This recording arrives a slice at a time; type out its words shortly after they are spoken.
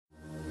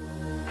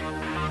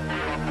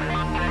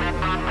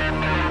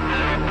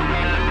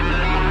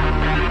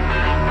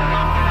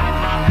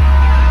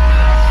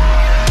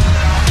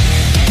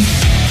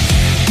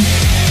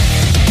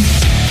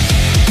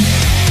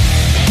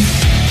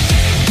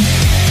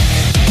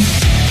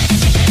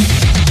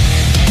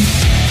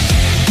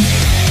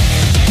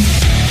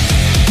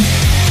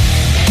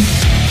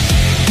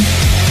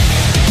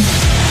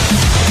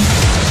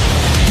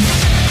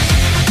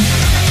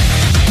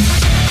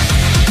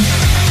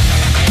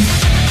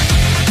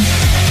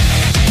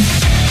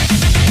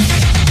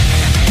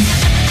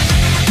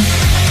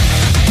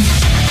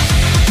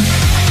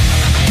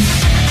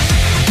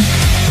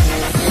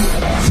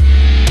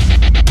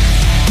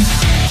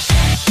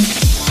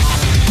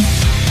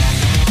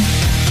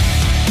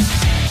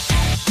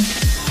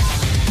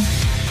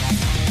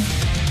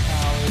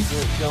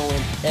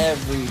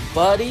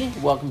everybody?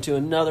 Welcome to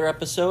another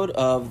episode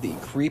of the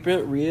Creep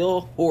It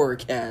Real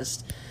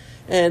Horrorcast.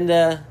 And,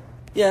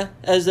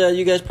 as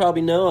you guys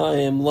probably know, I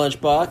am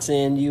Lunchbox,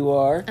 and you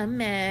are... I'm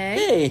Meg.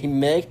 Hey,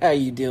 Meg, how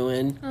you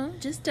doing? Oh,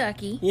 just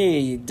Ducky.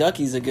 Yeah,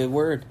 Ducky's a good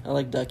word. I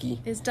like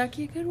Ducky. Is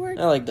Ducky a good word?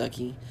 I like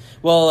Ducky.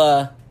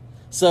 Well,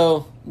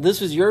 so,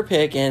 this was your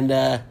pick,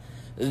 and,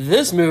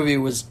 this movie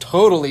was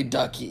totally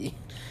Ducky.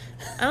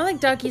 I don't think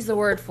Ducky's the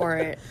word for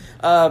it.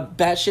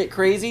 Batshit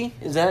crazy?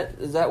 Does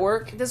that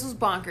work? This was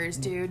bonkers,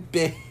 dude.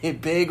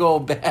 Big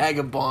old bag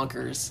of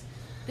bonkers.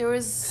 There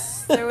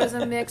was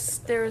a mix.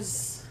 There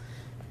was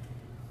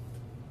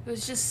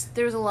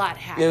a lot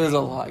happening. It was a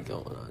lot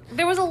going on.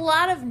 There was a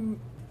lot of...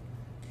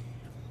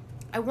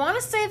 I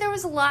want to say there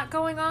was a lot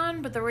going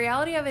on, but the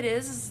reality of it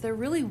is there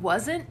really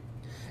wasn't.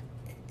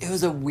 It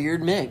was a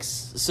weird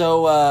mix.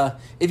 So,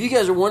 if you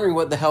guys are wondering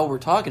what the hell we're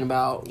talking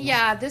about...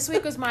 Yeah, this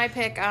week was my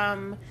pick.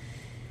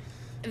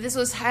 This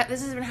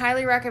has been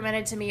highly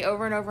recommended to me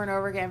over and over and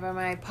over again by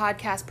my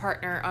podcast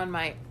partner on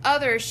my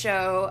other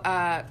show.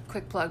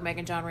 Quick plug, Meg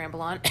and John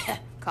Ramble On.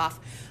 Cough.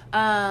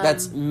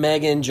 That's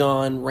Meg and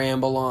John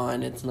Ramble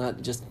On. It's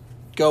not just...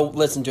 Go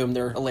listen to them.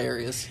 They're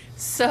hilarious.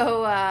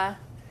 So,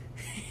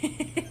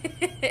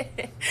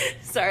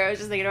 sorry, I was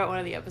just thinking about one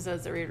of the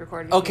episodes that we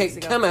recorded. Okay,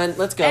 come on,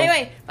 let's go.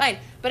 Anyway, fine.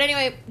 But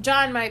anyway,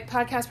 John, my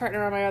podcast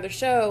partner on my other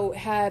show,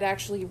 had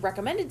actually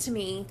recommended to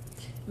me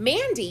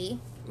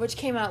Mandy, which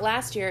came out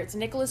last year. It's a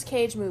Nicolas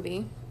Cage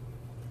movie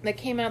that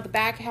came out the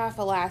back half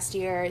of last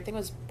year. I think it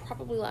was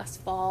probably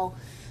last fall.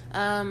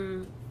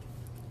 And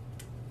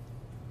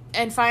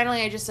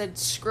finally, I just said,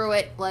 screw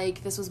it.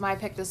 Like, this was my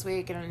pick this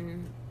week.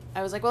 And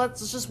I was like, well,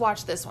 let's just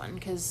watch this one.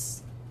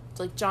 Because,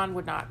 like, John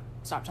would not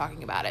stop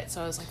talking about it.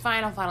 So I was like,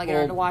 fine, I'll finally get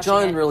around to watching it.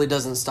 John really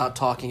doesn't stop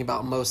talking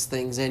about most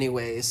things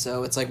anyway.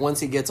 So it's like, once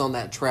he gets on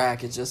that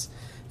track, it's just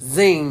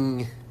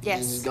zing. Yes.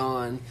 He's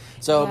gone.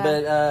 So, Yeah.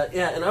 But,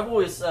 and I've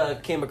always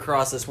came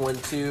across this one,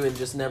 too, and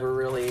just never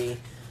really...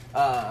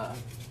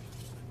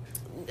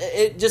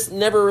 it just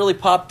never really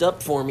popped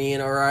up for me,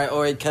 or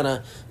I kind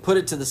of put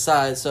it to the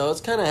side. So I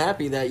was kind of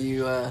happy that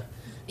you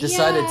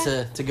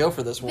decided to go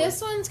for this one. This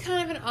one's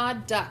kind of an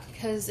odd duck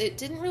because it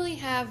didn't really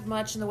have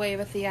much in the way of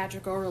a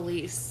theatrical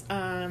release.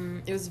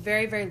 It was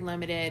very, very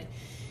limited.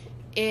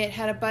 It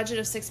had a budget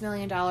of $6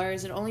 million.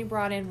 It only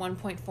brought in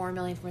 $1.4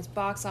 million from its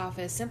box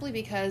office simply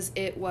because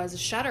it was a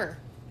Shudder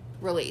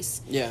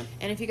release. Yeah.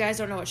 And if you guys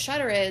don't know what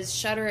Shudder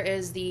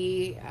is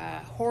the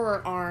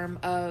horror arm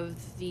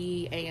of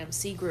the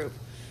AMC group.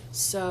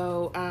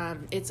 So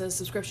it's a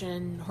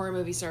subscription horror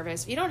movie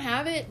service. If you don't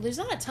have it, there's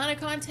not a ton of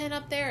content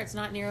up there. It's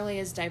not nearly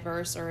as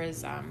diverse or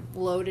as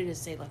loaded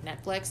as, say, like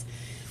Netflix.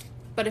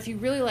 But if you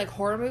really like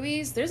horror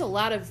movies, there's a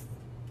lot of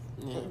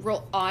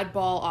real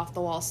oddball,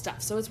 off-the-wall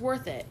stuff. So it's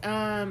worth it.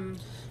 And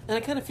I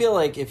kind of feel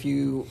like if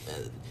you...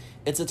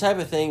 it's a type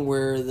of thing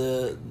where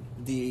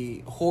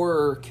the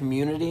horror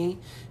community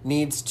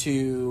needs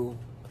to,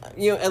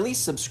 at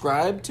least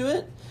subscribe to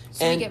it.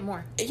 So you get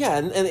more. Yeah,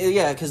 and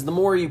yeah, because the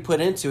more you put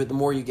into it, the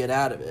more you get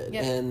out of it.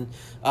 Yep.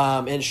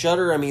 And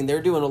Shudder, I mean,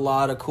 they're doing a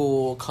lot of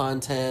cool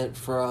content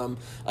from...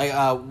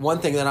 one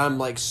thing that I'm,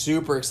 like,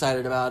 super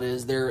excited about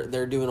is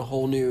they're doing a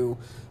whole new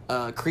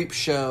Creep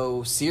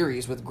Show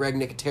series with Greg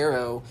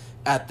Nicotero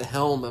at the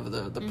helm of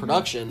the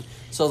production.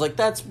 So I was like,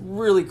 that's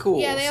really cool.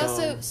 Yeah, they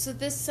also...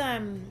 this,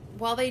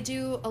 while they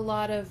do a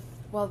lot of...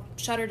 Well,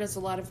 Shudder does a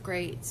lot of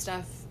great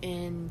stuff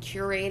in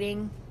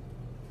curating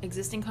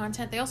existing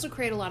content. They also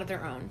create a lot of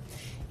their own.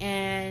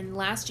 And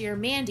last year,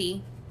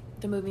 Mandy,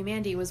 the movie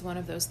Mandy, was one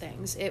of those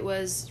things. It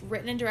was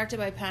written and directed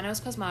by Panos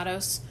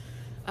Cosmatos.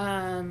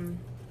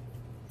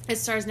 It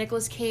stars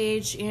Nicolas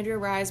Cage, Andrea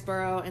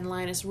Riseborough, and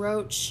Linus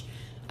Roach.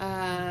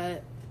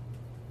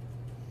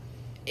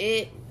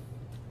 It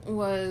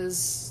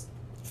was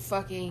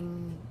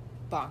fucking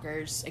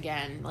bonkers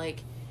again.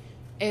 Like,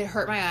 it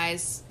hurt my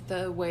eyes,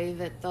 the way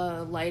that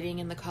the lighting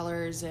and the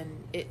colors,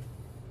 and it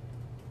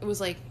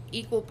was like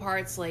equal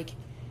parts like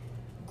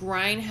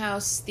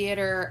grindhouse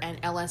theater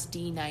and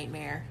LSD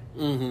nightmare.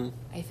 Mm-hmm.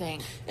 I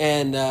think.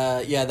 And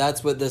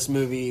that's what this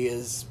movie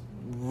is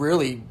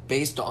really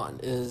based on.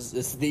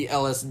 Is the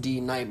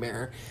LSD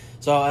nightmare.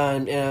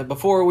 So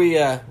before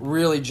we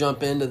really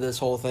jump into this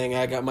whole thing,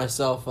 I got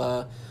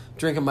myself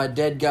drinking my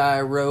Dead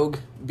Guy Rogue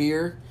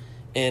beer,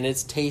 and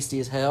it's tasty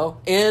as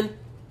hell. And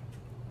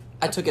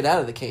I took it out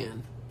of the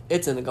can.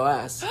 It's in a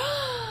glass.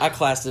 I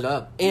classed it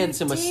up. And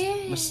it's in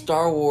my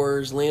Star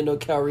Wars Lando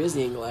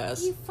Calrissian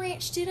glass. You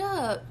Frenched it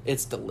up.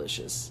 It's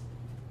delicious.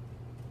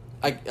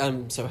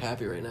 I'm so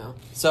happy right now.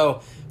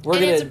 So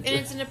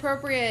it's an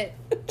appropriate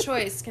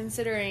choice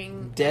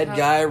considering Dead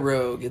Guy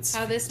Rogue. It's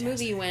how fantastic. This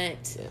movie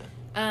went.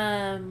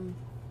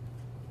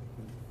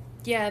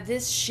 Yeah.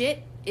 This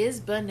shit is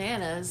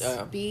bananas.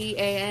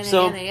 BANANAS.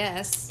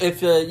 So,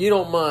 if you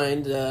don't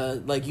mind,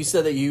 like you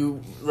said that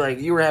you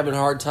were having a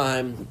hard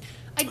time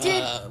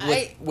I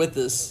did. With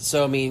this,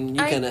 so I mean,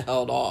 you kind of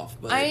held off.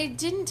 But I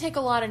didn't take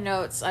a lot of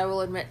notes. I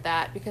will admit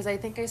that, because I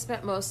think I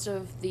spent most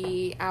of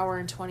the hour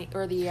and 20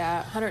 or the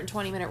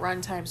 120-minute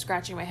runtime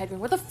scratching my head,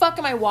 going, "What the fuck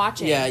am I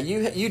watching?" Yeah,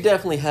 you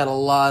definitely had a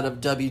lot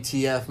of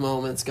WTF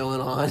moments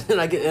going on,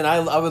 and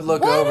I would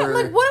look over. I'm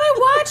like, what am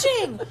I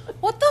watching?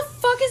 What the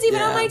fuck is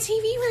even on Yeah. my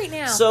TV right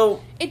now?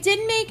 So it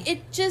didn't make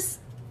it.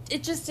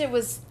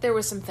 There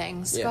was some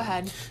things. Yeah. Go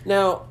ahead.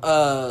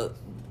 Now,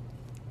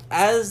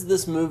 as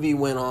this movie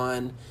went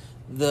on,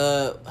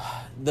 the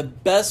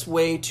best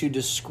way to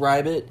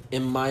describe it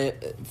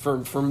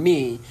for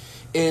me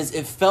is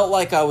it felt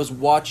like I was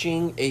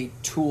watching a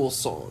Tool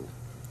song.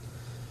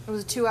 It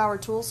was a 2-hour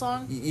Tool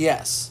song.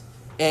 Yes,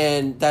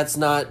 and that's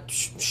not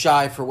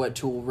shy for what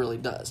Tool really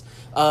does.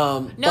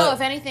 No, if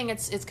anything,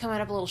 it's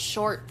coming up a little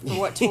short for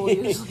what Tool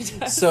usually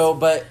does. So,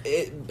 but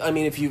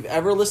if you've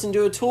ever listened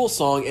to a Tool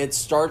song, it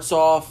starts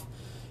off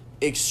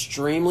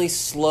extremely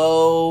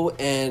slow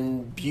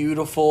and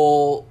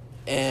beautiful,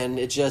 and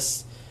it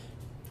just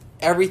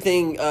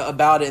everything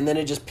about it, and then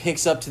it just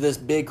picks up to this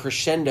big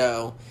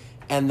crescendo,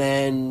 and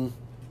then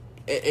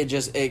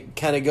it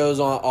kind of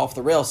goes on off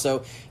the rails.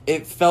 So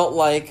it felt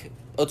like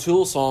a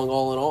Tool song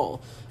all in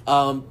all.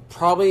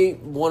 Probably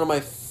one of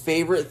my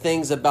favorite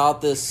things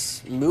about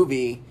this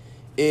movie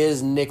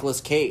is Nicolas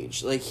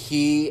Cage. Like,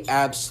 he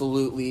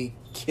absolutely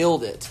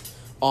killed it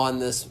on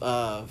this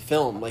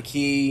film. Like,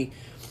 he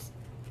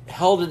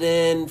held it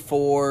in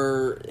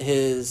for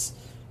his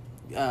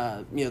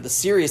the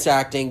serious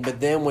acting, but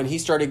then when he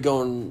started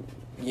going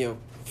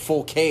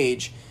full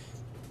Cage,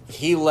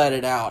 he let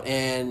it out,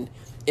 and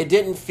it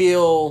didn't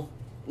feel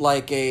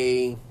like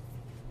a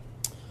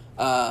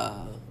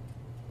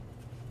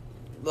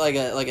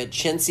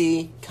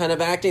chintzy kind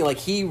of acting. Like,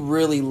 he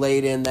really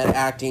laid in that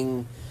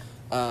acting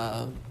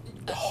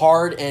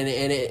hard, and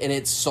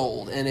it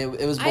sold, and it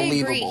was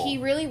believable. I agree. He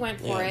really went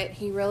for it.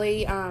 He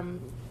really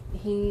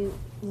he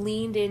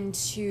leaned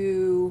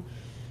into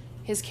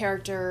his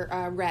character.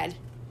 Red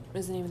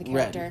was the name of the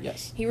character. Red,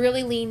 yes. He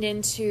really leaned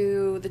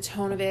into the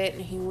tone of it,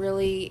 and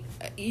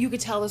you could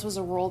tell this was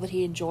a role that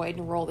he enjoyed, and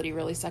a role that he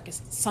really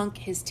sunk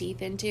his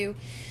teeth into.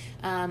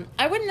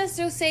 I wouldn't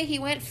necessarily say he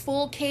went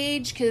full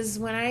Cage, because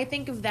when I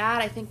think of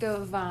that, I think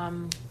of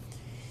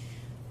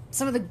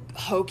some of the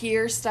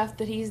hokier stuff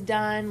that he's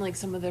done, like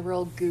some of the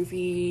real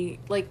goofy,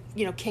 like,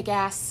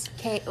 Kick-Ass,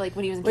 like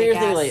when he was in But you're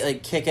Kick-Ass. thinking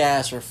like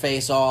Kick-Ass or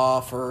Face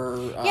Off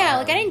or... yeah,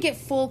 like I didn't get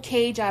full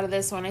Cage out of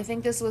this one. I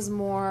think this was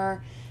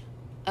more...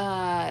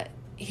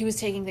 he was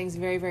taking things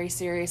very, very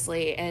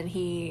seriously, and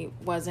he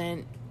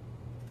wasn't...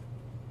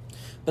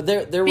 But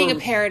there being were a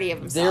parody of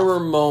himself. There were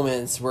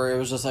moments where it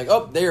was just like,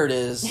 oh, there it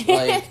is.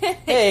 Like,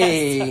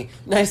 hey,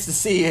 nice to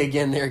see you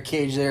again there,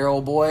 Cage there,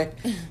 old boy.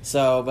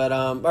 So, but,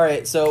 all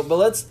right. So, but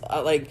let's,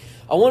 I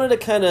wanted to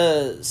kind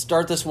of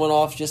start this one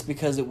off just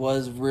because it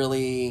was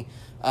really,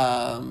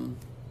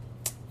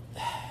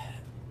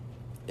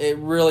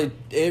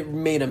 it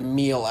made a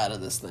meal out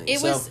of this thing.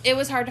 It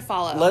was hard to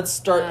follow. Let's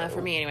start.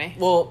 For me, anyway.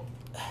 Well,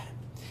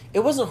 it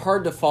wasn't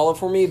hard to follow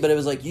for me, but it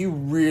was like you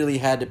really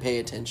had to pay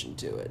attention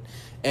to it.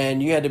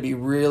 And you had to be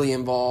really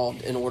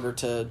involved in order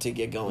to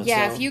get going.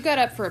 Yeah, so, if you got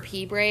up for a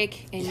pee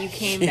break and you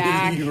came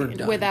back you were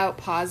done. without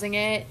pausing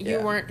it, you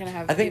weren't going to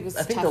have... I think the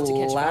the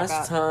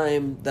last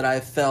time that I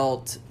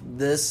felt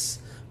this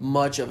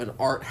much of an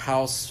art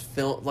house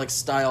film, like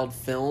styled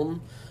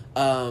film,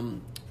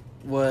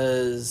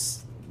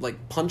 was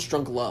like Punch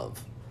Drunk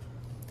Love.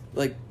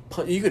 Like,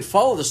 you could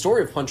follow the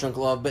story of Punch Drunk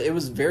Love, but it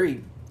was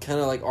very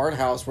kind of like art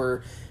house,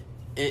 where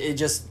it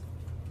just...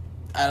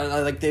 I don't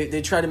know, like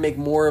they try to make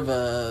more of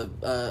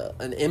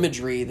an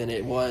imagery than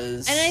it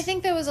was. And I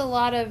think there was a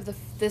lot of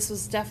this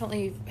was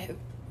definitely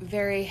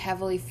very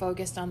heavily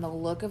focused on the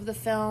look of the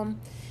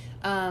film.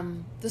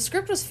 The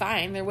script was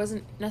fine. There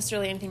wasn't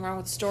necessarily anything wrong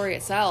with the story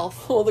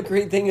itself. Well, the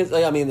great thing is,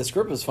 the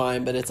script was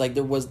fine, but it's like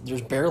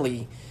there's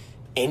barely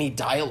any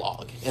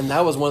dialogue, and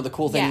that was one of the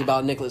cool things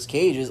about Nicolas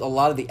Cage is a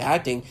lot of the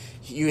acting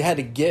you had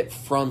to get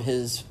from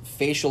his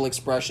facial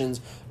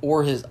expressions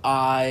or his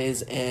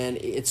eyes, and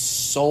it's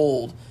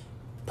sold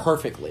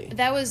perfectly.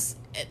 That was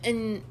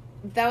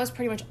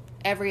pretty much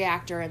every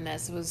actor in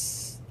this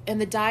was,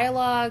 and the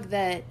dialogue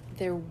that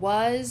there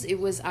was, it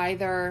was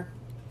either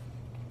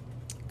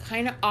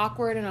kind of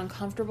awkward and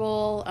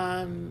uncomfortable.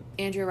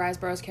 Andrea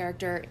Riseborough's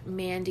character,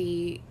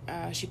 Mandy,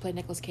 she played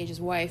Nicolas Cage's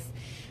wife,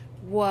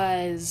 she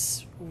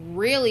was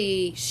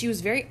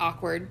very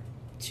awkward.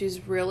 She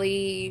was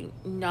really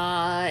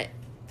not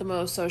the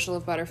most social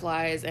of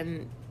butterflies,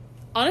 and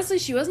honestly,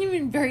 she wasn't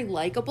even very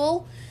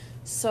likable.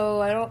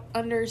 So I don't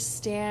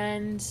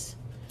understand.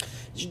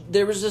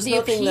 There was just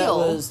nothing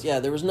appeal.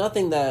 there was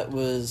nothing that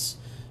was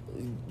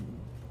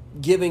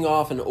giving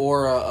off an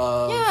aura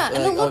of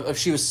of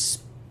she was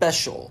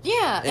special.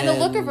 Yeah, and the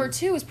look of her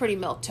too was pretty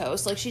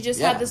milquetoast. Like, she just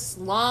had this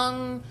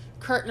long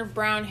curtain of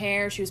brown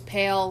hair. She was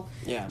pale.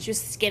 Yeah, she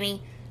was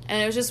skinny,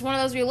 and it was just one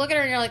of those where you look at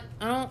her and you're like,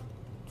 I don't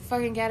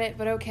fucking get it,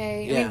 but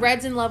okay. Yeah. I mean,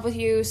 Red's in love with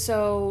you,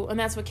 so, and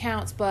that's what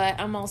counts. But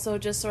I'm also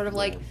just sort of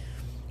like,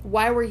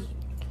 why were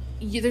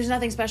you? There's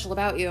nothing special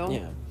about you.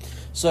 Yeah.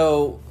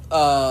 So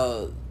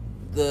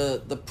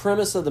the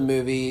premise of the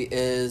movie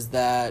is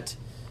that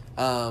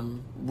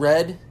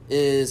Red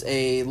is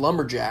a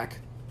lumberjack,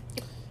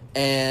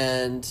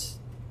 and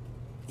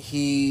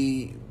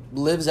he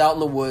lives out in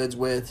the woods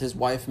with his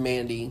wife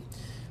Mandy.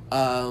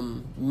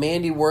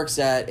 Mandy works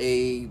at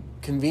a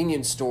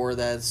convenience store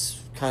that's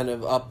kind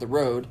of up the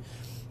road,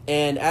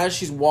 and as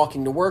she's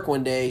walking to work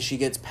one day, she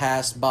gets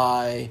passed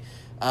by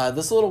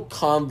this little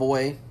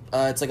convoy.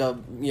 It's like a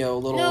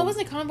little. No, it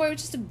wasn't a convoy. It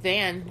was just a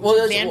van. It Well,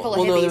 was a van full of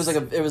hippies. no,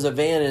 it was a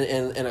van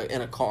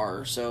and a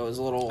car, so it was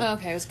a little. Oh,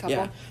 okay, it was a couple.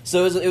 Yeah,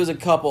 so it was a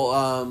couple,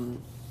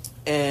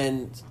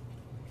 and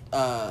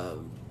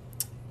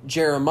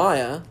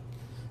Jeremiah,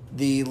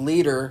 the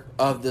leader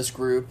of this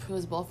group, It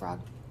was a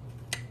bullfrog.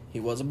 he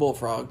was a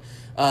bullfrog.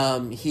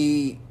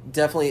 He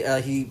definitely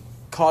he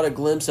caught a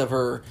glimpse of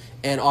her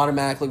and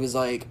automatically was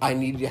like, "I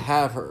need to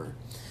have her."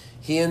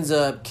 He ends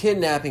up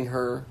kidnapping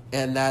her,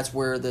 and that's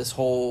where this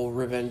whole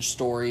revenge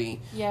story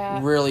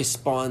really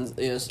spawns.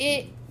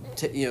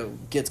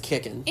 Gets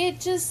kicking. It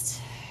just,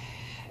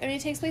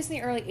 it takes place in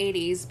the early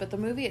 80s, but the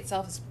movie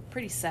itself is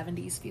pretty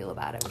 70s feel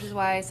about it, which is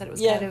why I said it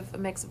was kind of a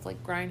mix of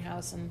like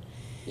Grindhouse and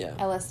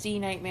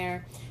LSD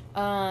Nightmare.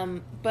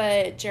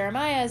 But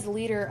Jeremiah is the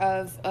leader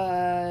of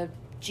a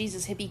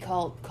Jesus hippie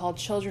cult called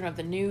Children of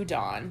the New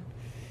Dawn.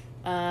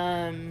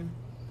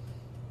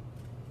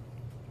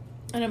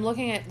 And I'm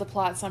looking at the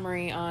plot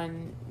summary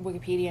on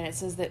Wikipedia, and it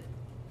says that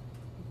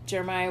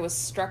Jeremiah was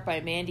struck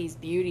by Mandy's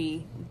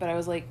beauty, but I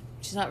was like,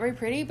 she's not very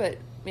pretty, but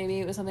maybe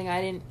it was something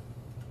I didn't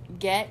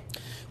get.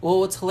 Well,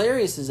 what's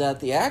hilarious is that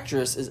the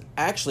actress is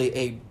actually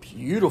a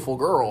beautiful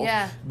girl.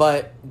 Yeah.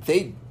 But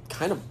they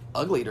kind of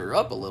uglied her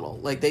up a little.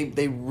 Like,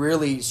 they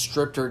really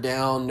stripped her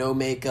down, no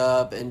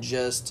makeup, and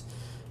just...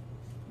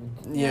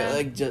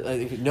 no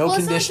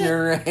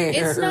conditioner,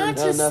 hair. It's not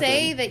to nothing.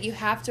 say that you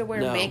have to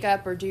wear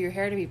makeup or do your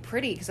hair to be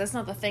pretty, because that's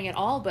not the thing at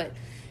all, but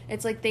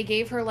it's like they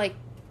gave her, like,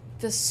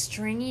 the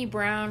stringy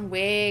brown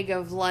wig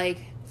of, like,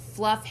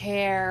 fluff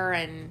hair,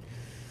 and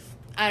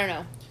I don't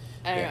know.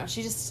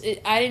 She just...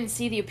 I didn't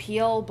see the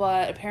appeal,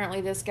 but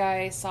apparently this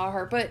guy saw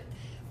her. But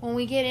when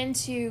we get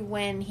into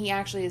when he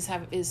actually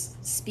is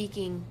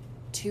speaking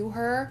to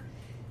her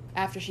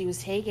after she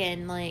was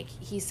taken, like,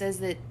 he says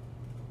that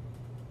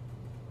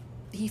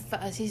he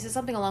said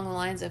something along the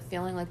lines of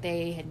feeling like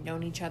they had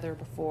known each other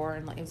before,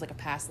 and like it was like a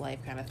past life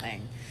kind of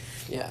thing.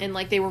 Yeah. And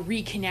like they were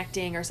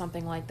reconnecting or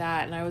something like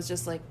that, and I was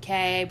just like,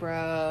 "Okay,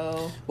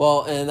 bro."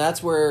 Well, and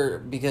that's where,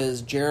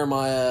 because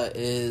Jeremiah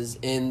is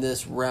in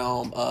this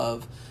realm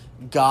of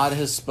God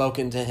has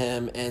spoken to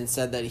him and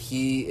said that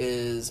he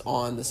is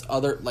on this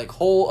other, like,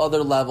 whole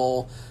other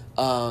level,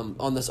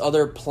 on this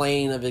other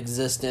plane of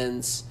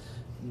existence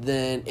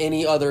than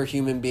any other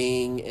human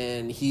being,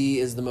 and he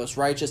is the most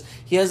righteous.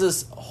 He has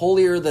this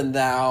holier than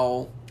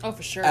thou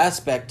for sure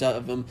aspect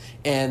of him,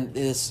 and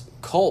this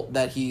cult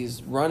that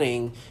he's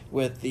running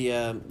with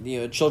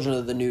the Children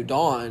of the New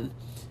Dawn,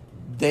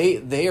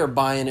 they are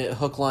buying it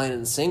hook, line,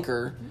 and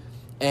sinker,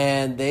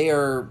 and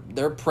they're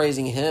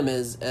praising him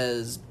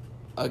as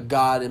a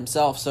god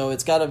himself. So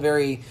it's got a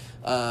very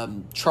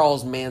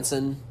Charles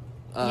Manson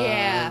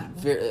kind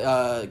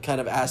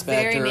of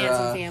aspect, very or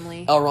Manson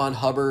family, L. Ron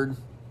Hubbard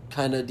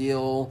kind of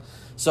deal.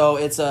 So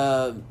it's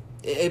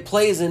it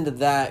plays into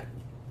that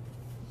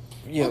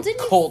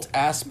cult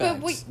aspect.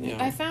 But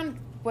I found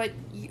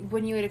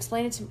when you had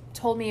explained it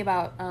told me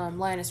about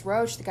Linus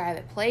Roach, the guy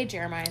that played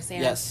Jeremiah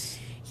Sam. Yes,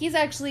 he's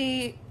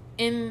actually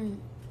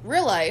in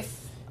real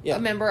life a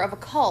member of a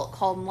cult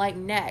called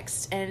Enlighten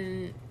Next,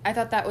 and I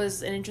thought that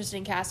was an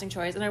interesting casting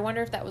choice, and I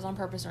wonder if that was on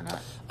purpose or not.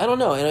 I don't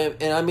know,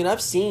 and I mean, I've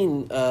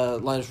seen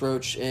Linus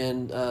Roach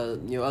in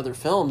other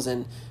films,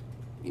 and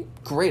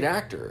great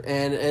actor,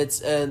 and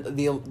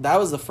that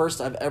was the first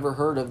I've ever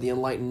heard of the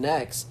Enlightened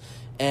Next,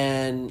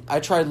 and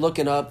I tried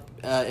looking up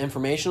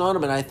information on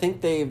them, and I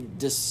think they've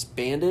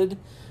disbanded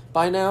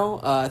by now.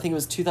 I think it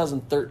was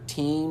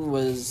 2013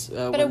 was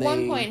but at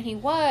one point he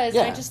was,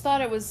 yeah. and I just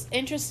thought it was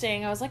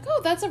interesting. I was like, oh,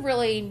 that's a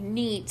really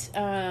neat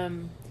I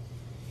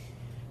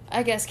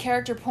guess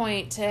character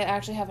point to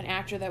actually have an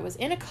actor that was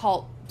in a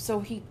cult,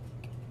 so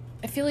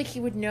I feel like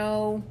he would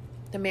know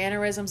the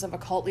mannerisms of a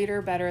cult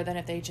leader better than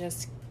if they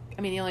just...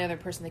 I mean, the only other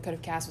person they could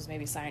have cast was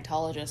maybe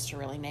Scientologists to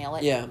really nail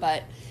it. Yeah.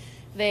 But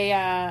they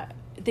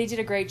did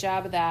a great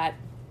job of that.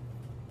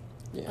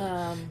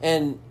 Yeah.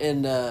 And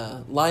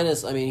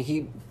Linus, I mean,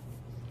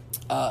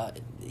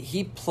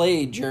 he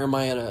played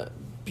Jeremiah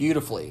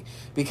beautifully,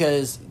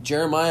 because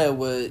Jeremiah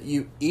was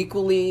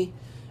equally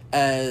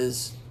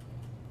as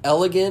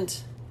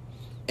elegant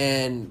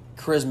and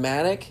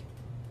charismatic,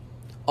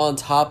 on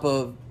top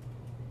of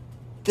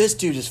this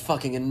dude is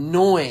fucking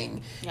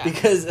annoying,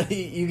 because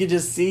you could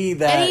just see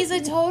that. And he's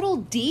a total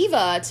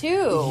diva,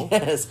 too.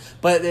 Yes,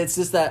 but it's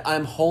just that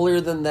I'm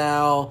holier than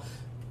thou.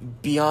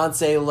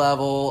 Beyonce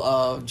level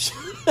of just,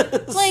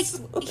 Like,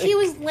 he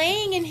was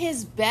laying in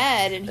his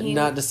bed, and he...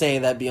 Not to say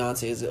that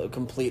Beyonce is a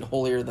complete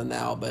holier than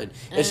thou, but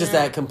it's just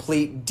that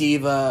complete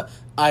diva.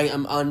 I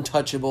am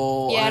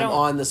untouchable. Yeah, I'm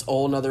on this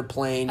whole nother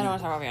plane. I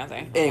don't want to talk about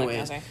Beyonce. Anyway,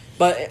 like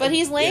Beyonce. but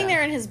he's laying yeah.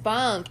 there in his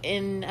bunk,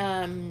 and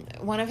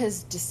one of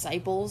his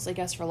disciples, I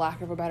guess for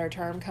lack of a better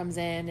term, comes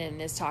in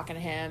and is talking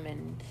to him.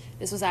 And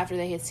this was after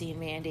they had seen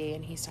Mandy,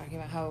 and he's talking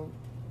about how,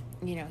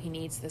 you know, he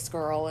needs this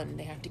girl, and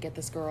they have to get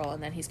this girl.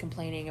 And then he's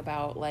complaining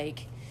about,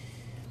 like,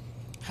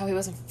 how he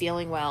wasn't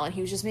feeling well, and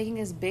he was just making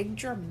this big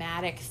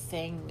dramatic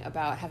thing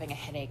about having a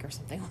headache or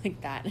something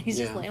like that. And he's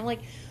just laying,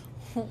 like,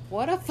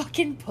 what a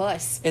fucking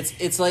puss.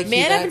 It's like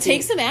man up and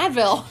take some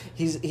Advil.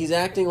 He's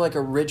acting like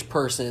a rich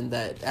person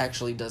that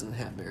actually doesn't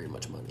have very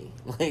much money.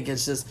 Like,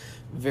 it's just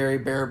very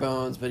bare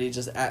bones, but he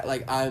just act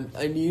like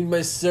I need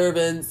my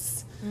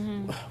servants.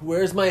 Mm-hmm.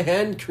 Where's my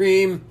hand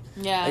cream?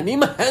 Yeah, I need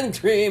my hand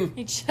cream.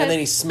 And then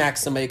he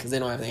smacks somebody because they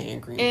don't have any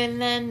hand cream.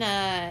 And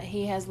then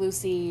he has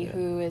Lucy,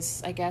 who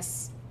is, I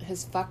guess,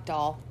 his fuck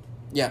doll.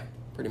 Yeah,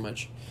 pretty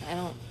much.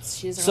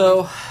 She doesn't.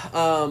 So,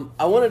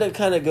 I wanted to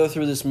kind of go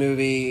through this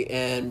movie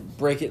and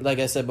break it, like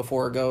I said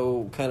before,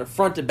 go kind of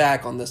front to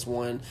back on this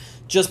one,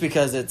 just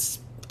because it's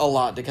a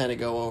lot to kind of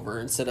go over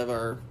instead of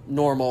our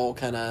normal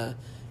kind of,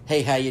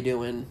 hey, how you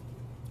doing?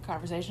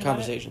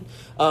 Conversation.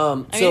 I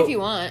mean, if you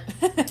want.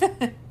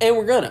 And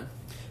we're gonna.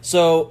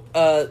 So,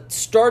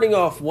 starting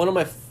off, one of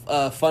my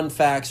fun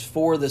facts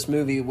for this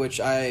movie, which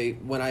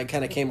when I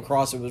kind of came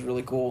across it was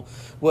really cool,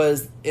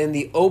 was in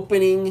the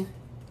opening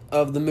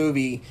of the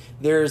movie,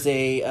 there's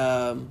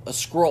a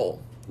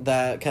scroll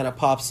that kind of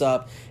pops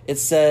up. It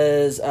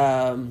says,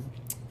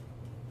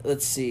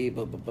 let's see,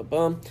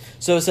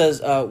 so it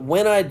says,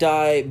 when I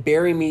die,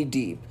 bury me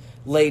deep.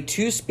 Lay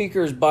 2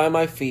 speakers by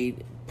my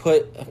feet.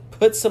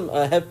 Put some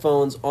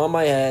headphones on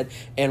my head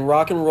and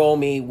rock and roll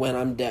me when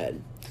I'm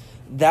dead.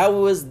 That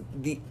was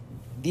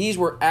these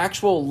were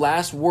actual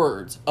last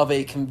words of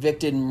a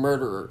convicted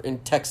murderer in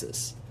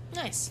Texas.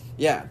 Nice.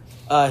 Yeah.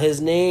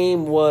 His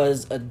name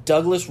was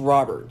Douglas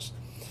Roberts.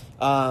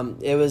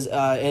 It was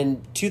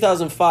in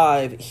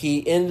 2005.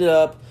 He ended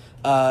up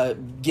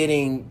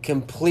getting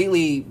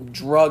completely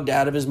drugged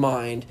out of his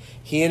mind.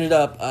 He ended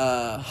up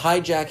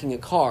hijacking a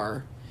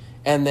car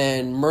and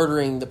then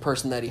murdering the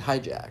person that he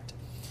hijacked.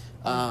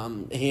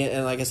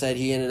 And like I said,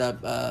 he ended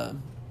up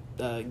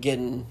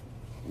getting,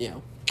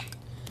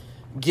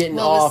 getting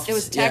off. It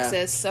was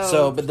Texas,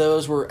 but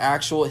those were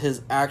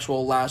his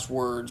actual last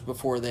words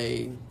before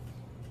they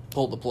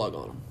pulled the plug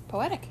on him.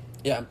 Poetic.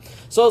 Yeah.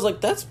 So I was like,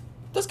 that's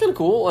kind of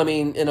cool. I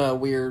mean, in a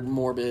weird,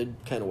 morbid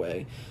kind of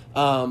way.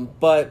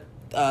 But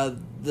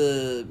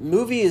the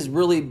movie is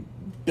really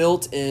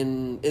built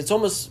in. It's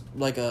almost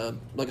like a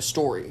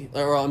story.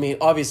 Or I mean,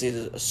 obviously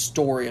it's a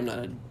story. I'm not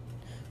a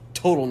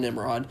total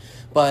Nimrod,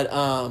 but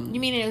you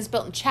mean it was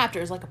built in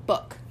chapters like a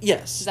book?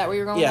 Yes. Is that where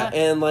you're going? Yeah, with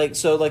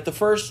that? and the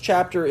first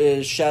chapter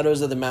is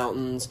Shadows of the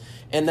Mountains,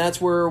 and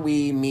that's where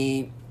we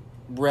meet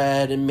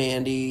Red and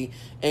Mandy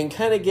and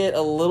kind of get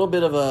a little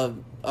bit of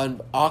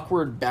an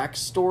awkward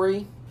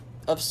backstory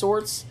of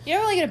sorts. You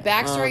don't really get a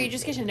backstory. You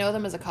just get to know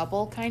them as a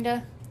couple, kind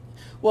of.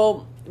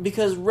 Well,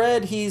 because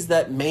Red, he's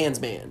that man's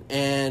man,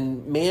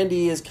 and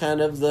Mandy is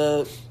kind of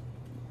the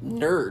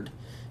nerd.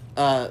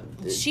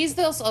 She's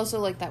also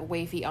like that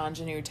wafy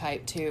ingenue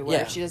type too,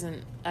 where she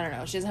doesn't. I don't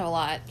know. She doesn't have a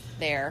lot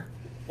there.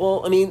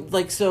 Well, I mean,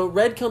 so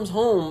Red comes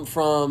home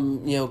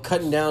from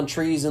cutting down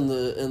trees in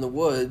the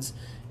woods,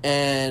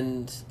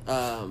 and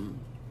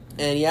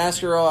he asks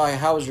her, "Oh,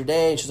 how was your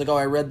day?" And she's like, "Oh,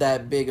 I read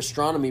that big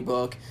astronomy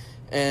book,"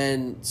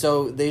 and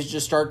so they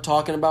just start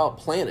talking about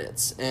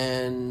planets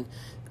and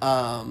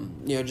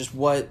just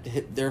what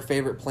their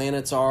favorite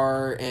planets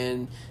are,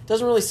 and it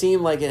doesn't really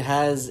seem like it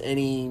has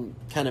any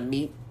kind of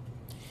meat.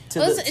 It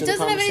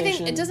doesn't have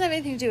anything. It doesn't have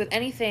anything to do with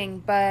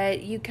anything,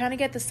 but you kind of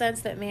get the sense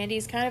that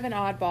Mandy's kind of an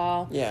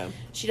oddball. Yeah,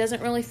 she doesn't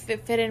really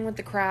fit in with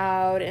the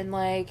crowd, and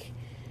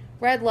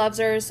Red loves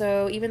her.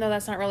 So even though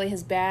that's not really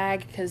his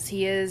bag, because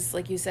he is,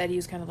 like you said,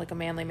 he's kind of like a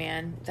manly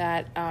man.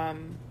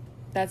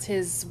 That's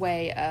his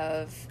way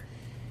of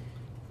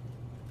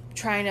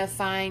trying to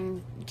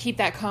keep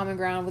that common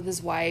ground with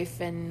his wife,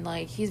 and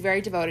he's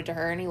very devoted to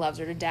her, and he loves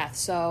her to death.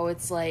 So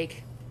it's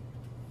like.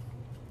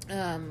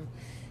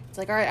 It's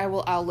like, all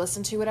right, I'll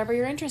listen to whatever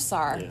your interests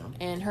are. Yeah.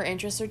 And her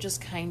interests are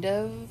just kind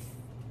of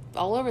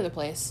all over the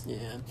place.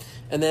 Yeah.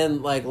 And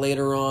then,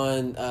 later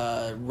on,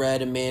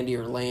 Red and Mandy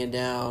are laying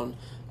down,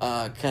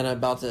 kind of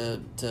about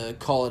to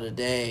call it a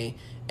day,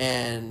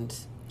 and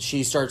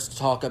she starts to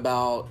talk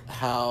about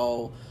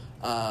how,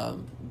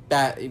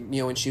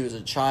 when she was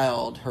a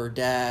child, her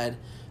dad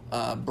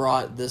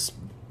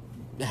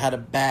had a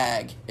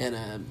bag and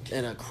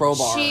a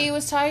crowbar. She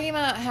was talking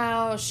about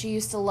how she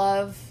used to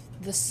love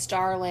the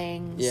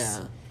starlings.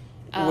 Yeah.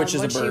 Which is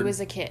when she was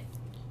a kid.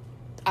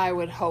 I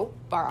would hope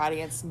our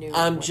audience knew.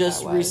 I'm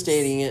just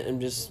restating it.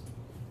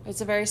 It's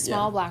a very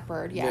small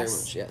blackbird.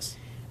 Yes. Very much.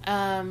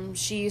 Yes.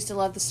 She used to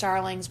love the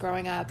starlings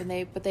growing up,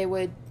 but they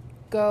would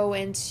go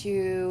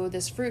into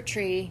this fruit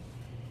tree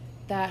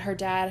that her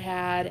dad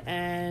had,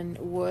 and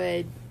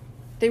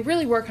they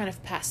really were kind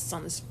of pests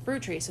on this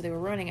fruit tree, so they were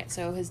ruining it.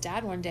 So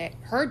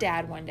her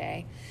dad one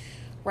day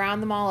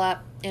round them all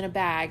up in a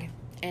bag,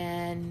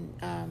 and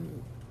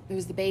it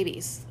was the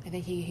babies. I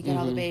think he got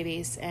all the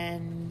babies,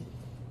 and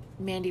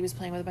Mandy was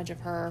playing with a bunch of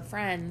her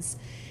friends,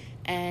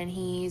 and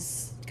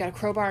he's got a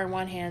crowbar in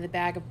one hand, the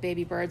bag of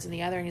baby birds in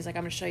the other, and he's like,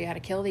 I'm going to show you how to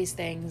kill these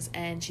things.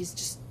 And she's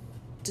just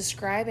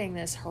describing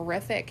this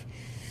horrific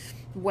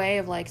way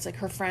of like, it's like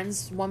her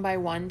friends one by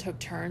one took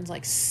turns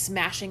like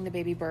smashing the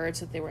baby birds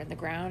so that they were in the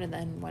ground, and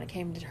then when it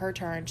came to her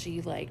turn,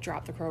 she like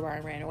dropped the crowbar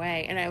and ran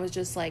away. And I was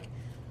just like,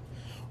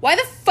 why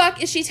the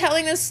fuck is she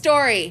telling this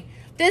story?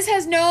 This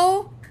has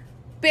no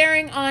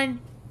bearing on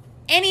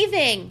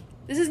anything.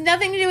 This has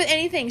nothing to do with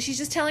anything. She's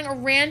just telling a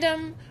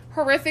random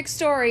horrific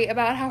story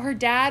about how her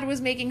dad was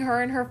making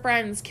her and her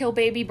friends kill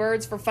baby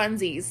birds for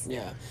funsies.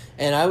 Yeah.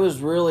 And I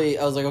was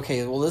like,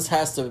 okay, well, this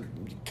has to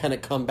kind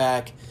of come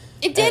back.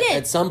 It didn't.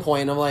 At some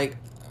point, I'm like,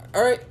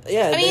 all right,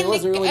 yeah, it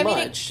wasn't really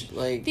much.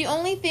 Like, the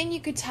only thing you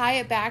could tie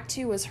it back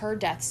to was her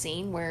death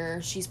scene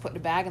where she's put in a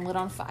bag and lit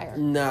on fire.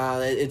 Nah,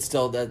 it's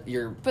still that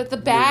you're... But the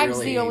bag's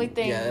really, the only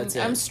thing... Yeah, that's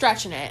it. I'm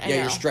stretching it, I know.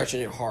 You're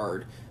stretching it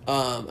hard.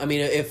 I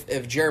mean,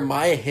 if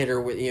Jeremiah hit her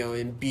with,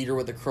 and beat her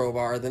with a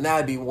crowbar, then that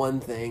would be one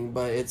thing,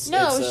 but it's...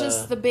 No, it was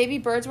just the baby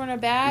birds were in a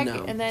bag,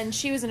 no. and then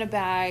she was in a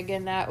bag,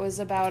 and that was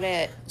about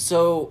it.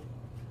 So,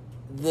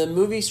 the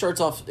movie starts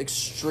off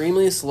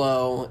extremely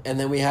slow, and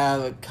then we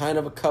have a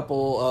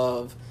couple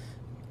of,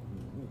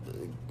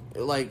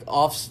 like,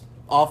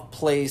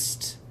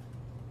 off-placed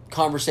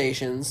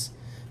conversations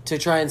to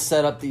try and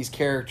set up these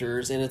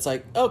characters, and it's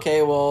like,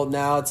 okay, well,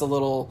 now it's a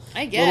little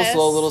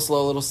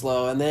little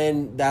slow, and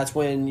then that's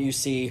when you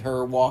see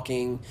her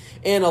walking,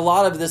 and a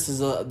lot of this is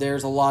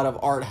there's a lot of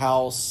art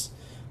house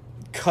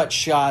cut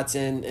shots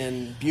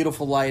and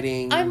beautiful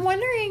lighting. I'm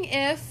wondering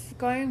if,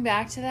 going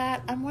back to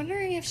that,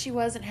 she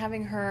wasn't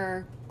having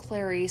her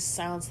Clarice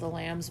Silence of the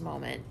Lambs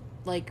moment.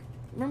 Like,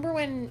 remember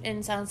when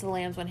in Silence of the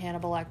Lambs when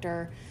Hannibal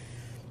Lecter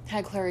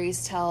had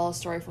Clarice tell a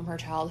story from her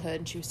childhood,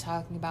 and she was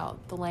talking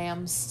about the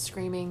lambs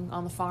screaming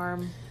on the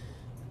farm?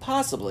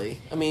 Possibly.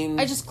 I mean...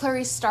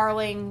 Clarice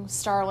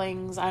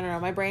starlings, I don't know,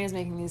 my brain is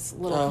making these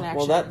little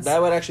connections. Well,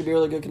 that would actually be a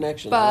really good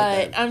connection.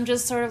 But I'm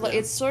just sort of like,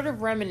 it's sort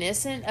of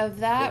reminiscent of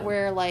that,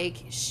 where,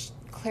 like,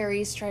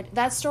 Clarice tried...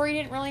 That story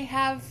didn't really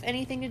have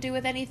anything to do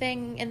with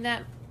anything in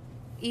that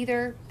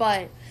either,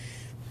 but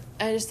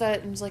I just thought,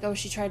 it was like, oh,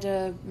 she tried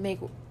to make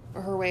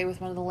her way with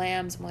one of the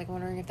lambs. I'm like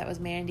wondering if that was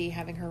Mandy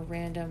having her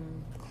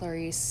random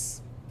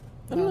Clarice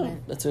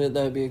moment. That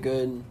would be a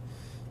good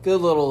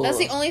little. That's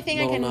the only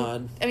thing I can.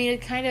 Nod. I mean,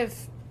 it kind of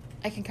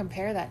I can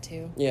compare that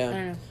to. Yeah. I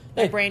don't know.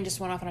 My brain just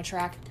went off on a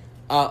track.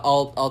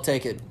 I'll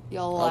take it.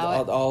 You'll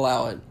allow it. I'll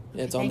allow it.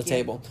 It's on the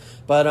table. You.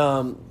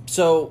 But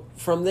so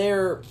from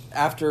there,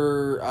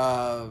 after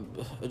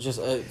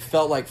it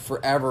felt like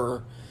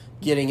forever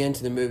getting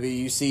into the movie,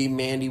 you see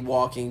Mandy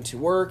walking to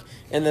work,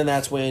 and then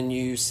that's when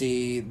you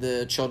see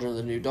the Children of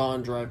the New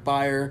Dawn drive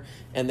by her,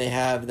 and they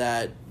have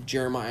that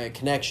Jeremiah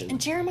connection.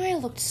 And Jeremiah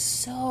looked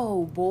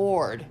so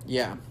bored.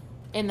 Yeah.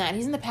 In that.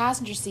 He's in the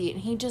passenger seat,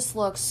 and he just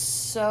looks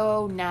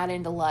so not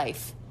into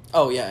life.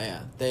 Oh,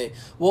 yeah.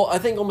 I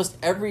think almost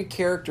every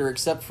character,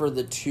 except for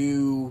the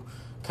two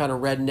kind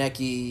of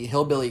rednecky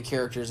hillbilly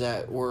characters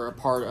that were a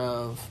part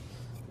of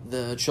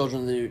the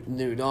Children of the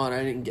New Dawn,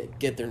 I didn't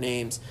get their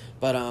names,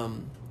 but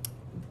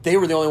they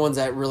were the only ones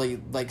that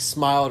really, like,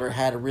 smiled or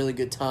had a really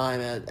good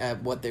time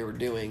at what they were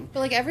doing.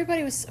 But, like,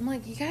 everybody was... I'm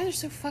like, you guys are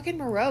so fucking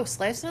morose.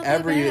 Life's not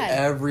that bad.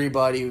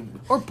 Everybody...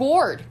 Or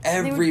bored.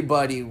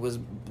 Everybody was,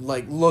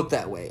 like, looked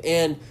that way.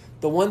 And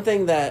the one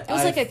thing that it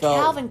was like a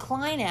Calvin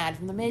Klein ad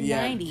from the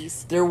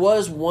mid-90s. There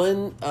was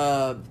one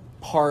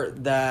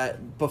part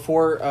that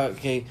before...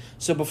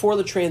 so before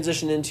the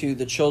transition into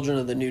the Children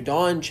of the New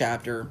Dawn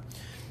chapter,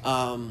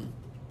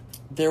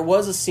 there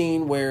was a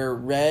scene where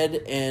Red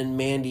and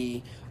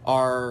Mandy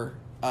are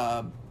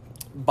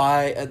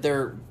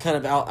they're kind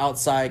of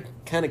outside,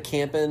 kind of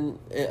camping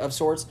of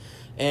sorts,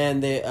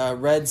 and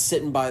Red's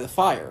sitting by the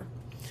fire.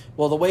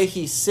 Well, the way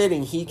he's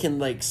sitting, he can,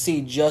 like,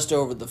 see just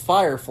over the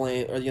fire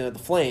flame, or the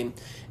flame,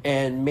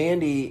 and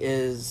Mandy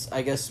is,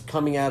 I guess,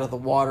 coming out of the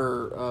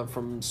water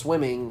from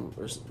swimming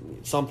or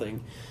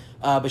something,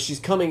 but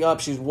she's coming up,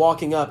 she's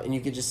walking up, and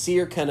you could just see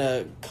her kind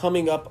of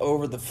coming up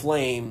over the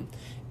flame,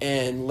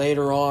 and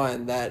later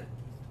on that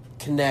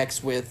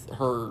connects with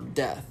her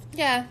death.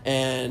 Yeah.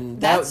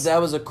 And that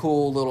was a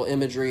cool little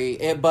imagery.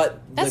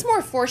 But that's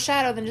more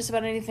foreshadow than just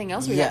about anything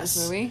else we got in this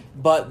movie.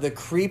 But the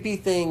creepy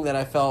thing that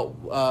I felt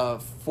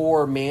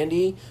for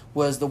Mandy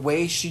was the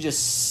way she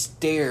just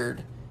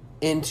stared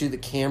into the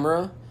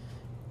camera.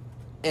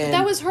 And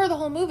that was her the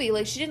whole movie.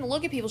 Like, she didn't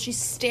look at people. She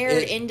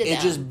stared into them. It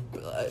just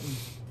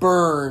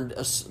burned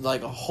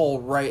like a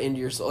hole right into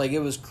your soul. Like, it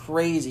was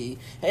crazy.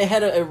 It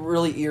had a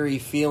really eerie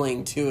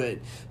feeling to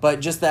it. But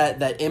just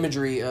that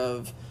imagery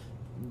of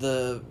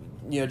the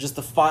just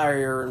the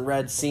fire and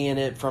Red seeing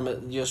it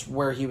from just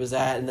where he was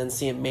at, and then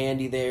seeing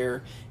Mandy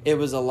there, it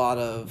was a lot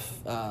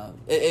of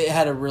it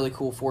had a really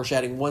cool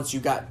foreshadowing once you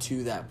got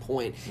to that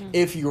point,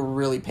 if you were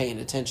really paying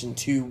attention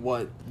to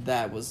what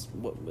was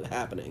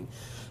happening.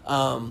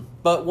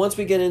 But once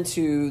we get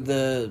into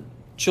the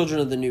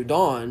Children of the New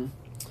Dawn,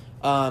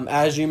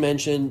 as you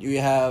mentioned, you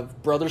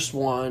have Brother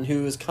Swan,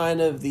 who is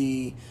kind of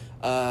the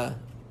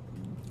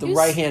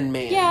right-hand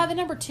man. Yeah, the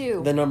number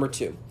two. The number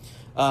two.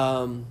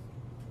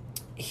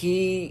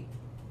 He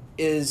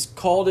is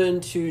called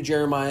into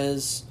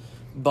Jeremiah's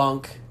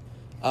bunk,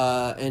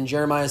 and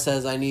Jeremiah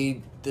says, I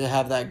need to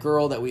have that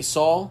girl that we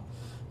saw,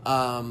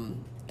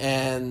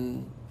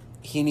 and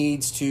he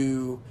needs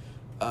to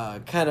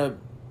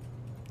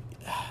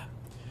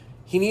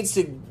he needs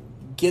to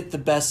get the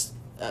best,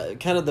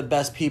 the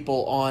best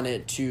people on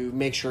it to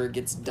make sure it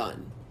gets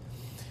done.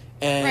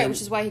 And, right,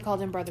 which is why he called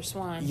him Brother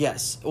Swan.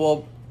 Yes.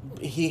 Well,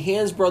 he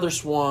hands Brother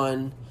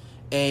Swan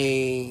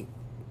a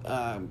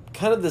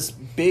kind of this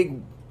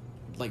big,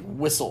 like,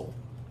 whistle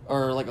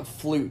or like a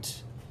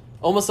flute,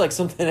 almost like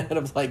something out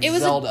of like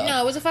Zelda.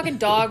 It was a fucking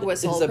dog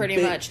whistle,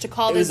 pretty much, to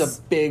call this. It was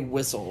a big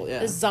whistle. Yeah.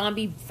 This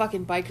zombie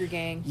fucking biker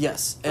gang.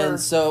 Yes, and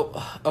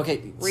so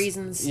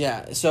reasons.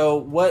 Yeah. So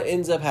what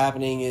ends up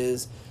happening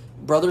is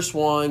Brother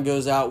Swan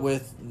goes out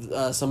with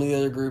some of the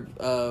other group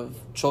of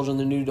Children of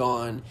the New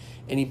Dawn,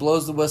 and he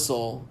blows the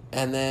whistle,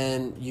 and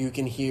then you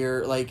can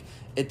hear, like,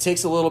 it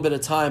takes a little bit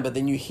of time, but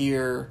then you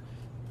hear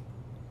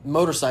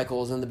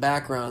motorcycles in the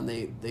background.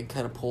 They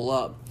kind of pull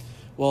up.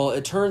 Well,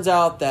 it turns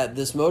out that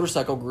this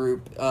motorcycle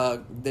group,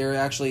 they're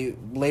actually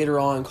later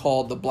on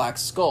called the Black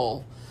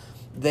Skull.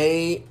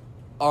 They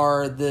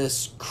are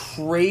this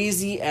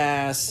crazy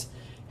ass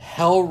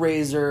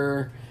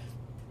Hellraiser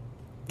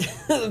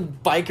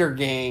biker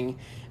gang,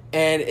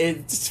 and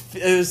it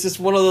was just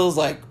one of those,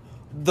 like,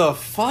 the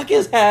fuck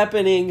is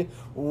happening?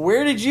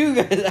 Where did you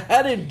guys?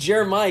 How did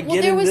Jeremiah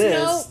get in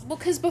this?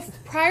 Because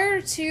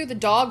prior to the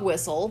dog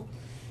whistle,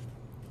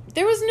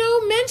 there was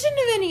no mention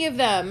of any of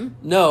them.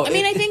 No. I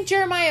mean, I think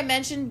Jeremiah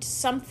mentioned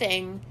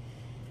something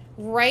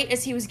right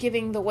as he was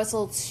giving the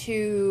whistle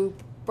to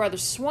Brother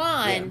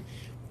Swan,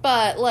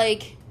 but,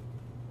 like,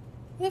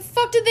 where the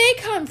fuck did they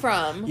come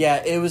from?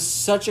 Yeah, it was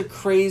such a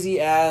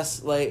crazy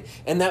ass, like,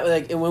 and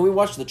when we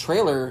watched the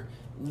trailer,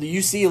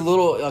 you see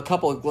a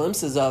couple of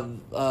glimpses of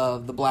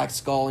the Black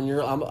Skull, and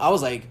I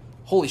was like,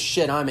 holy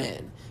shit, I'm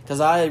in. Because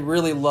I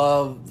really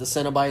love the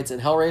Cenobites and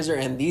Hellraiser,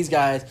 and these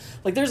guys,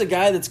 like, there's a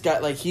guy that's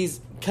got, like,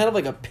 he's kind of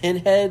like a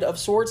pinhead of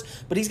sorts,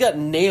 but he's got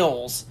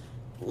nails,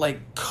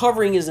 like,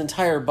 covering his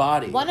entire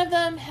body. One of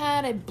them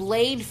had a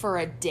blade for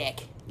a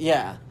dick.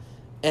 Yeah.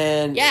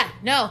 And... Yeah,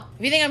 no.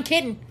 If you think I'm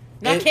kidding,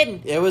 not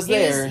kidding. It was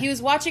there. He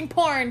was watching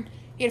porn,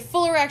 he had a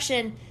full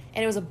erection,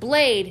 and it was a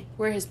blade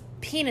where his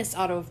penis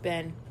ought to have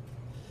been.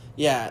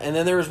 Yeah, and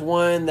then there was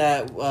one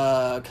that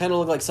kind of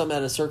looked like something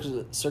out of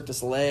Cirque du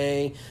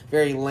Soleil,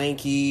 very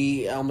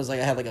lanky, almost like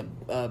I had like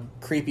a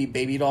creepy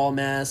baby doll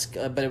mask,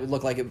 but it would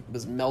look like it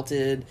was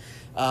melted.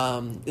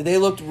 They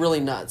looked really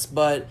nuts,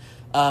 but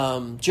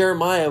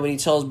Jeremiah, when he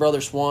tells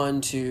Brother Swan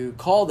to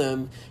call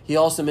them, he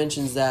also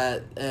mentions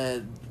that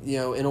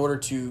in order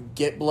to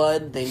get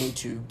blood, they need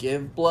to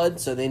give blood,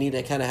 so they need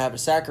to kind of have a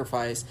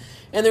sacrifice.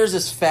 And there's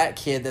this fat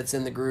kid that's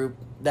in the group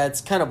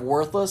that's kind of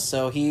worthless,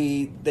 so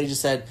they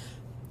just said,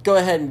 go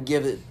ahead and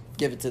give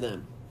it to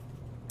them.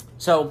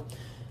 So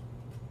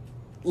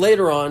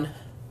later on,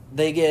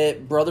 they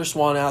get Brother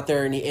Swan out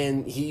there,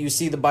 and you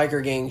see the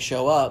biker gang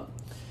show up,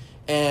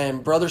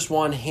 and Brother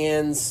Swan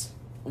hands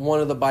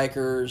one of the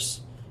bikers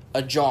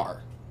a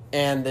jar,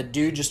 and the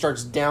dude just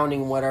starts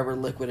downing whatever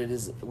liquid it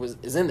is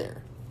in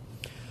there.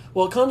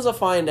 Well, it comes to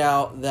find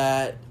out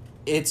that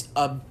it's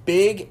a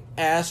big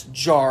ass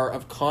jar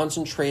of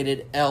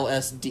concentrated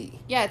LSD.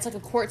 Yeah, it's like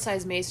a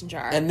quart-sized mason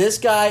jar. And this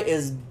guy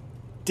is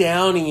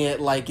downing it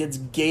like it's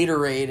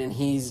Gatorade, and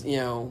he's,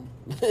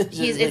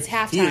 it's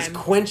halftime. He's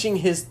quenching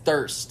his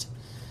thirst.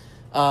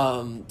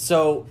 Well,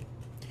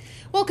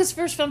 because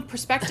first, from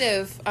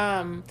perspective,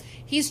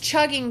 he's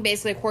chugging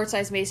basically a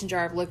quart-sized mason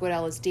jar of liquid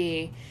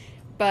LSD,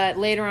 but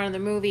later on in the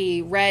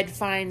movie, Red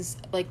finds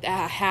like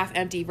a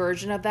half-empty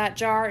version of that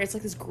jar. It's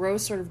like this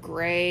gross sort of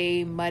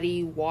gray,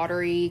 muddy,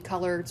 watery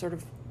colored sort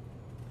of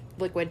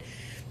liquid.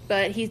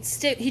 But he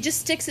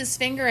just sticks his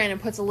finger in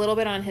and puts a little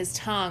bit on his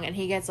tongue, and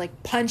he gets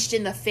like punched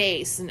in the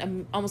face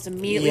and almost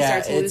immediately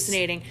starts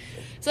hallucinating.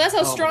 So that's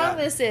how strong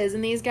this is,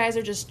 and these guys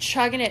are just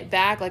chugging it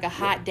back like a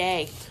hot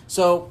day.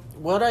 So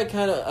what I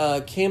kind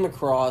of came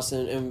across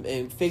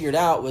and figured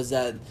out was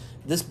that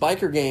this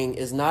biker gang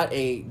is not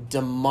a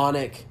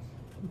demonic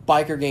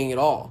biker gang at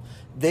all.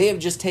 They have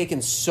just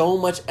taken so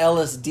much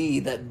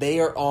LSD that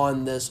they are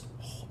on this.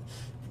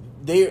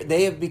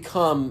 They have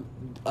become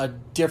a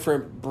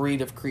different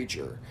breed of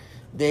creature.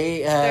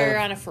 They're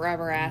on a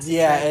forever acid.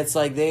 Yeah, it's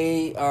like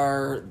they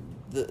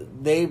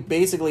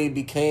basically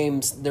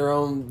became their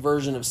own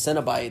version of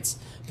Cenobites,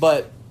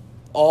 but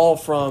all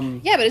from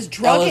but it's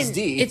drug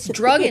LSD. It's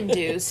drug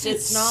induced.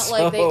 It's not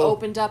like they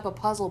opened up a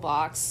puzzle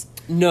box.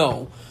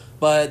 No,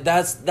 but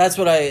that's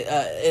what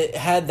it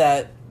had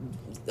that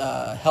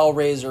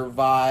Hellraiser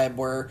vibe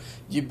where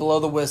you blow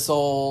the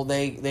whistle,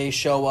 they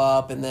show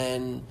up, and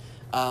then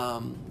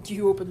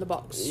You open the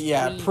box.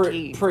 yeah,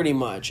 pretty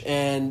much.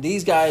 And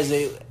these guys,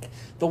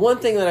 the one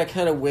thing that I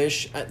kind of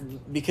wish,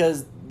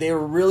 because they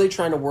were really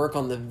trying to work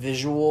on the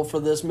visual for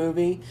this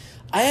movie,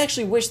 I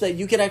actually wish that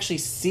you could actually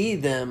see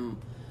them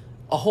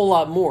a whole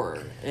lot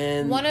more,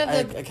 and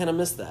I kind of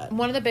missed that.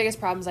 One of the biggest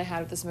problems I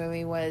had with this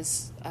movie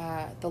was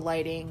the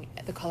lighting,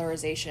 the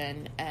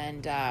colorization,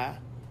 and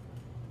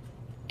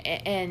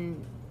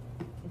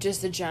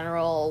just the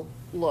general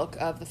look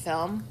of the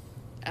film.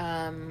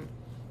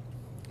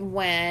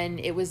 When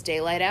it was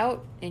daylight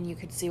out and you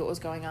could see what was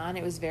going on,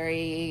 it was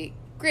very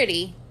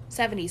gritty,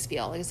 70s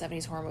feel, like a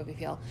 70s horror movie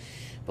feel.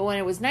 But when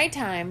it was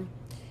nighttime,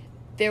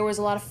 there was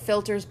a lot of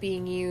filters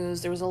being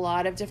used. There was a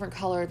lot of different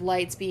colored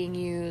lights being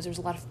used. There was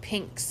a lot of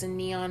pinks and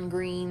neon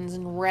greens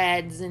and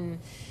reds. And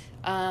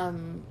I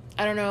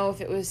don't know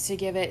if it was to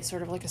give it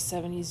sort of like a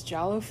 70s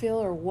Giallo feel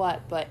or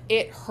what, but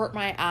it hurt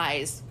my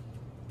eyes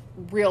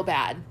real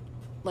bad.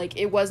 Like,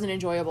 it wasn't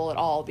enjoyable at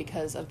all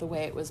because of the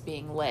way it was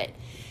being lit.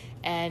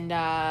 And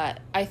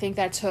I think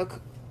that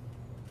took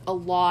a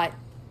lot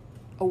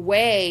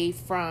away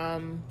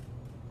from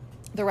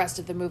the rest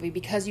of the movie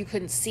because you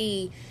couldn't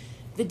see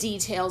the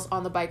details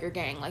on the biker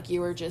gang, like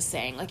you were just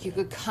saying. Like, you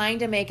could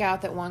kind of make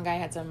out that one guy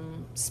had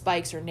some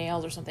spikes or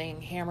nails or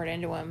something hammered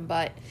into him,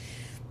 but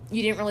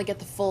you didn't really get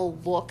the full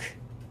look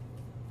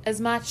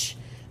as much.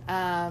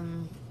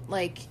 And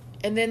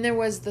then there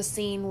was the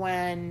scene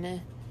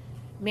when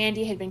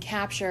Mandy had been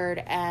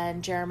captured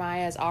and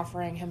Jeremiah is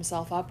offering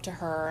himself up to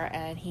her,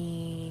 and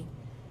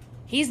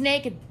he's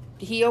naked.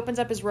 He opens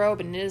up his robe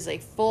and it is a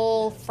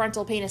full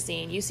frontal penis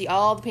scene. You see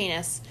all the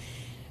penis,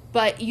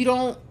 but you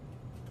don't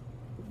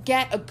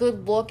get a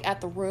good look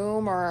at the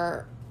room,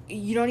 or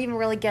you don't even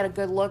really get a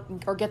good look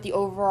or get the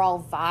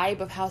overall vibe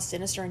of how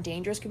sinister and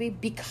dangerous it could be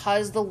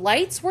because the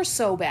lights were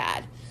so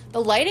bad.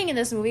 The lighting in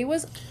this movie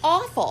was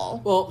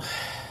awful. Well,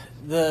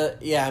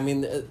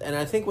 and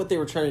I think what they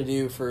were trying to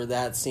do for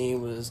that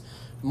scene was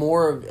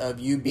more of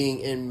you being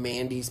in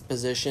Mandy's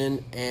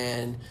position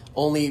and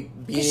only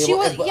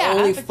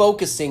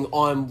focusing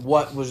on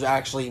what was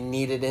actually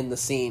needed in the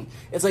scene.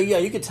 It's like, yeah,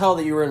 you could tell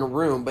that you were in a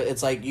room, but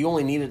it's like you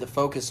only needed to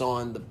focus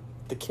on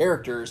the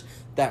characters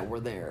that were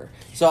there.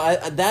 So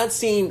that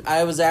scene,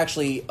 I was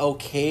actually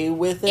okay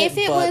with it. If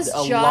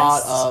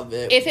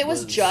it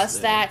was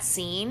just that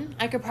scene,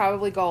 I could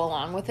probably go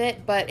along with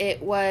it. But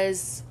it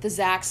was the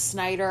Zack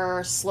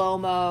Snyder slow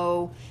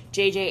mo,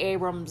 J.J.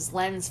 Abrams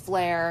lens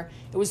flare.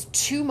 It was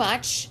too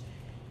much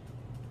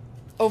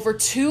over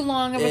too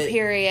long of a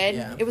period.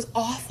 Yeah. It was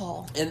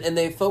awful. And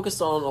they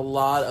focused on a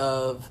lot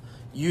of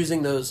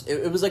using those.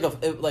 It was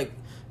like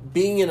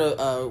being in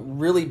a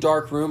really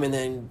dark room and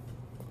then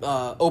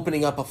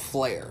opening up a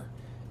flare,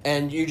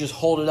 and you just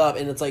hold it up,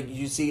 and it's like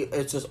you see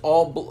it's just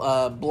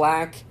all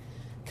black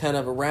kind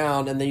of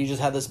around, and then you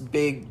just have this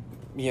big,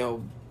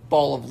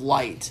 ball of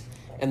light,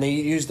 and they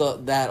used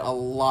that a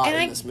lot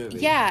in this movie.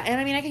 Yeah, and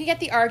I mean, I can get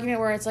the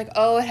argument where it's like,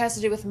 oh, it has to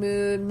do with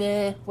mood,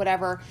 meh,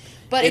 whatever,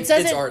 but it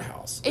doesn't. It's art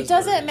house. It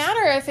doesn't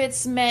matter if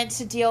it's meant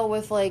to deal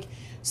with like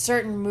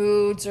certain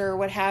moods or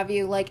what have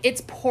you. Like,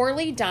 it's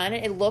poorly done.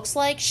 It looks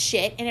like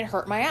shit, and it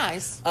hurt my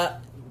eyes.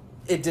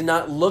 It did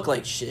not look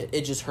like shit.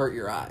 It just hurt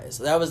your eyes.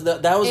 That was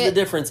the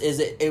difference. Is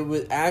it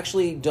was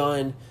actually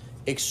done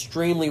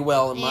extremely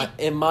well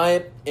in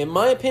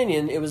my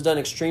opinion. It was done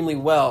extremely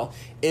well.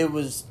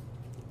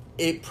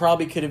 It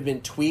probably could have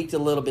been tweaked a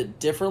little bit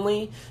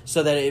differently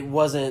so that it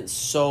wasn't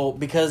so,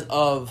 because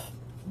of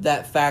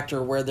that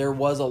factor where there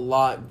was a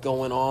lot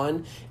going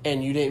on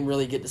and you didn't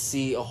really get to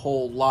see a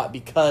whole lot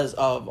because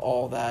of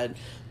all that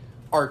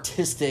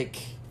artistic.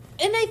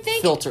 And I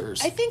think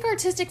filters. I think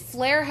artistic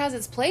flair has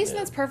its place, and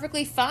that's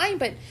perfectly fine.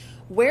 But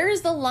where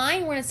is the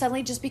line when it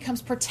suddenly just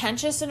becomes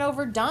pretentious and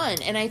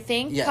overdone? And I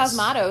think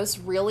Cosmatos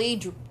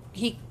really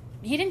he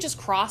didn't just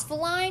cross the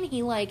line.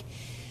 He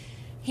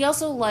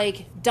also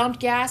dumped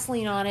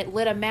gasoline on it,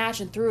 lit a match,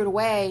 and threw it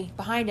away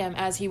behind him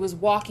as he was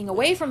walking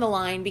away from the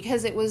line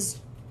because it was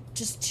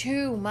just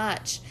too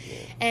much. Yeah.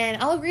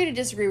 And I'll agree to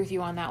disagree with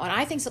you on that one.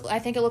 I think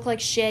it looked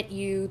like shit.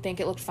 You think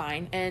it looked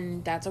fine,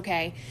 and that's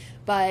okay.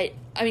 But,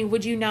 I mean,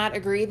 would you not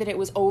agree that it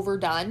was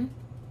overdone?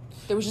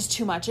 There was just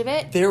too much of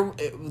it?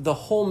 The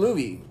whole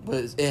movie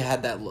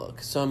had that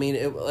look. So, I mean,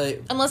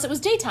 unless it was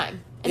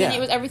daytime. And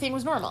then everything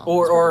was normal.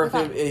 Or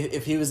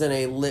if he was in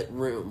a lit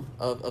room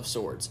of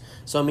sorts.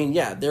 So, I mean,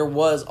 yeah, there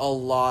was a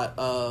lot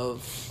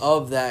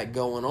of that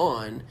going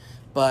on.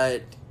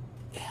 But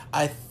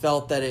I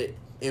felt that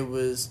it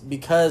was,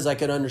 because I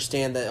could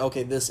understand that,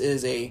 okay, this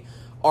is a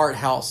art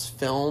house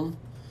film.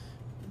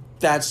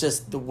 That's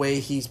just the way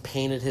he's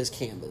painted his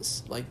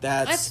canvas.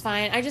 That's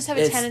fine. I just have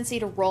a tendency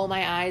to roll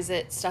my eyes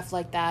at stuff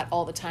like that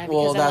all the time.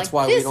 Well, that's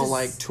why we don't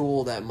like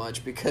Tool that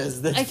much,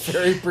 because it's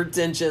very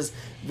pretentious.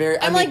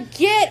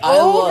 Get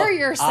over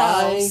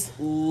yourselves.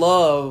 I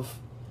love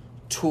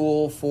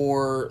Tool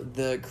for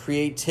the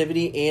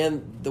creativity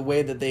and the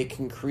way that they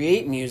can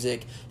create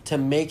music to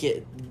make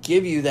it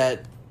give you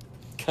that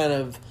kind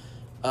of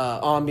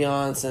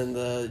ambiance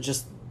and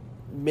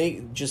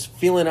just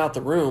feeling out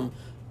the room.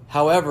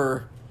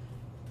 However,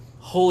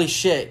 holy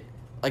shit,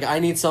 like I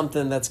need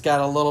something that's got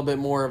a little bit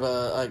more of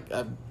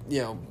a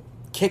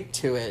kick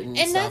to it and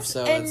stuff. That's,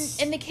 so and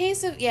in the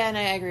case of and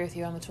I agree with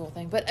you on the Tool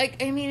thing, but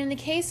I mean in the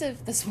case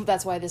of this,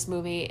 that's why this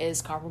movie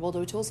is comparable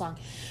to a Tool song.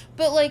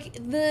 But like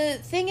the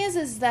thing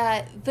is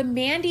that the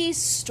Mandy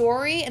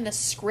story and the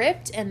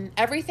script and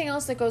everything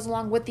else that goes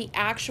along with the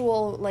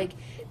actual like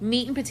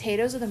meat and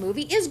potatoes of the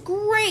movie is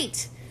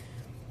great.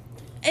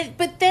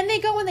 But then they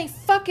go and they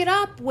fuck it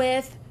up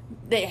with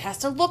it has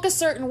to look a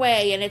certain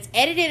way and it's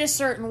edited a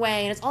certain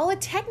way and it's all the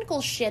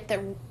technical shit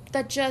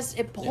that just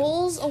it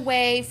pulls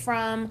away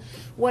from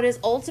what is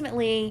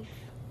ultimately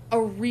a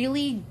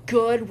really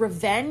good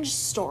revenge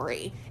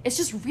story. It's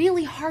just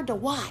really hard to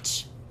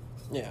watch.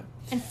 Yeah.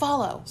 And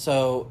follow.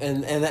 So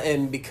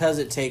and because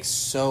it takes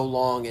so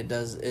long, it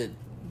does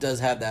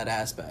have that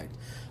aspect.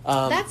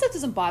 That stuff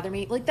doesn't bother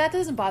me. Like that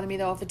doesn't bother me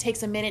though if it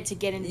takes a minute to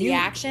get into the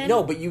action.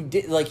 No, but you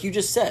did, like you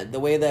just said, the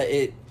way that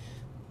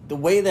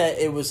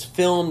it was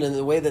filmed and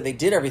the way that they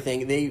did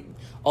everything,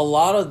 a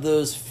lot of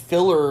those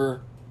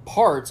filler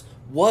parts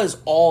was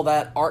all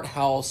that art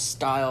house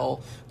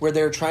style where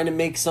they're trying to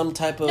make some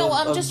type of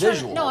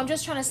visual. I'm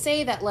just trying to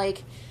say that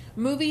like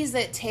movies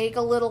that take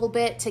a little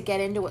bit to get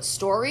into a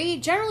story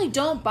generally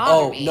don't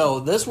bother me. Oh no,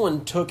 this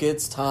one took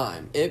its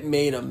time. It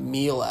made a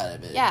meal out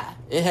of it. Yeah,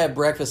 it had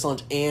breakfast,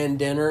 lunch, and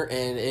dinner,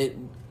 and it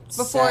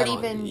before it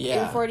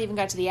even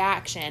got to the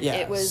action. Yeah,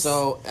 it was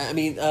so I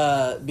mean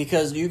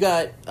because you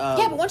got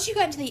but once you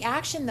got into the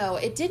action though,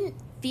 it didn't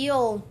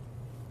feel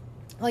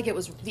like it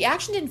was the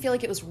action didn't feel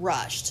like it was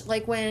rushed.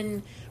 Like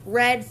when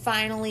Red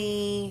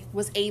finally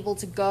was able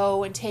to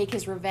go and take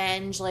his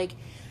revenge, like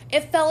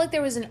it felt like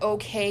there was an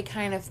okay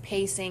kind of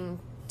pacing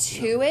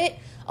to it,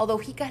 although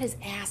he got his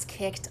ass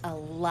kicked a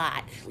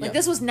lot. Like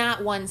this was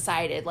not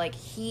one-sided. Like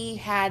he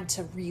had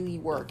to really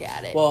work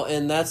at it. Well,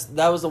 and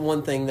that was the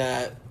one thing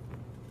that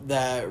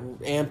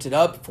amped it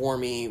up for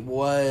me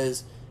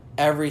was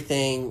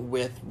everything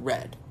with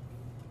Red.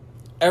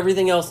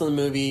 Everything else in the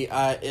movie,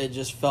 it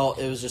just felt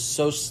it was just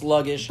so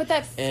sluggish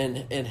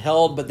and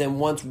held. But then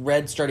once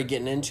Red started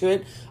getting into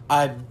it,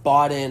 I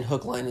bought in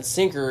hook, line, and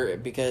sinker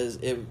because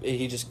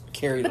he just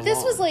carried. But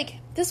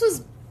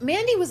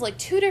Mandy was like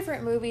two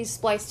different movies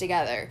spliced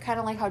together, kind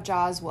of like how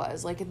Jaws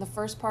was. Like in the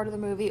first part of the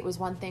movie, it was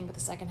one thing, but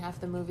the second half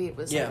of the movie, it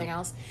was something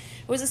else.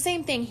 It was the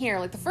same thing here.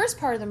 Like the first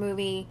part of the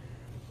movie,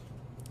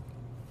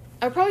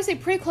 I would probably say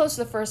pretty close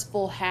to the first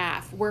full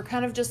half. We're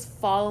kind of just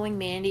following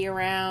Mandy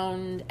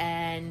around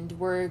and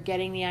we're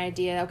getting the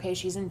idea, okay,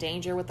 she's in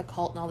danger with the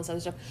cult and all this other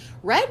stuff.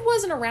 Red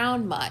wasn't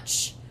around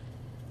much.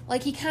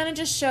 Like, he kind of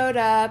just showed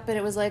up and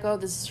it was like, oh,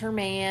 this is her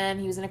man.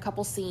 He was in a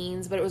couple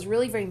scenes, but it was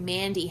really very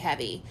Mandy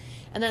heavy.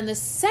 And then the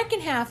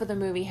second half of the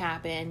movie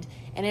happened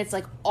and it's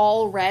like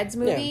all Red's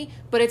movie,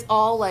 but it's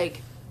all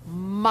like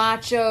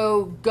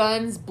macho,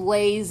 guns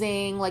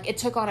blazing. Like it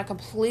took on a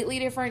completely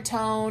different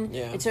tone.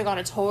 It took on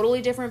a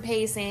totally different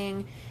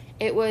pacing.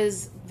 That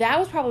was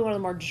probably one of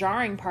the more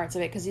jarring parts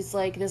of it because it's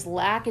like this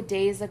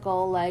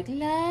lackadaisical like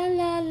la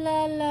la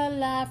la la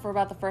la for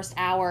about the first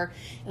hour,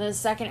 and then the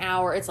second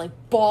hour it's like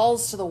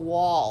balls to the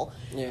wall.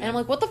 And I'm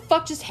like, what the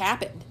fuck just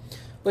happened?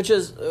 Which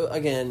is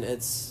again,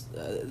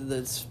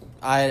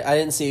 I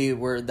didn't see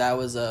where that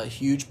was a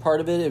huge part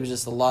of it. It was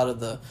just a lot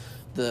of the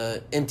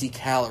empty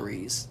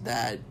calories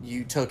that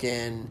you took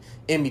in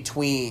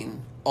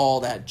between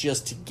all that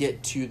just to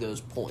get to those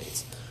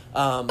points.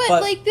 But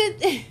like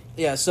the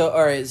yeah. So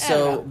all right.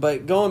 So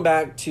but going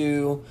back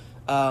to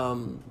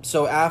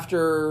so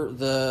after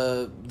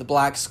the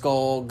Black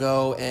Skull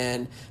go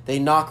and they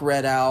knock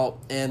Red out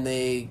and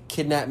they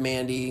kidnap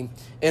Mandy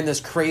in this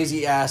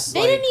crazy ass.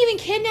 They didn't even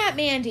kidnap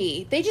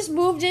Mandy. They just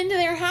moved into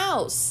their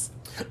house.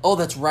 Oh,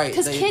 that's right.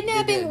 Because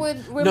kidnapping would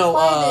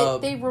imply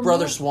that they removed...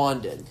 Brother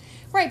Swan did.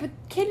 Right, but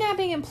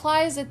kidnapping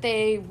implies that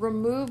they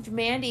removed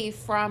Mandy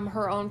from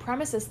her own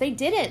premises. They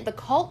didn't. The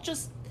cult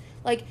just,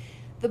 like,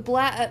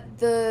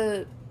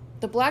 the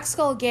Black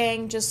Skull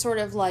gang just sort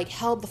of, like,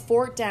 held the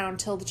fort down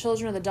till the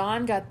Children of the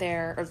Dawn got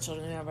there, or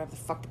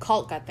the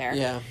cult got there.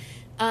 Yeah.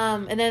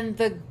 And then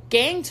the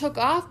gang took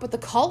off, but the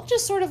cult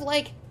just sort of,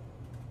 like,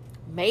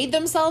 made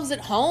themselves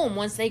at home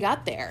once they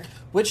got there.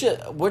 Which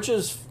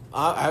is...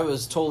 I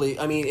was totally...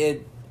 I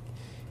mean,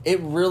 it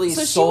really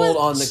sold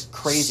on the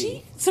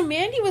crazy. So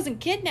Mandy wasn't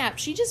kidnapped.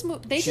 She just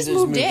moved... They just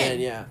moved in.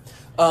 Yeah.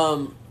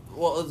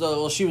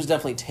 Well, she was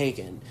definitely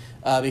taken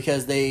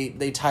because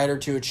they tied her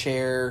to a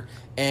chair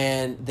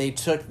and they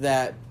took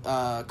that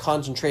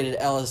concentrated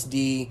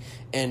LSD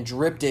and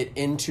dripped it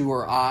into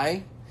her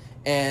eye.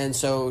 And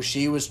so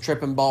she was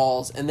tripping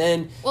balls. And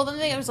then... Well, then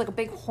there was like a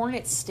big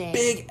hornet sting.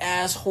 Big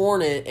ass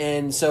hornet.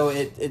 And so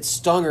it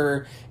stung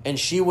her. And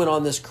she went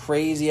on this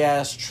crazy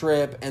ass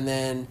trip and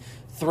then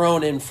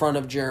thrown in front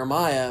of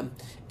Jeremiah.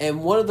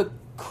 And one of the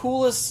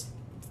coolest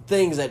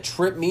things that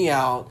tripped me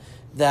out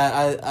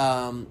that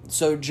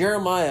so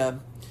Jeremiah,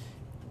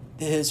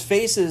 his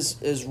face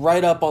is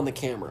right up on the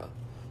camera.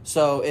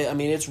 So,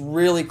 it's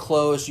really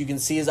close. You can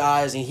see his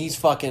eyes, and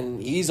he's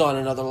on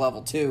another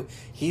level, too.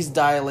 He's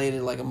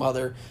dilated like a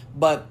mother.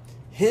 But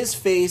his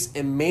face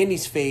and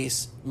Mandy's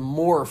face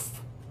morph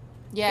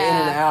Yeah.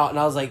 in and out, and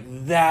I was like,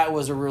 that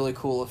was a really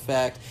cool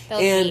effect. That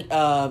was And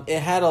neat. it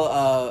had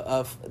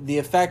the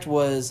effect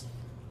was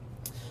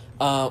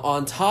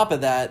on top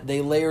of that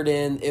they layered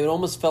in. It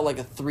almost felt like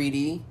a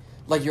 3D,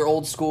 like your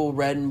old school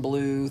red and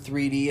blue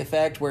 3D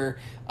effect, where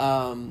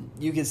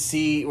you could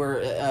see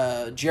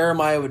where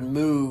Jeremiah would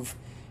move,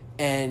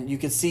 and you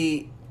could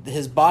see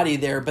his body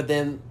there, but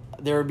then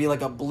there would be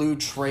like a blue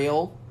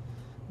trail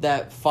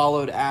that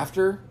followed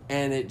after,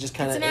 and it just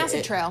kind of It's an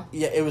acid trail.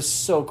 Yeah, it was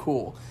so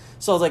cool.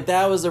 So I was like,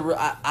 that was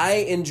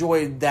I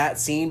enjoyed that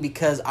scene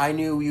because I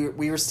knew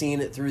we were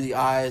seeing it through the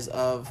eyes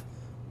of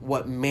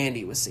what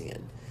Mandy was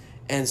seeing,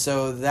 and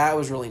so that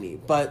was really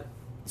neat. But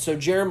so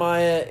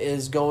Jeremiah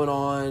is going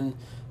on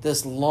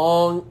this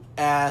long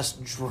ass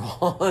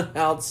drawn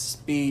out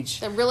speech,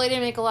 That really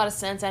didn't make a lot of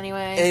sense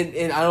anyway.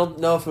 and I don't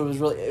know if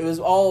it was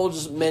all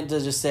just meant to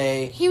just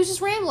say, He was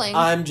just rambling.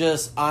 I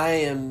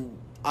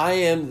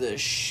am the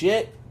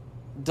shit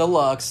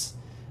deluxe,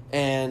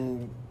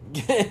 and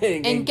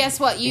and guess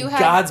what? You have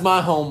God's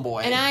my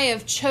homeboy, and I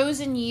have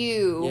chosen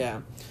you.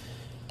 yeah.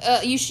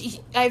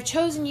 I've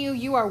chosen you.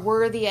 You are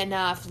worthy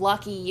enough.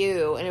 Lucky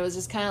you. And it was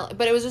just kind of,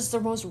 but it was just the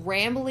most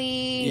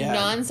rambly, Yeah.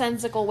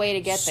 nonsensical way to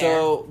get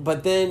So,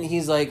 but then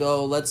he's like,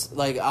 "Oh, let's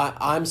like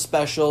I'm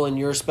special and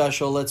you're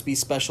special. Let's be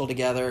special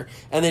together."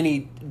 And then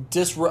he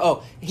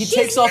He's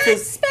takes off not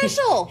his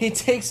special. He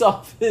takes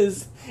off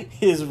his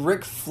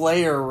Ric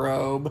Flair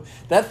robe.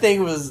 That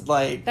thing was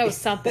like That was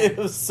something. It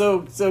was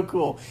so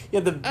cool. He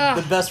had the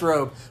best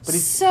robe, but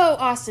he's so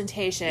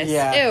ostentatious.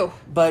 yeah. Ew.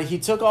 But he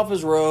took off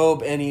his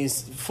robe and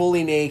he's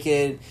fully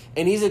naked,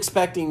 and he's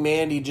expecting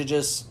Mandy to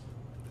just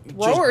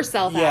Throw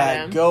herself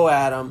at him. go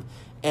at him,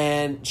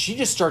 and she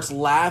just starts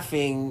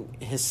laughing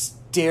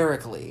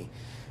hysterically.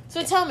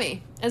 So tell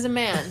me, as a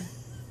man,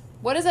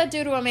 what does that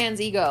do to a man's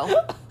ego?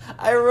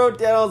 I wrote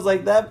down, I was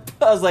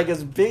like,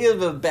 as big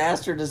of a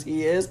bastard as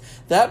he is,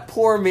 that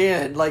poor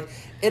man, like,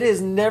 it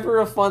is never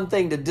a fun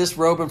thing to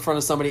disrobe in front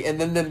of somebody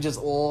and then them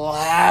just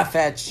laugh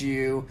at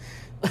you.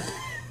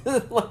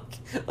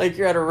 like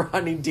you're at a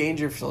Rodney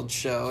Dangerfield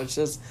show. It's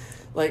just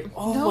like,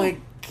 oh No. my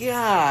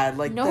God.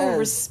 Like, No that is-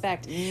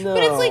 respect. No.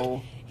 But it's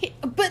like,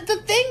 but the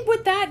thing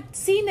with that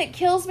scene that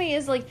kills me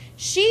is like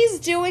she's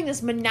doing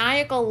this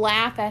maniacal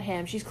laugh at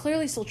him. She's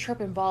clearly still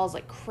tripping balls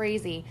like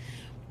crazy,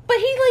 but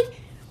he like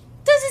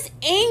does this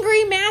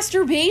angry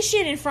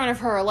masturbation in front of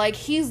her. Like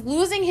he's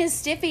losing his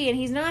stiffy and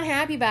he's not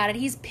happy about it.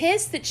 He's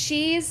pissed that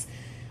she's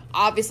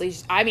obviously.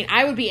 I mean,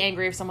 I would be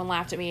angry if someone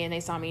laughed at me and they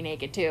saw me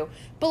naked too.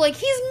 But like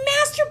he's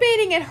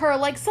masturbating at her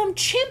like some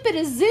chimp at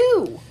a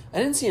zoo. I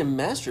didn't see him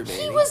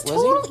masturbating. He was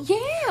totally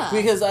yeah.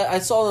 Because I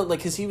saw that, like,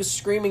 because he was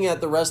screaming at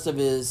the rest of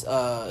his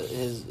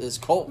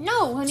cult.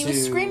 No, when he was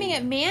to- screaming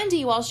at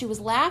Mandy while she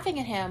was laughing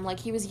at him, like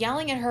he was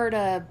yelling at her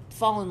to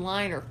fall in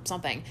line or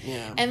something.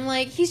 Yeah. And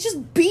like he's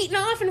just beating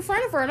off in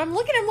front of her, and I'm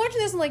looking, I'm watching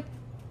this, and like,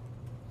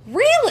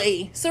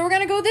 really? So we're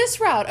gonna go this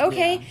route?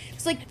 Okay. Yeah.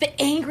 It's like the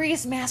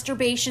angriest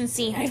masturbation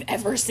scene I've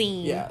ever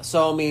seen. Yeah,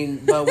 so I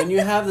mean, but when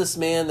you have this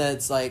man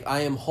that's like,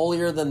 I am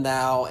holier than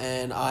thou,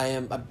 and I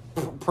am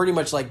pretty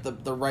much like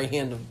the right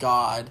hand of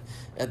God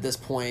at this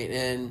point,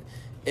 and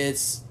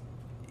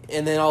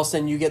then all of a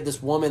sudden you get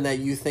this woman that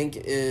you think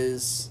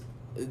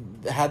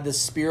had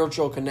this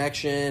spiritual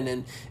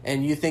connection,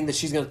 and you think that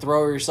she's going to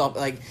throw herself,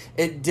 like,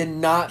 it did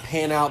not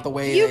pan out the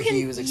way that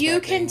he was expecting. You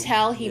can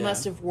tell he Yeah.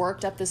 must have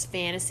worked up this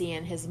fantasy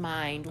in his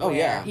mind where Oh,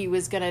 yeah. he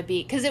was gonna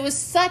be, because it was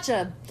such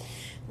a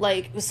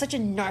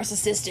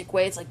narcissistic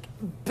way. It's like,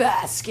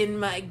 bask in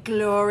my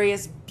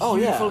glorious Oh,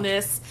 yeah.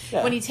 beautifulness.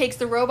 Yeah. When he takes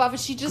the robe off and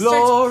she just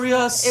starts.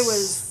 Glorious. It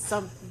was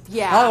some. I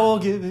Yeah.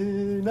 won't give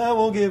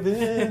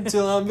in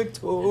till I'm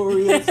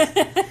victorious.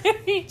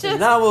 He just,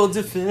 And I will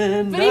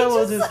defend, But he I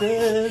will just, like-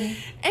 defend.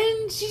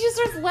 and she just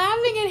starts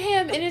laughing at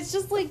him, and it's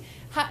just like,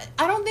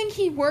 I don't think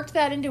he worked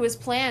that into his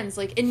plans.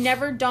 Like, it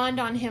never dawned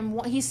on him.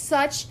 He's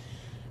such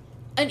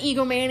an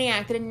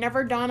egomaniac that it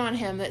never dawned on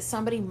him that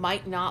somebody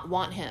might not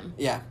want him.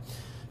 Yeah.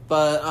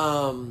 But,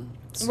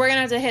 We're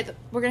gonna have to hit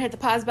the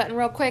pause button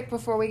real quick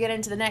before we get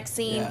into the next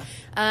scene.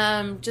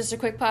 Just a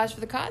quick pause for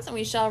the cause, and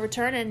we shall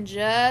return in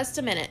just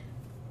a minute.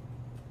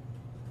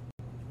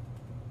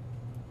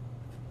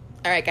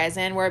 All right, guys,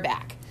 and we're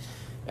back.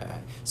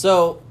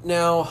 so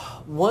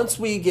now, once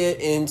we get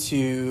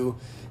into,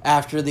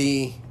 after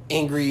the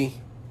angry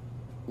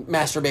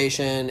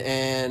masturbation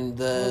and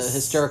the Yes.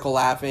 hysterical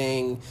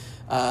laughing,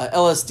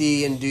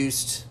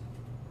 LSD-induced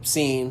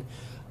scene,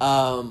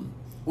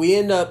 we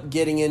end up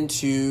getting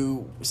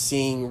into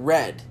seeing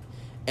Red,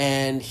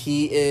 and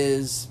he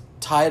is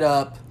tied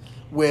up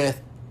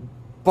with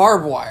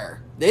barbed wire.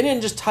 They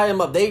didn't just tie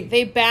him up.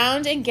 They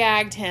bound and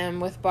gagged him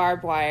with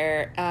barbed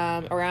wire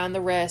around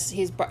the wrist.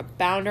 He's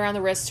bound around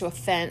the wrist to a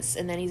fence,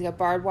 and then he's got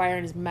barbed wire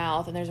in his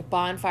mouth, and there's a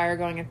bonfire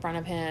going in front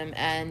of him,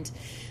 and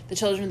the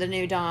children of the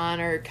New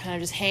Dawn are kind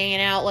of just hanging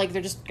out like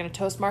they're just going to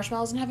toast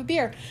marshmallows and have a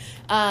beer.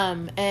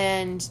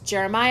 And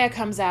Jeremiah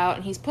comes out,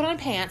 and he's put on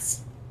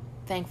pants,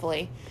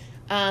 thankfully.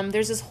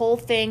 There's this whole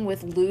thing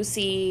with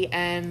Lucy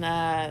and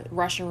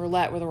Russian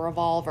roulette with a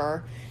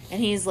revolver. And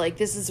he's like,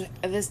 this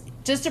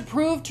just to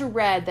prove to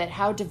Red that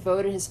how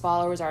devoted his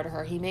followers are to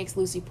her. He makes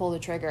Lucy pull the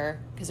trigger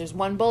because there's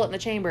one bullet in the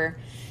chamber,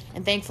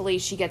 and thankfully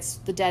she gets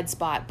the dead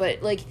spot.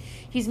 But like,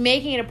 he's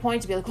making it a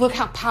point to be like, look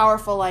how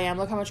powerful I am,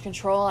 look how much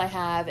control I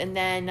have. And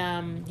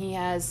then he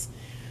has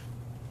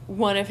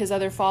one of his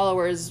other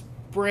followers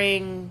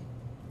bring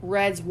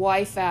Red's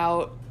wife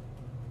out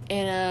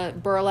in a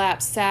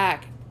burlap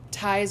sack,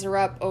 ties her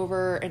up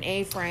over an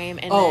A-frame,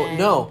 and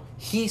no,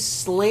 he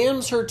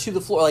slams her to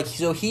the floor. Like,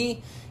 so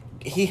he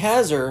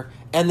has her,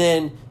 and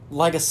then,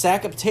 like a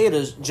sack of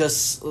potatoes,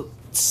 just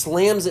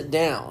slams it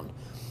down.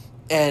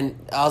 And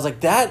I was like,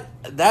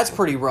 that's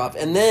pretty rough.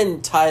 And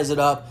then ties it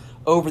up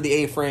over the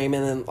A-frame,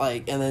 and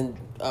then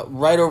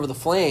right over the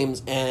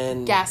flames,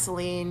 and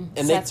gasoline,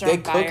 and sets her on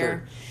cook fire.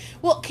 her.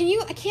 Well,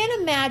 I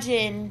can't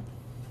imagine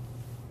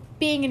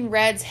being in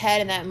Red's head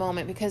in that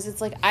moment, because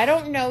it's like, I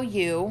don't know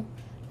you.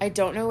 I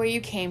don't know where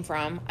you came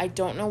from. I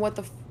don't know what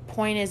the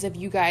point is of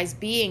you guys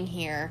being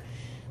here.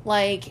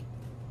 Like,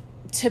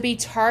 to be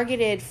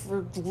targeted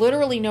for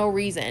literally no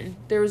reason.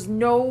 There was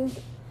no,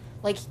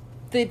 like,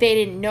 they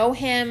didn't know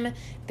him.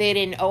 They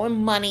didn't owe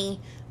him money.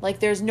 Like,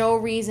 there's no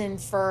reason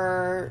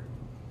for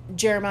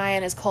Jeremiah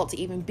and his cult to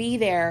even be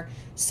there.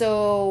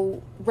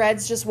 So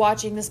Red's just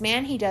watching this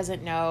man he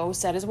doesn't know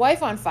set his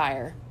wife on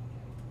fire.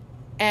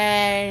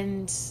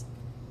 And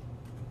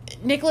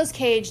Nicolas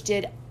Cage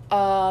did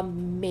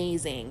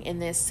amazing in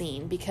this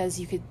scene, because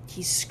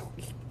he's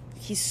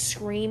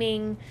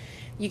screaming.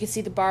 You can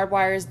see the barbed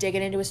wires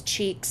digging into his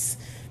cheeks.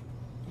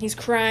 He's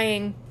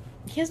crying.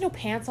 He has no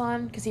pants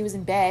on because he was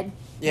in bed.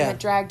 Yeah. He got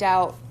dragged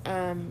out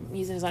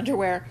using his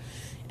underwear.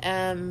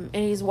 And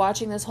he's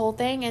watching this whole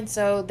thing. And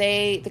so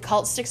the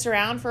cult sticks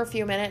around for a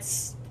few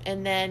minutes.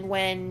 And then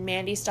when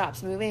Mandy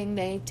stops moving,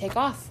 they take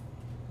off.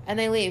 And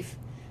they leave.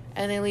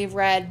 And they leave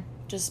Red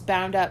just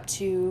bound up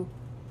to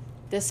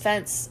this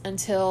fence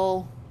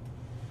until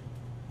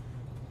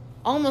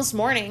almost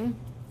morning.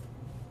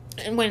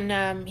 And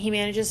when he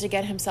manages to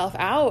get himself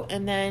out,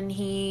 and then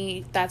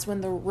that's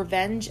when the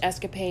revenge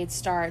escapade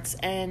starts.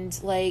 And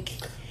like,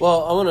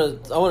 well,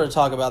 I want to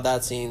talk about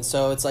that scene.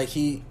 So it's like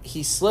he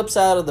slips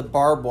out of the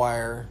barbed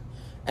wire,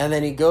 and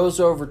then he goes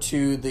over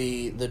to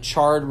the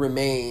charred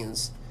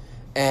remains,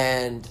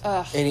 and I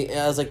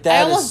was like,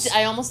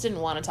 I almost didn't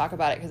want to talk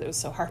about it because it was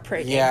so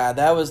heartbreaking. Yeah,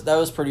 that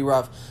was pretty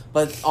rough.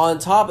 But on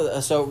top of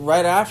that, so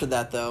right after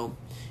that though,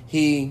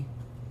 he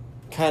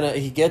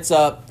gets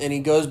up and he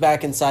goes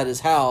back inside his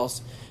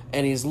house,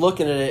 and he's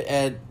looking at it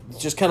and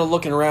just kind of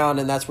looking around,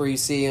 and that's where you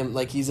see him,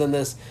 like, he's in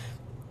this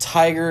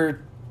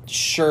tiger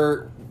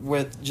shirt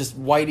with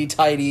just whitey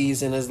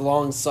tighties and his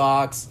long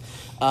socks,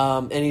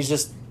 and he's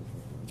just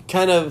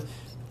kind of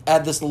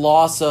at this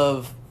loss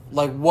of,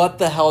 like, what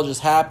the hell just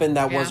happened?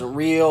 That wasn't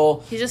real.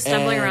 He's just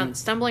stumbling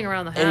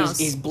around the house. And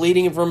he's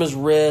bleeding from his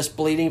wrist,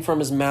 bleeding from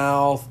his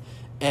mouth,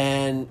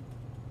 and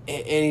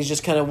he's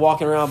just kind of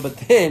walking around. But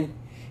then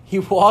he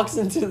walks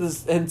into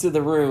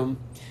the room,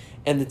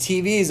 and the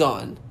TV's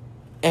on.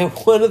 And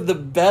one of the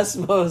best,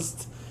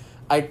 most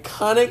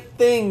iconic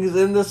things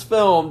in this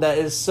film that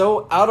is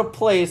so out of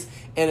place,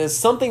 and is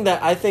something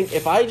that I think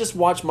if I just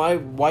watched my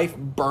wife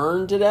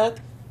burn to death,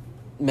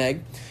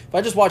 Meg, if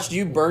I just watched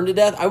you burn to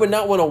death, I would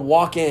not want to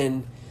walk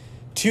in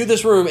to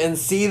this room and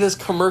see this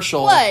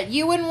commercial. What?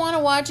 You wouldn't want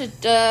to watch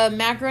a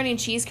macaroni and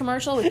cheese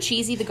commercial with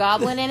Cheesy the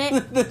Goblin in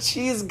it? The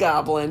cheese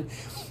goblin.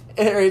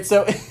 All right,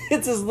 so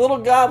it's this little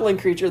goblin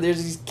creature.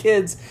 There's these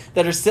kids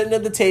that are sitting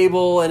at the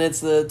table, and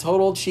it's the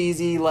total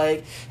cheesy,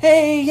 like,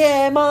 hey,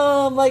 yeah,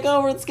 Mom, like,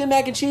 oh, let's get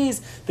mac and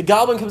cheese. The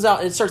goblin comes out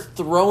and it starts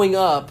throwing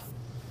up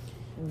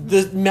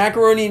the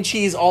macaroni and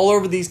cheese all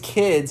over these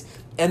kids.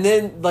 And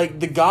then, like,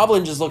 the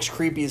goblin just looks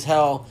creepy as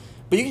hell.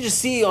 But you can just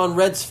see on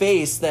Red's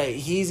face that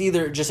he's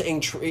either just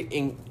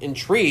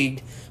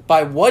intrigued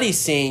by what he's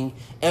seeing,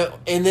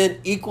 and then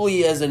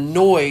equally as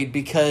annoyed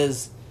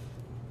because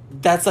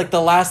that's, like,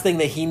 the last thing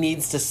that he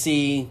needs to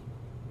see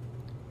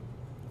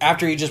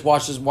after he just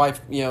watched his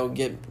wife,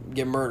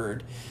 get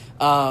murdered.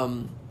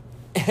 And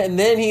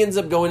then he ends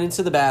up going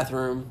into the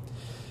bathroom.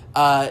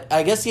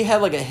 I guess he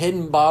had, like, a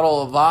hidden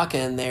bottle of vodka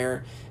in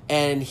there,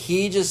 and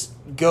he just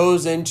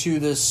goes into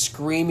this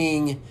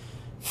screaming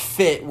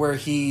fit where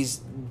he's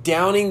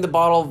downing the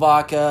bottle of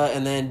vodka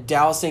and then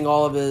dousing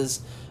all of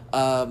his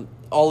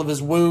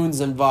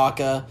wounds in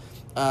vodka,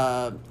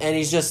 and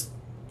he's just,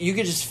 you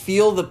could just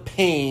feel the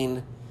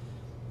pain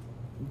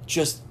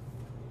just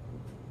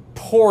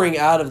pouring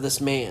out of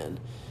this man,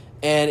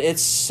 and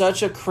it's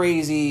such a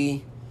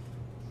crazy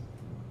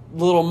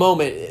little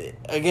moment.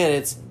 Again,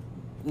 it's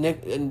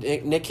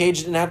Nick Cage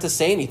didn't have to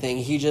say anything.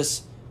 He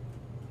just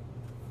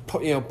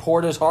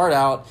poured his heart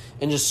out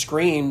and just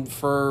screamed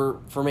for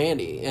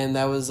Mandy, and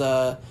that was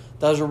a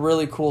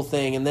really cool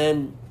thing. And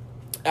then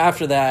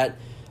after that,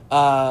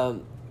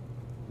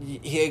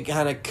 he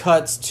kind of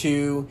cuts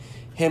to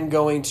him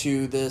going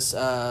to this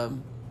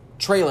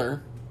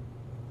trailer,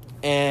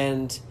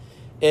 and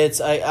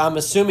I'm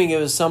assuming it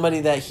was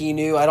somebody that he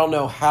knew. I don't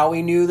know how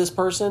he knew this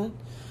person,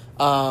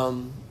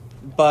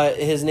 But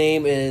his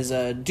name is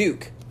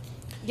Duke.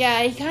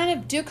 Yeah,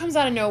 Duke comes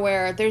out of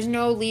nowhere. There's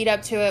no lead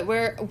up to it.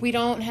 Where we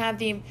don't have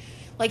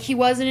he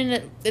wasn't in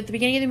it at the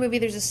beginning of the movie.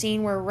 There's a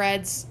scene where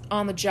Red's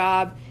on the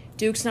job.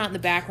 Duke's not in the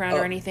background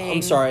or anything.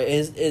 I'm sorry.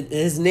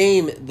 His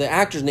name, the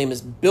actor's name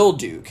is Bill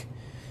Duke,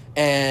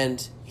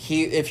 and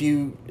if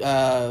you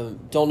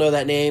don't know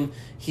that name,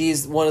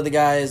 he's one of the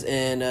guys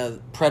in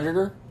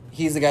Predator.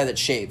 He's the guy that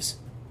shaves,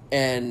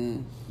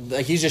 and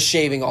he's just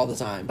shaving all the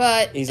time.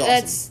 But he's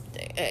that's,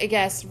 awesome. I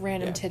guess,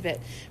 random tidbit.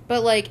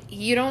 But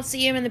you don't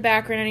see him in the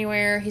background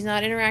anywhere. He's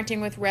not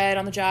interacting with Red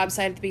on the job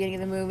site at the beginning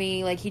of the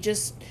movie.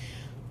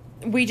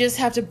 We just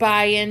have to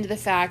buy into the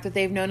fact that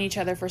they've known each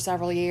other for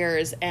several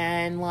years,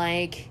 and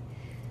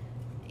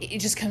it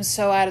just comes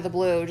so out of the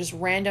blue. Just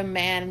random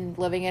man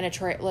living in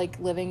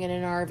living in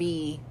an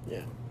RV.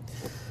 Yeah.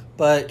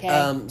 But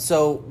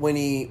so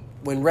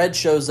when Red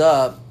shows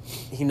up,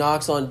 he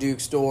knocks on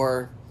Duke's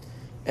door,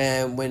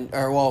 and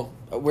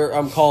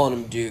I'm calling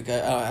him Duke.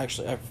 I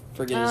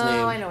forget his name.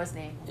 Oh, I know his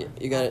name.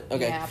 You got it?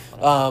 Okay.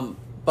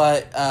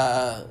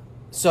 Yeah,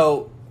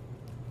 so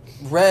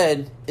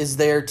Red is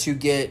there to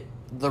get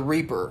the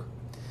Reaper,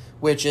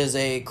 which is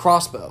a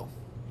crossbow.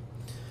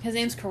 His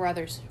name's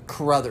Carruthers.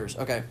 Carruthers,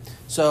 okay.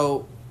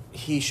 So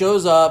he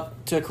shows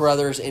up to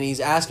Carruthers and he's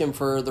asking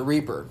for the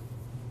Reaper.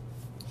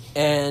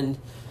 And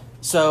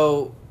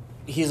so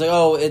he's like,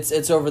 oh,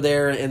 it's over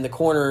there in the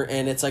corner,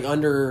 and it's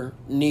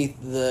underneath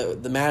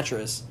the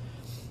mattress.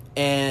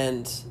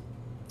 And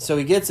so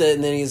he gets it,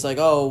 and then he's like,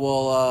 oh,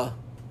 well,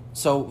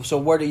 so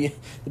what are you...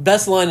 The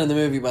best line in the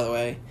movie, by the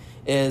way,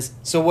 is,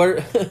 so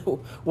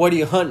what are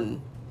you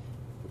hunting?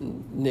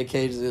 Nick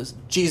Cage goes,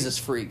 Jesus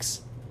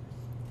freaks.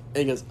 And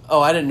he goes,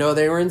 oh, I didn't know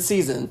they were in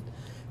season.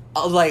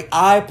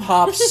 I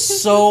popped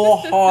so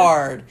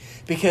hard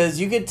because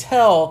you could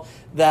tell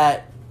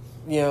that,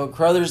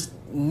 Carruthers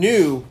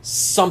knew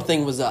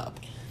something was up.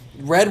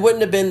 Red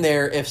wouldn't have been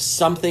there if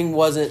something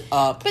wasn't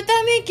up. But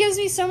that gives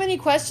me so many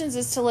questions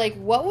as to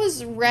what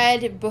was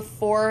Red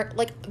before,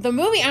 the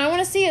movie I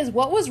want to see is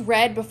what was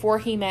Red before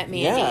he met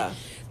Mandy. Yeah.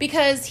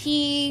 Because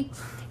he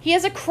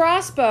has a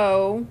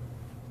crossbow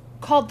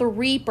called the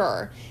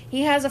Reaper.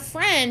 He has a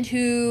friend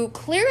who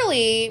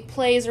clearly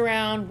plays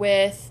around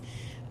with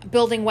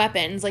building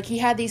weapons. He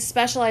had these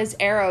specialized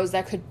arrows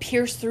that could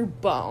pierce through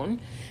bone.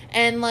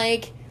 And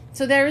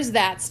so there's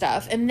that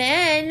stuff. And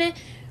then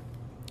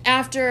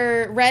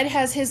after Red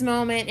has his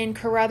moment in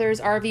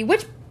Carruthers' RV,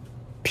 which,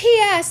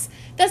 P.S.,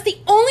 that's the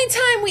only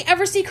time we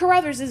ever see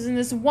Carruthers is in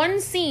this one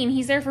scene.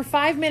 He's there for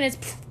 5 minutes,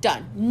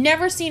 done.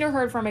 Never seen or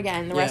heard from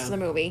again the rest of the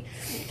movie.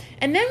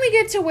 And then we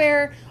get to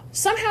where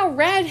somehow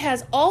Red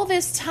has all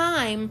this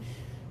time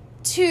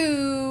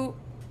to...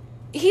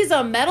 He's a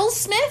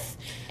metalsmith,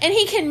 and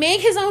he can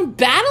make his own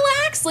battle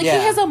axe? He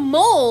has a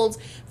mold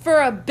for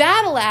a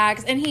battle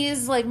axe, and he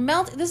is,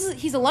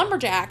 he's a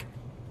lumberjack.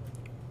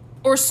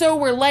 Or so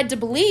we're led to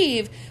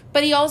believe,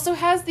 but he also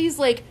has these,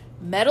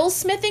 metal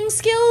smithing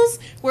skills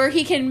where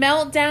he can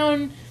melt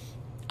down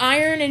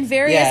iron and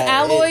various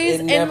alloys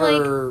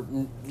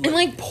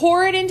and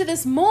pour it into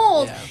this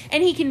mold. Yeah.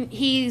 And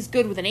he's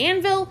good with an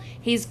anvil,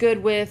 he's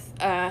good with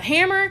a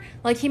hammer.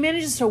 He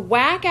manages to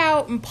whack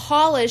out and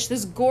polish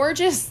this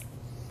gorgeous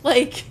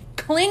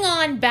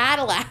Klingon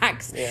battle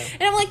axe. Yeah.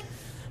 And I'm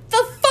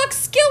the fuck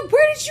skill?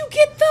 Where did you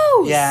get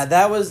those? Yeah,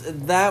 that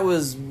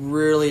was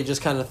really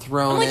just kind of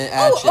thrown at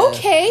you. Oh,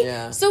 okay.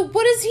 Yeah. So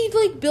what does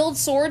he build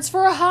swords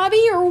for a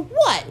hobby or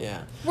what?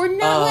 Yeah. We're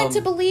not led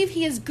to believe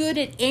he is good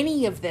at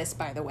any of this,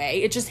 by the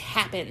way. It just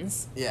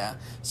happens. Yeah.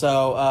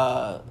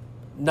 So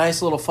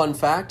nice little fun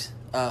fact.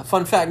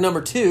 Fun fact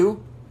number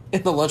 2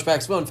 in the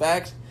Lunchbox fun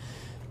fact.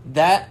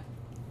 That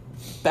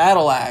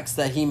battle axe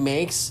that he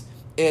makes,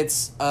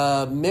 it's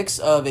a mix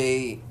of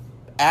a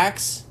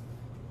axe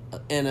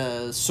and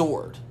a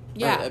sword.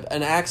 Yeah.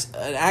 An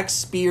axe,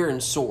 spear,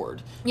 and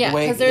sword. Yeah,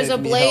 because there's a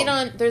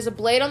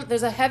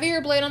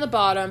heavier blade on the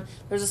bottom,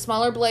 there's a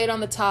smaller blade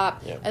on the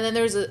top, and then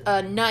there's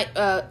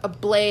a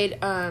blade,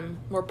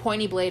 more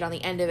pointy blade on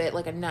the end of it,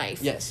 like a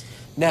knife. Yes.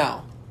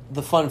 Now,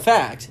 the fun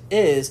fact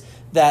is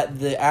that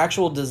the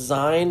actual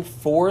design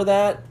for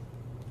the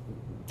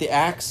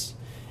axe,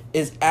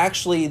 is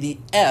actually the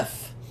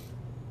F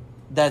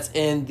that's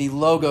in the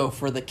logo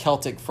for the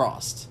Celtic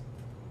Frost.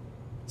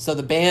 So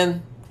the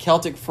band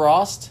Celtic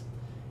Frost,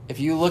 if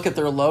you look at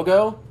their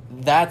logo,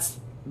 that's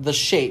the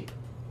shape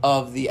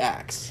of the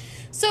axe.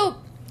 So,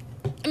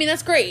 I mean,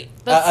 that's great.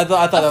 That's I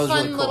thought that was fun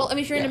really cool. Little, I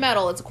mean, if you're into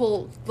metal, it's a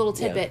cool little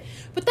tidbit. Yeah.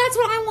 But that's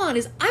what I want,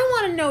 is I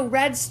want to know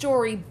Red's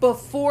story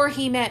before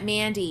he met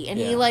Mandy, and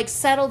he,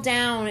 settled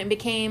down and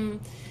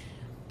became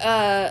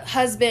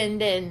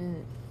husband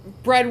and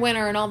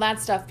breadwinner and all that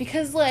stuff.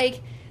 Because,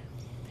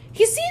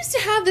 he seems to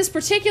have this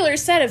particular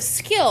set of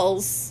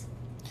skills.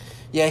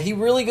 Yeah, he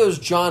really goes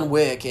John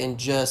Wick and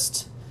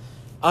just...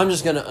 I'm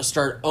just gonna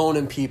start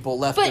owning people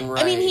left and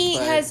right. I mean,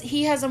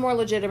 he has a more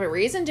legitimate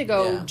reason to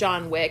go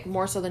John Wick,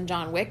 more so than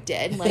John Wick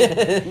did.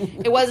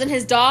 It wasn't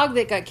his dog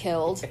that got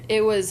killed;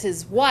 it was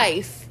his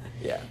wife.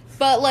 Yeah.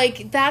 But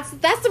like that's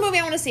the movie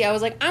I want to see. I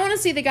was like, I want to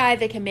see the guy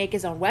that can make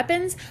his own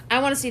weapons. I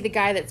want to see the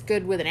guy that's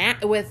good with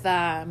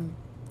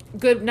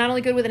good, not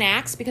only good with an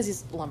axe because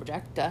he's a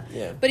lumberjack, duh,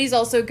 Yeah. but he's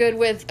also good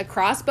with a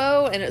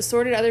crossbow and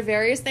assorted other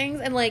various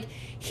things. And like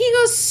he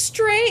goes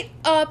straight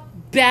up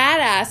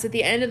badass at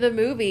the end of the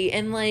movie,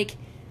 and like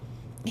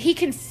he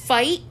can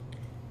fight.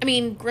 I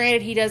mean,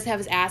 granted, he does have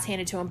his ass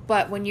handed to him,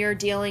 but when you're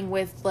dealing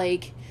with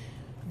like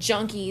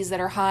junkies that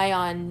are high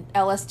on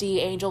LSD,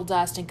 angel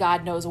dust, and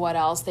God knows what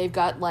else, they've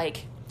got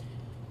like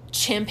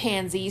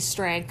chimpanzee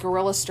strength,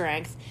 gorilla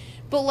strength,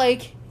 but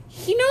like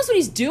he knows what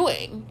he's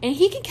doing and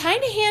he can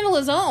kind of handle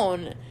his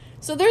own.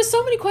 So there's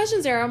so many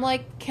questions there. I'm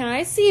like, can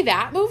I see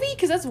that movie?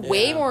 Because that's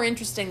way more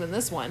interesting than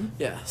this one.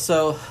 Yeah.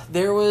 So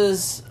there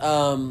was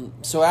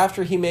so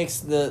after he makes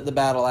the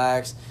battle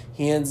axe,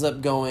 he ends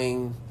up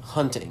going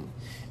hunting.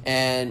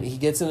 And he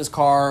gets in his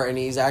car and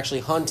he's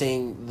actually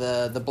hunting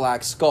the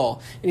Black Skull.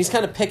 And he's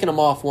kind of picking them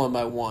off one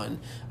by one.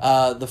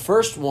 The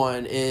first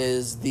one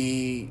is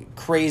the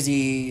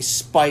crazy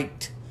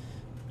spiked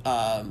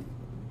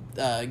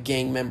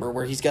gang member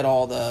where he's got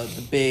all the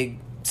big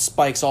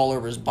spikes all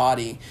over his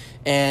body.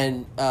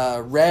 And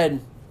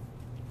Red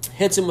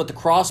hits him with the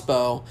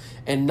crossbow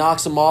and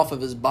knocks him off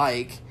of his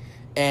bike.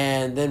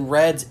 And then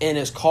Red's in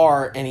his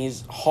car and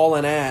he's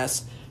hauling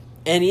ass.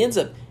 And he ends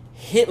up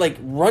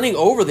running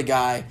over the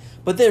guy,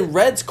 but then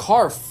Red's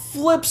car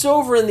flips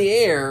over in the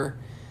air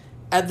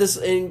at this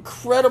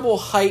incredible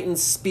heightened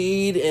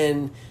speed,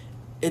 and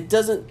it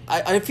doesn't.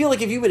 I feel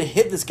like if you would have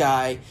hit this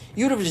guy,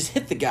 you would have just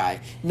hit the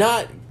guy,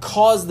 not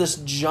caused this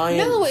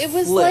giant. No, it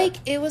was flip.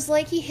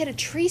 like he hit a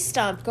tree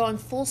stump going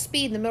full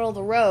speed in the middle of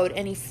the road,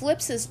 and he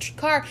flips his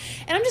car,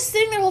 and I'm just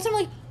sitting there the whole time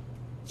like,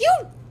 you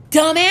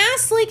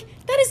dumbass! Like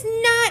that is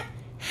not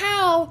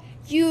how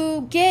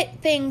you get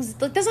things.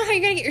 Like that's not how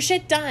you're gonna get your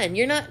shit done.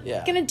 You're not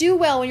gonna do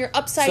well when you're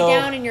upside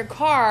down in your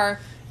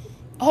car.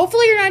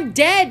 Hopefully you're not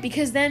dead,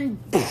 because then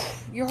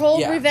your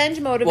whole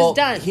revenge motive is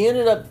done. He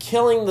ended up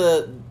killing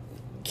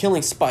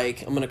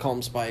Spike. I'm gonna call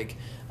him Spike.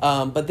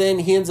 But then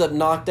he ends up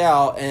knocked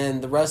out,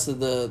 and the rest of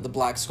the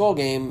Black Skull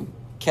game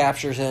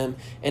captures him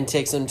and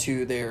takes him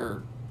to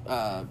their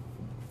hideout.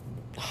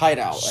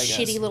 I guess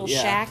Shitty little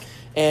shack.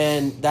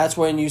 And that's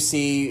when you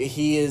see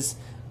he is.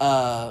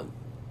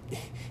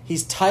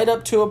 He's tied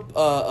up to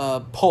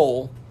a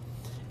pole,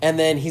 and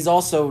then he's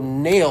also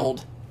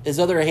nailed. His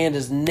other hand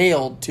is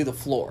nailed to the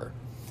floor.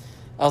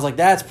 I was like,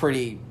 that's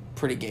pretty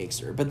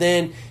gangster. But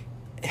then,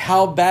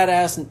 how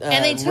badass and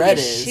they took Red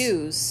his is.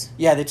 Shoes.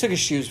 Yeah, they took his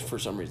shoes for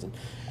some reason.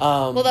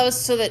 Well, that was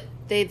so that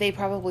they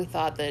probably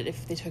thought that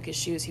if they took his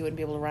shoes, he wouldn't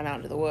be able to run out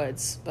into the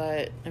woods.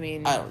 But I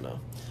mean, I don't know.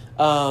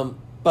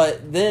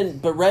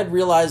 But Red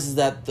realizes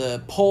that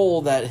the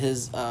pole that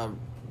his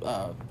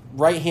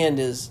right hand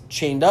is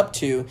chained up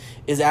to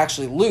is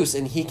actually loose,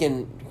 and he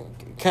can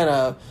kind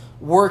of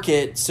work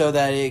it so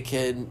that it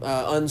can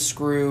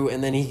unscrew,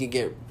 and then he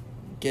can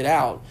get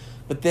out.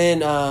 But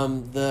then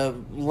the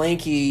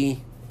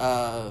lanky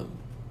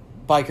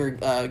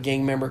biker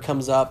gang member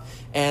comes up,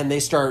 and they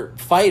start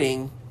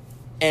fighting,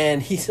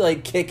 and he's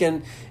like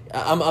kicking.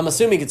 I'm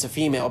assuming it's a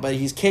female, but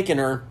he's kicking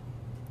her,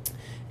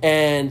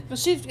 and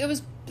it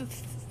was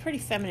pretty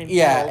feminine.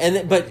 Yeah,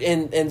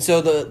 and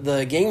so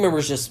the gang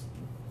member's just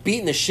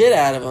beating the shit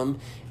out of him,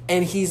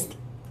 and he's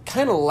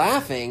kind of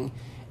laughing,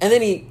 and then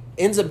he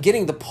ends up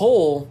getting the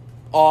pole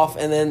off,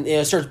 and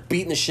then starts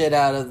beating the shit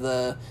out of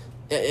the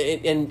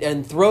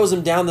and throws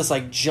him down this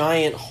like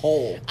giant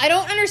hole. I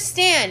don't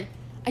understand,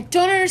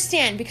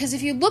 because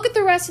if you look at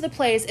the rest of the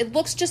place, it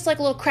looks just like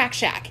a little crack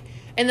shack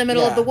in the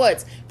middle of the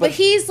woods. But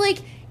he's like,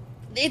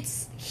 it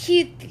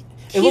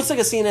looks like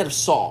a scene out of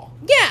Saw.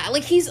 Yeah,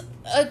 like he's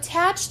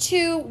attached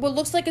to what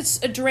looks like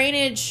a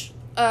drainage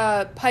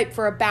pipe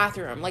for a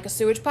bathroom, like a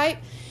sewage pipe,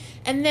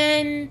 and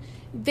then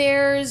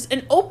there's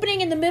an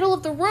opening in the middle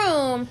of the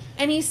room,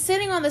 and he's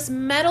sitting on this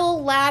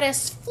metal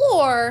lattice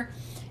floor,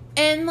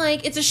 and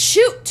like it's a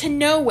chute to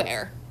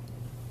nowhere.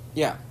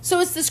 Yeah. So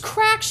it's this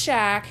crack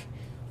shack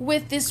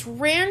with this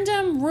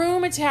random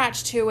room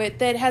attached to it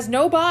that has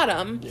no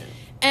bottom,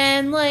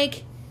 and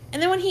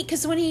then when he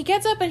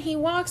gets up and he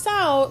walks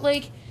out,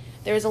 like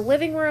there's a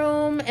living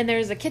room and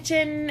there's a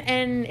kitchen,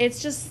 and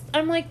it's just,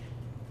 I'm like,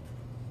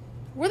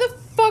 where the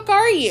fuck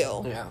are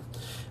you? Yeah.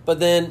 But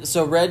then,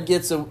 so Red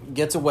gets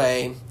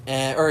away,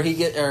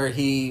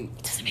 he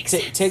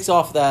takes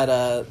off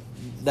that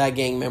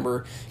gang member.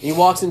 And he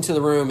walks into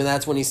the room, and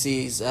that's when he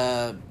sees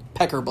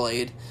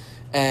Peckerblade,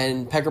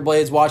 and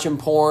Peckerblade's watching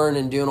porn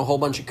and doing a whole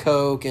bunch of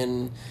coke,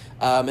 and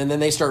then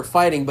they start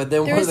fighting. But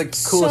then There's one of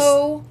the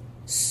coolest,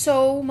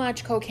 so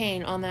much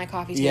cokeine on that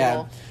coffee table.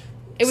 Yeah.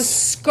 It was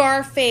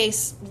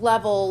Scarface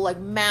level, like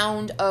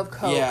mound of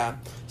coke. Yeah.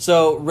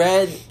 So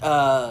Red,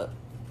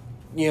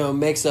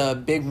 makes a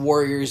big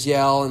warriors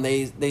yell, and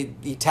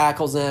he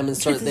tackles them and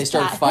they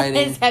start fighting.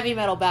 His heavy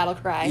metal battle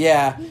cry.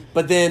 Yeah,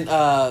 but then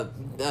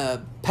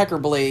Pecker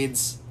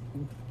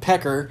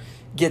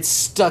gets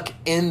stuck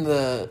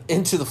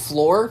into the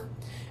floor,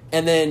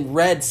 and then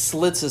Red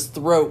slits his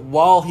throat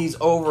while he's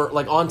over,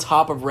 like, on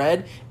top of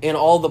Red, and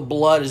all the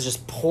blood is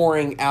just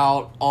pouring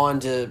out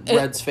onto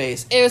Red's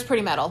face. It was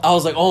pretty metal. I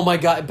was like, oh my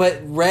god,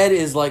 but Red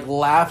is, like,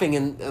 laughing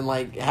and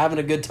like, having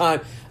a good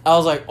time. I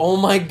was like, oh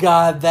my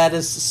god, that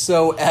is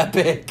so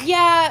epic.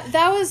 Yeah,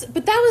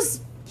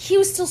 he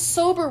was still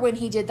sober when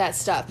he did that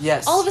stuff.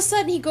 Yes. All of a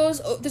sudden, he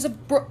goes, there's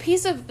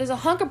a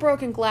hunk of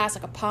broken glass,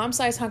 like a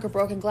palm-sized hunk of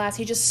broken glass.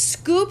 He just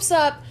scoops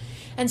up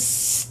and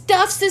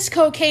stuffs this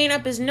cocaine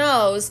up his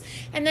nose,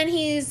 and then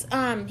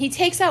he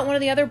takes out one of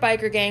the other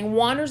biker gang,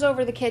 wanders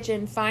over the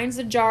kitchen, finds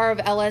a jar of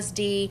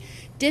LSD,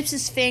 dips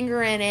his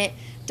finger in it,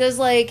 does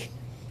like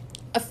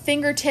a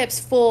fingertips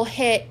full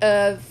hit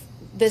of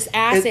this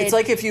acid. It's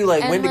like if you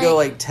went to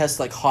go test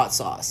hot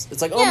sauce.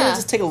 It's like, oh, I'm gonna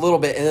just take a little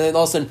bit, and then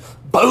all of a sudden,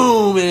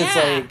 boom, and it's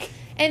like.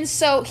 And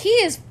so he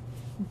is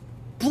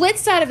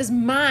blitzed out of his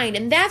mind,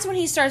 and that's when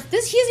he starts he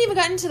hasn't even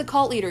gotten to the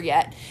cult leader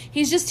yet.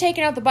 He's just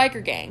taken out the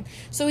biker gang.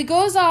 So he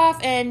goes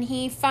off and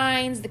he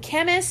finds the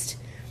chemist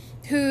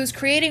who's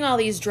creating all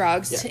these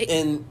drugs. Yeah.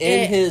 In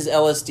his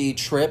LSD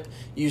trip,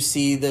 you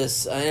see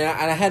this, and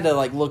I had to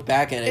look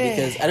back at it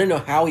because I didn't know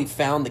how he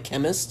found the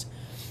chemist,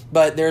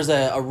 but there's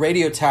a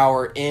radio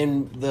tower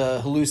in the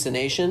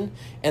hallucination,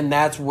 and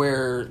that's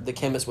where the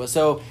chemist was.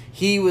 So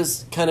he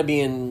was kind of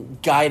being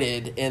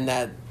guided in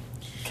that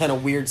kind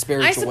of weird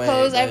spiritual way.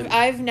 I suppose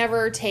I've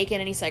never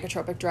taken any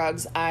psychotropic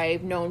drugs.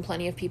 I've known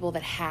plenty of people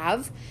that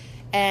have,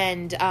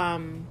 and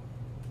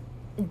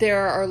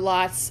there are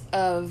lots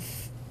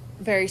of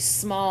very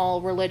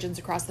small religions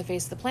across the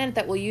face of the planet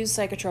that will use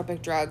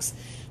psychotropic drugs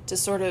to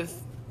sort of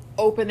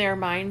open their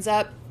minds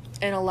up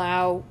and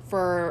allow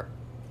for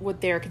what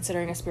they're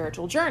considering a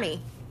spiritual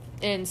journey.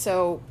 And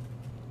so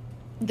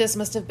this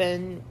must have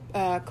been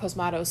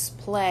Cosmatos'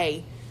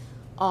 play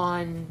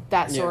on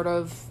that sort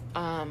of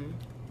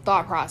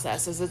thought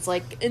process. It's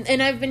like,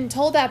 and I've been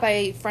told that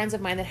by friends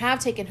of mine that have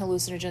taken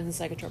hallucinogens and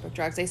psychotropic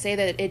drugs. They say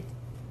that it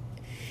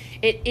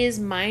is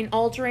mind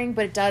altering,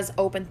 but it does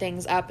open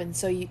things up, and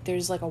so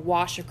there's a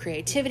wash of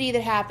creativity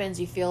that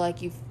happens. You feel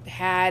like you've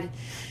had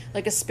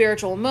a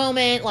spiritual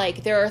moment.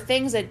 There are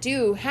things that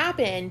do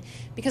happen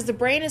because the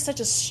brain is such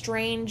a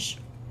strange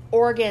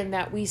organ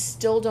that we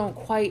still don't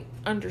quite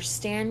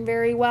understand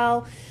very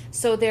well.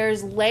 So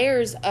there's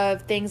layers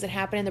of things that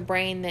happen in the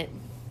brain that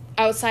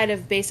outside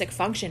of basic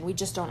function we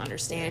just don't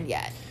understand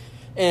yet.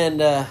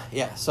 And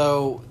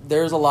so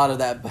there's a lot of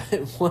that, but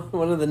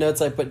one of the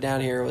notes I put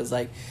down here was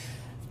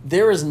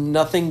there is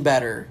nothing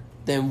better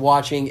than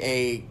watching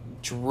a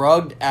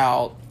drugged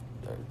out,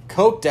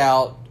 coked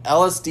out,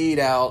 LSD'd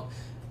out,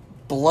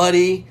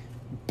 bloody,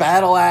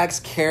 battle axe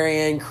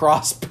carrying,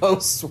 crossbow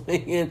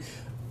swinging,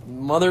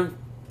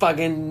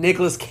 motherfucking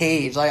Nicolas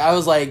Cage. I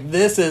was like,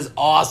 this is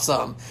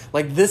awesome.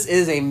 This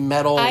is a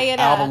metal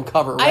album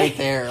cover right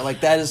there.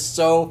 That is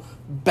so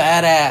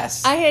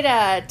badass. I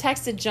had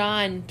texted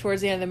John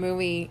towards the end of the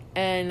movie,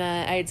 and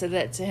I had said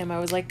that to him. I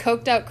was like,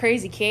 coked out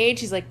crazy Cage?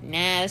 He's like,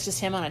 nah, it's just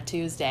him on a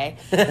Tuesday.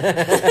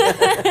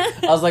 I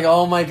was like,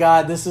 oh my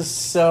god, this is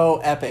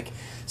so epic.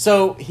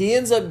 So he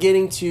ends up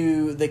getting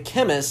to the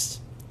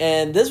chemist,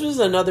 and this was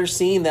another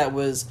scene that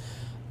was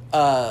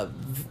kind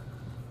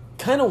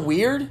of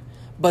weird,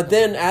 but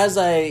then as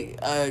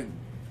I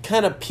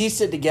kind of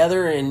pieced it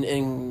together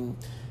and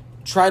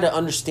try to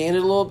understand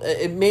it a little,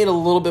 it made a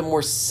little bit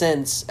more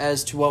sense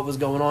as to what was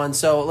going on.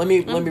 So let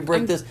me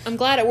break this. I'm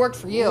glad it worked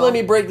for you. Let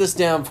me break this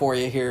down for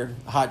you here,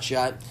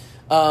 Hotshot.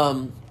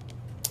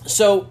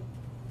 So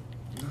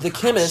the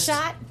chemist.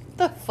 Hotshot?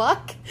 The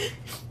fuck?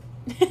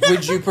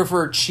 Would you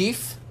prefer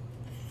Chief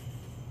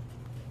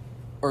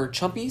or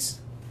Chumpies?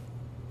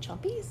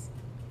 Chumpies?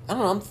 I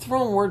don't know. I'm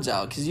throwing words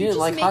out because you didn't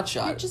like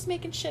Hotshot. You're just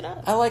making shit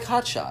up. I like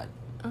Hotshot.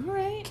 All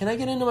right. Can I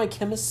get into my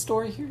chemist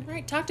story here? All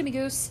right, talk to me,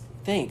 Goose.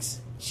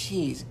 Thanks.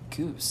 Jeez,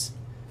 Goose.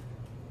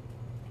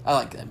 I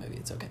like that movie.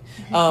 It's okay.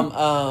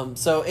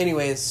 So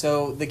anyways,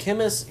 so the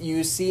chemist,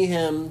 you see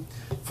him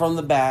from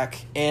the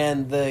back,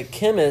 and the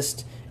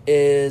chemist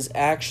is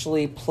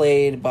actually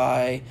played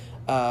by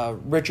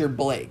Richard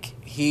Blake.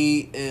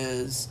 He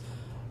is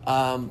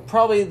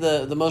probably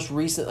the most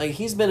recent,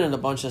 he's been in a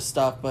bunch of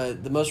stuff,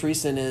 but the most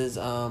recent is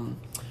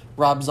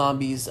Rob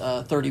Zombie's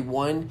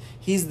 31.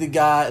 He's the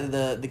guy,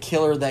 the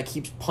killer that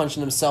keeps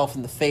punching himself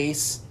in the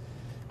face.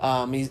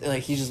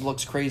 He just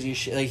looks crazy as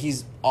shit.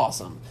 He's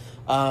awesome.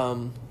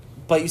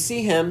 But you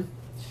see him,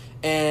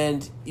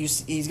 and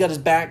he's got his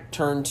back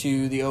turned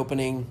to the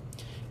opening,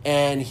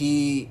 and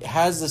he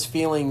has this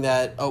feeling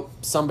that, oh,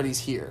 somebody's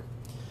here.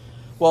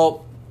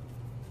 Well,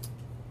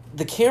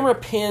 the camera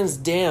pans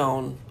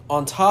down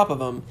on top of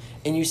him,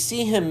 and you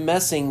see him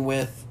messing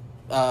with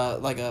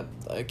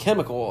a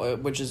chemical,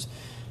 which is,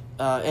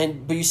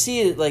 but you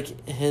see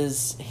it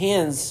his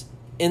hands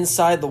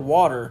inside the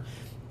water.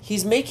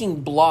 He's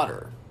making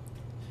blotter.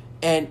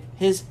 And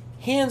his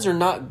hands are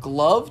not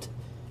gloved,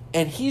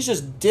 and he's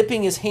just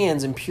dipping his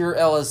hands in pure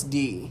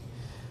LSD.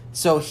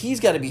 So he's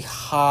got to be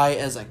high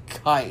as a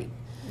kite.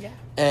 Yeah.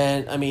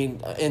 And I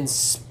mean, in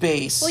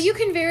space. Well, you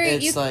can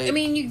like,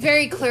 you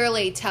very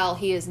clearly tell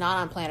he is not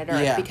on planet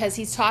Earth Yeah. because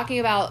he's talking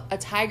about a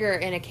tiger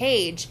in a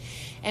cage,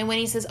 and when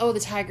he says, "Oh, the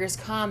tiger's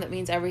calm," that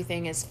means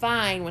everything is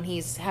fine. When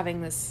he's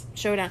having this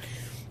showdown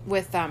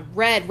with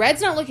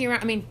Red's not looking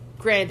around. I mean,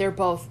 granted, they're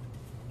both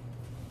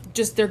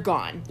they're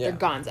gone. Yeah. They're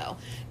gonzo,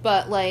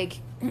 but like.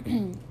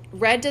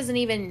 Red doesn't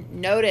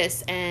even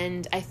notice,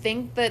 and I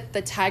think that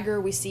the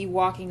tiger we see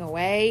walking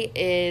away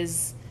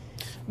is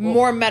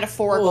more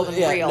metaphorical than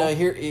real. No,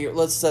 here,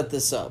 let's set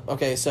this up.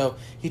 Okay, so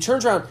he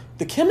turns around.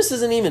 The chemist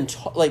isn't even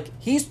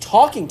he's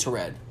talking to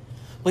Red,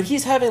 like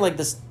he's having like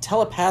this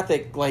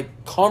telepathic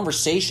like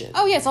conversation.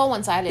 Oh yeah, it's all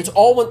one-sided. It's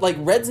all like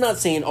Red's not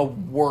saying a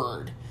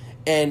word,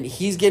 and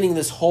he's getting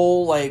this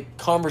whole like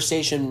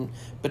conversation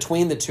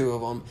between the two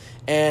of them,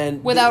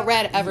 and without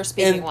Red ever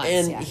speaking once.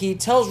 And he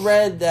tells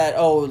Red that,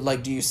 oh,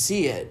 like, do you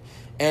see it?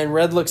 And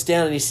Red looks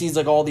down and he sees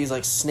like all these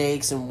like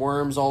snakes and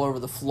worms all over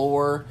the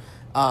floor,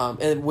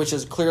 and which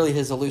is clearly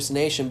his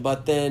hallucination.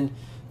 But then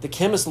the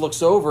chemist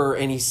looks over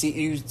and you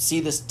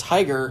see this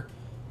tiger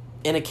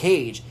in a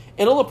cage,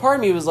 and a little part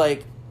of me was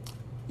like,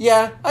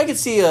 yeah, I could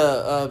see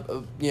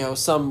a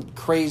some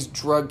crazed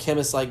drug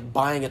chemist like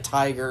buying a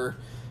tiger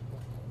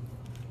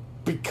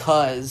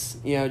because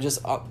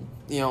just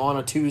on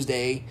a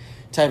Tuesday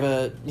type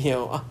of you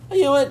know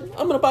what,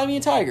 I'm gonna buy me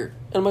a tiger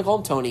and I'm gonna call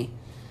him Tony.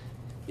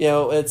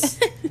 It's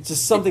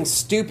just something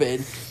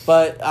stupid,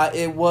 but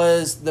it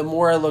was, the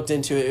more I looked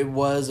into it, it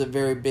was a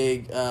very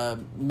big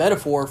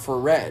metaphor for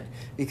Red,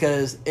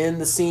 because in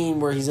the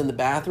scene where he's in the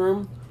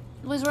bathroom,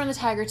 he's wearing the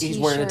tiger t-shirt. He's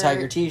wearing a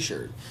tiger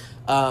t-shirt.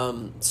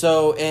 And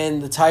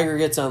the tiger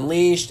gets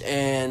unleashed,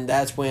 and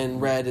that's when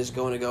Red is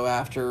going to go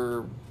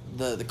after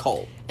the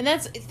cult. And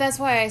that's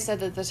why I said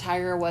that the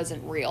tiger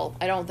wasn't real.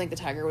 I don't think the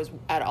tiger was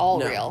at all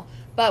real.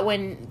 But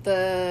when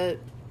the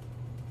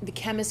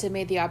chemist had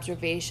made the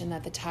observation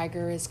that the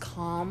tiger is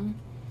calm,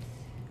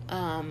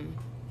 and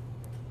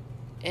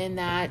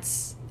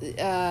that's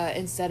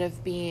instead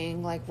of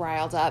being like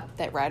riled up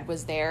that Red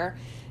was there,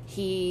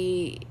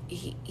 he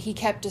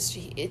kept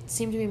it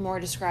seemed to be more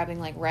describing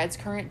like Red's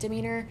current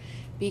demeanor,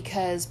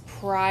 because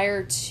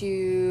prior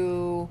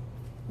to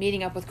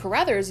meeting up with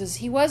Carruthers,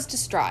 he was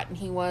distraught and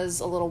he was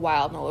a little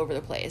wild and all over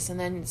the place, and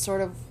then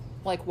sort of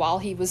like while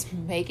he was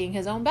making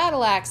his own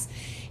battle axe,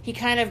 he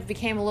kind of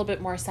became a little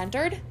bit more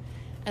centered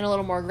and a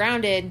little more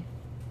grounded.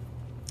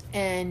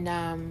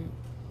 And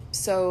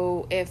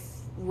so if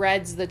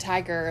Red's the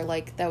tiger,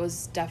 like that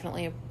was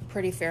definitely a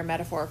pretty fair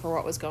metaphor for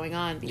what was going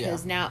on,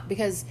 because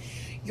because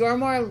you're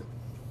more,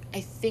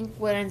 I think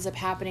what ends up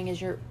happening is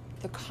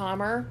the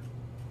calmer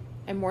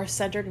and more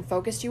centered and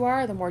focused you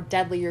are, the more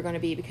deadly you're going to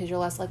be, because you're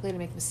less likely to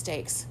make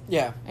mistakes.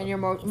 Yeah. And you're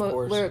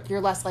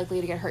less likely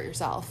to get hurt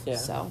yourself. Yeah.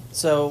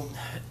 So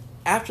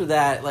after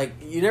that, like,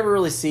 you never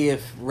really see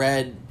if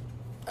Red,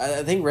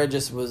 I think Red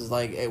just was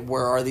like, hey,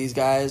 where are these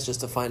guys,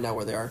 just to find out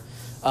where they are.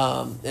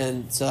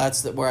 And so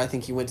that's where I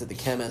think he went to the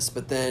chemist.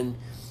 But then,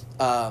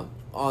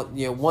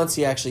 once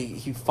he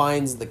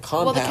finds the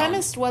compound. Well, the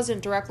chemist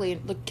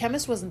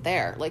wasn't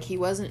there. Like, he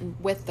wasn't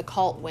with the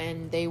cult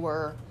when they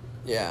were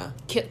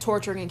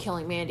torturing and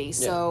killing Mandy.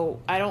 So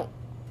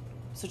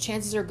so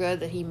chances are good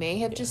that he may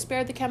have just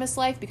spared the chemist's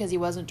life because he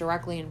wasn't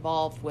directly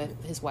involved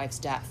with his wife's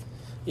death.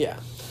 Yeah.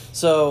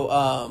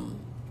 So,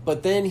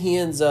 but then he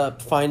ends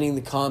up finding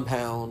the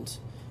compound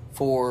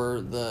for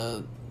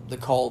the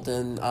cult,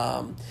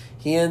 and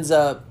he ends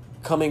up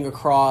coming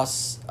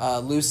across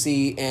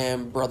Lucy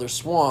and Brother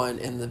Swan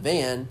in the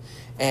van,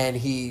 and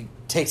he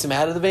takes him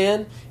out of the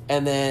van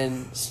and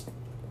then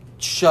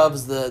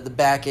shoves the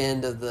back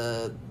end of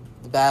the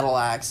battle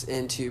axe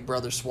into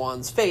Brother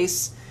Swan's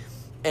face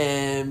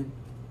and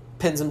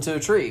pins him to a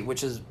tree,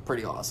 which is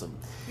pretty awesome.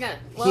 Yeah,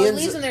 well, he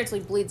leaves him there until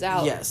he bleeds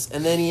out. Yes,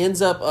 and then he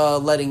ends up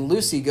letting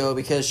Lucy go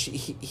because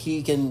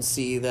he can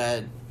see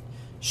that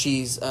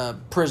she's a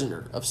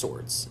prisoner of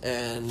sorts.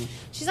 And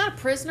she's not a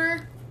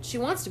prisoner. She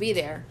wants to be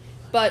there.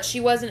 But she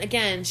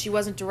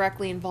wasn't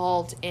directly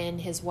involved in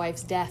his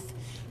wife's death.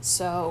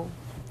 So,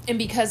 and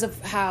because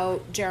of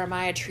how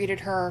Jeremiah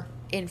treated her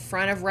in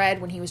front of Red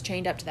when he was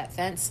chained up to that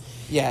fence.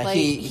 Yeah, like,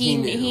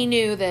 he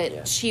knew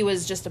that she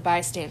was just a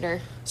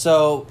bystander.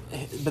 So,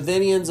 but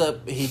then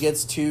he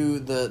gets to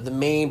the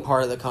main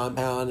part of the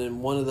compound, and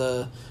one of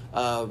the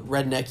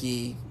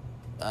rednecky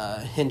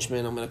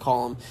henchmen, I'm going to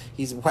call him,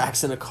 he's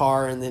waxing a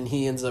car, and then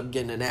he ends up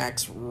getting an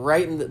axe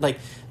right in the, like,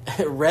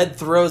 Red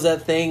throws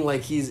that thing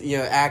like he's,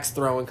 axe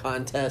throwing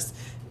contest,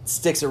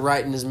 sticks it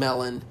right in his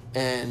melon,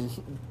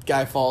 and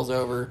guy falls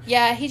over.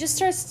 Yeah, he just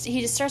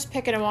starts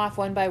picking them off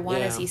one by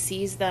one as he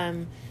sees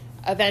them,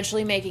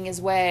 eventually making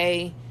his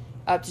way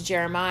up to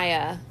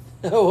Jeremiah.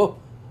 Oh,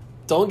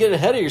 don't get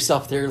ahead of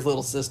yourself there,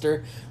 little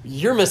sister.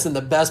 You're missing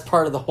the best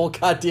part of the whole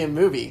goddamn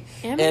movie.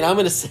 And I'm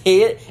going to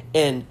say it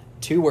in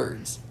 2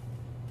 words.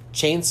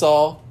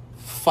 Chainsaw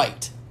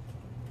fight.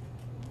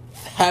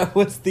 That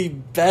was the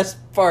best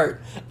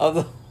part of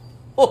the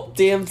whole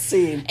damn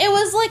scene. It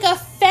was like a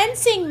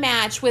fencing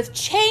match with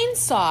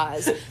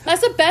chainsaws.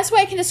 That's the best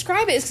way I can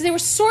describe it, is because they were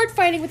sword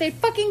fighting with a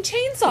fucking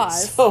chainsaws.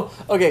 So,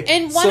 okay.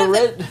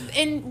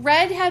 And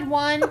Red had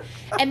one,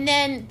 and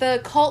then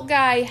the cult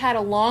guy had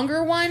a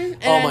longer one.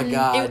 And oh my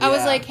god! I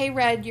was like, "Hey,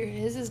 Red,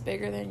 his is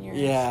bigger than yours."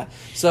 Yeah.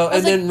 So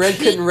and then Red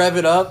couldn't rev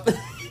it up.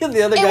 And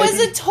the other guy. It was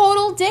a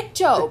total dick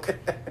joke.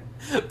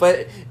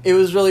 But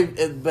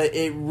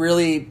it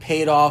really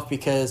paid off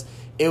because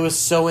it was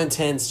so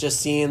intense just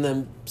seeing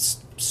them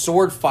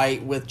sword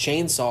fight with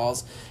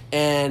chainsaws,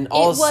 and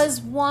all it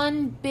was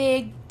one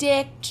big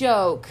dick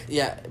joke.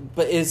 Yeah,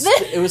 but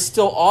it was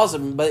still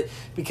awesome. But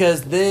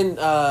because then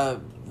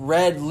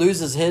Red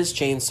loses his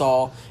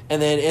chainsaw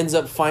and then ends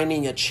up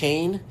finding a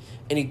chain,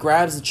 and he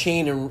grabs the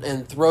chain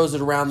and throws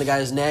it around the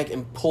guy's neck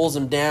and pulls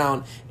him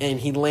down,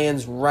 and he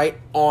lands right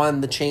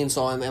on the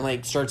chainsaw and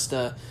like starts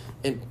to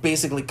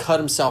basically cut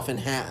himself in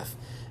half.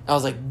 I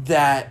was like,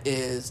 that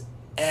is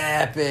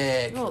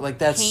epic. Oh, like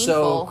that's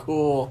painful. so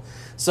cool.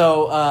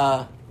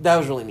 So that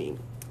was really neat.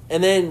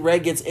 And then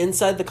Red gets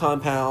inside the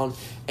compound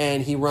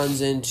and he runs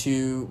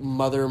into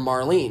Mother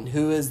Marlene,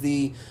 who is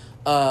the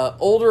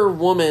older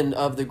woman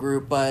of the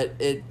group, but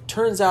it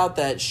turns out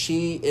that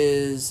she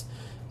is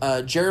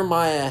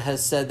Jeremiah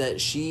has said that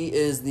she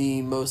is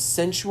the most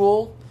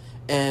sensual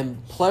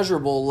and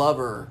pleasurable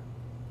lover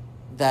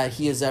that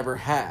he has ever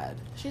had.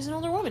 She's an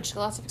older woman. She's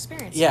got lots of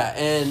experience. Yeah,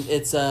 and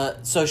it's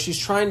so she's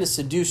trying to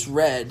seduce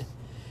Red,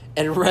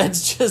 and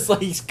Red's just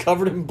like he's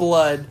covered in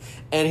blood,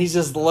 and he's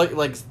just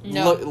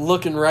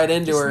looking right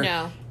into her.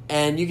 No.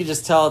 And you can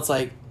just tell it's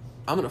like,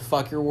 I'm gonna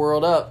fuck your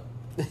world up.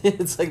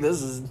 It's like it's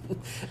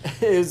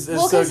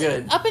so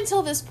good. Up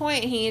until this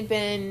point, he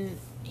didn't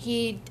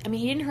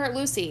hurt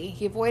Lucy.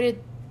 He avoided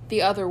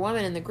the other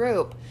woman in the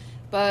group,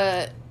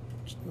 but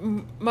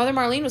Mother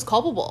Marlene was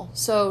culpable,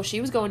 so she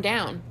was going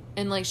down.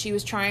 And, like, she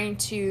was trying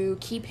to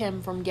keep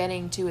him from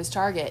getting to his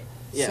target.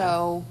 Yeah.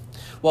 So,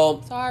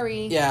 well,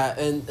 sorry. Yeah,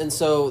 and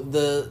so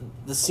the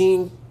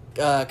scene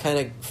kind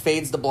of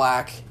fades to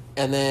black,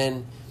 and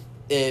then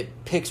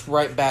it picks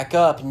right back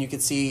up, and you can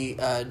see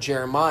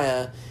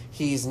Jeremiah.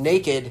 He's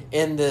naked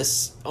in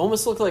this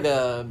almost looked like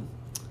a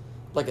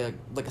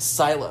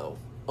silo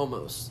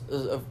almost,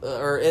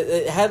 or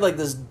it had like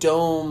this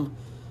dome.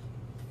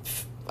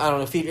 I don't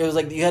know. It was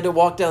like you had to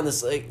walk down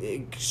this like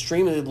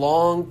extremely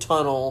long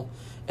tunnel.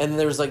 And then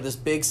there's like this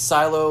big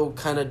silo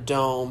kind of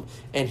dome,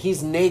 and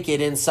he's naked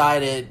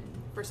inside it.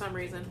 For some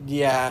reason.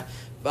 Yeah.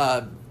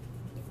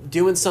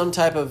 Doing some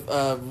type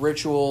of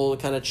ritual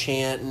kind of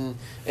chant, and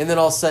then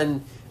all of a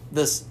sudden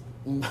this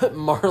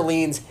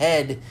Marlene's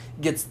head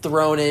gets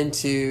thrown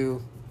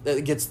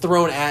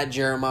at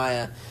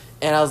Jeremiah.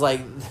 And I was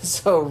like,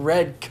 so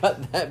Red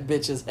cut that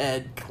bitch's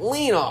head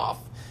clean off.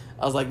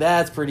 I was like,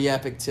 that's pretty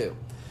epic too.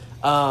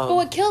 But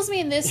what kills me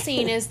in this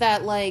scene is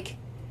that, like,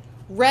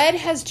 Red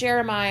has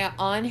Jeremiah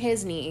on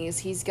his knees.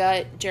 He's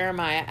got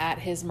Jeremiah at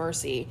his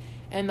mercy.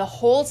 And the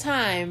whole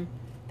time,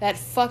 that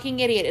fucking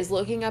idiot is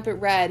looking up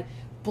at Red,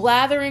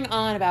 blathering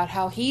on about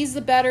how he's the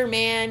better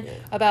man,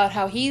 about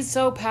how he's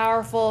so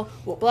powerful,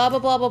 blah, blah,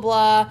 blah, blah,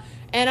 blah.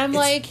 And I'm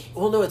like...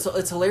 Well, no,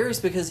 it's hilarious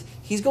because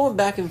he's going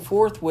back and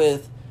forth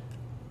with...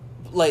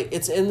 Like,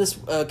 it's in this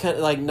kind of,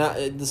 like, not...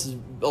 This is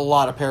a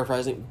lot of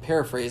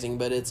paraphrasing,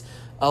 but it's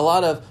a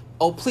lot of...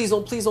 Oh, please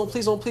don't, please don't,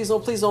 please don't, please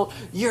don't, please don't.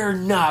 You're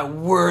not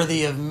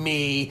worthy of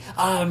me.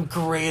 I'm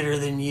greater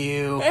than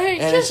you.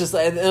 And it's just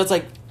like, and it's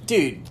like,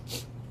 dude.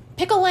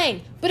 Pick a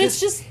lane. But it's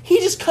just... He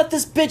just cut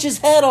this bitch's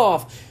head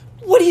off.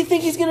 What do you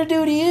think he's going to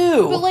do to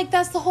you? But, like,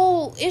 that's the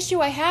whole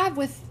issue I have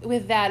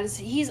with that is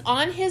he's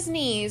on his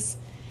knees.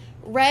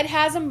 Red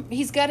has him...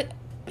 He's got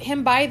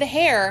him by the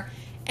hair.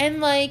 And,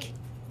 like...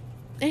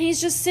 And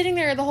he's just sitting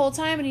there the whole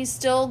time and he's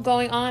still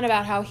going on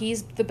about how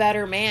he's the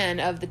better man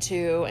of the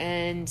two.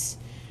 And...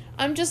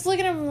 I'm just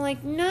looking at him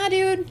like, nah,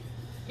 dude.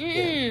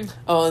 Yeah.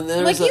 Oh, and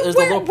then like, there's a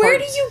little part... where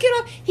do you get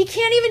off? He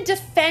can't even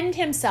defend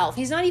himself.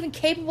 He's not even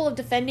capable of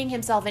defending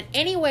himself in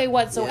any way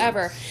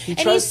whatsoever. Yeah.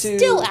 He's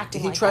still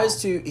acting like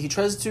that. He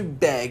tries to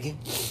beg,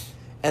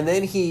 and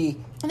then he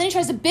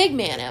tries to big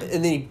man him.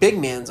 And then he big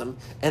mans him,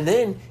 and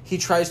then he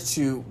tries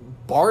to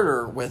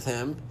barter with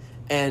him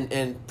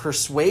and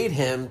persuade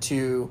him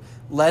to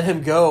let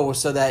him go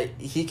so that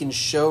he can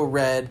show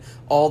Red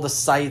all the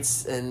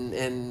sights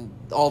and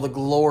all the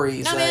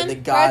glories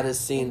that God has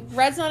seen.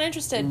 Red's not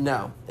interested.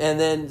 No. And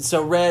then,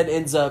 so Red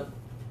ends up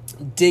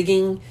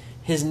digging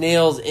his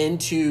nails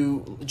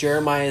into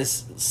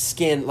Jeremiah's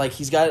skin. Like,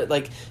 he's got,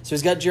 like, so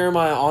he's got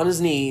Jeremiah on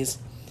his knees,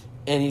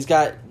 and he's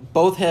got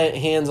both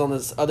hands on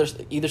this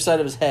either side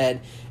of his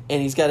head,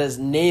 and he's got his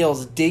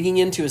nails digging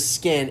into his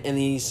skin, and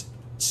he's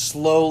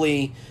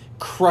slowly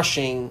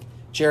crushing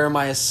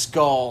Jeremiah's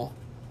skull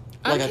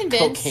like a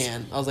Coke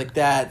can. I was like,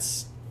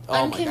 that's...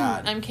 Oh my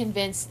God. I'm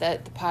convinced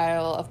that the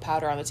pile of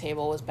powder on the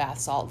table was bath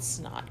salts,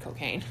 not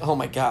cocaine. Oh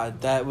my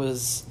God, that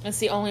was... That's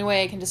the only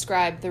way I can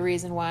describe the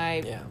reason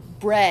why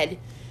Red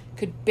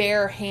could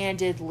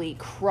barehandedly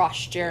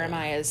crush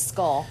Jeremiah's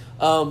skull.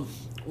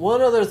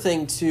 One other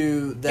thing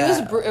too that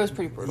it was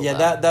pretty brutal. Yeah,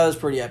 though. that was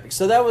pretty epic.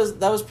 So that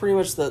was pretty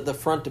much the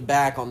front to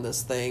back on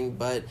this thing.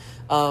 But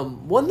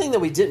one thing that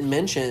we didn't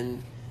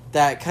mention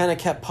that kind of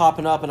kept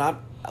popping up, and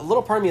a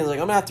little part of me is like,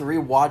 I'm gonna have to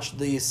rewatch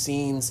these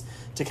scenes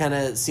to kind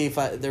of see if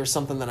there's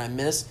something that I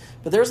missed.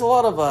 But there's a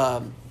lot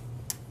of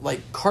like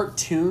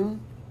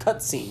cartoon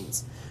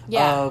cutscenes.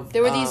 Yeah, of,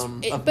 there were these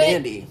of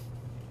Mandy.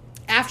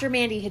 After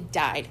Mandy had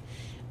died,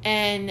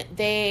 and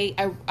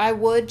I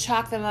would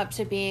chalk them up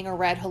to being a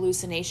red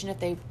hallucination if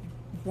they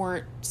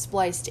weren't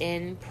spliced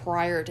in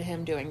prior to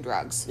him doing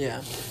drugs.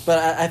 Yeah, but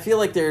I feel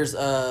like there's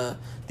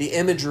the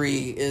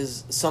imagery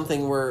is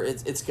something where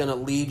it's going to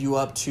lead you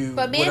up to.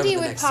 But Mandy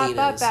would pop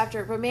up is.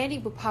 after. But Mandy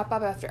would pop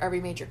up after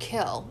every major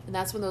kill, and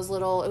that's when those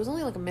little. It was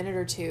only like a minute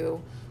or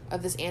two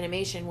of this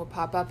animation would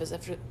pop up as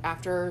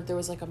after there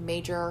was like a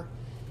major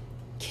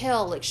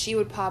kill. Like she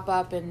would pop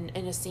up in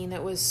a scene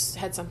that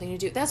had something to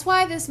do. That's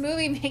why this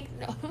movie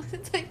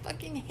I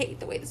fucking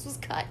hate the way this was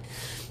cut.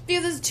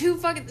 Because it's too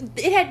fucking.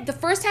 It had the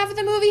first half of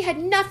the movie had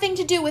nothing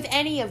to do with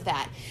any of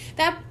that.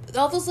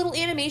 All those little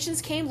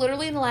animations came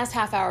literally in the last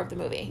half hour of the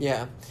movie.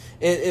 Yeah,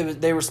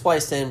 they were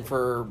spliced in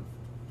for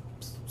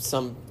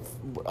some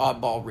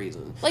oddball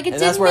reason. Like it and didn't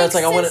that's where make it's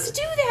like, sense to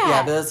do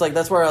that. Yeah, but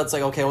that's where it's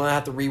like, okay, well, I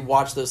have to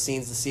rewatch those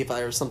scenes to see if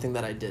there was something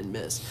that I did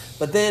miss.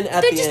 But then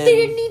at the end, they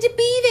didn't need to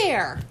be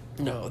there.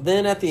 No.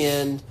 Then at the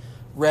end,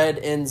 Red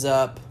ends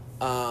up.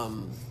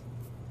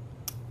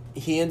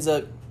 He ends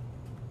up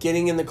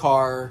getting in the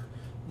car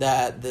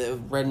that the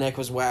redneck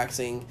was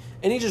waxing,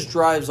 and he just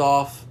drives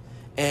off,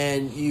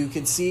 and you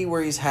can see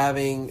where he's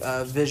having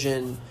a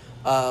vision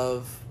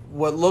of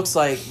what looks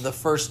like the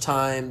first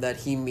time that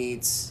he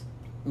meets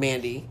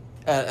Mandy.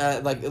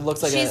 Like it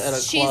looks like at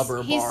a club or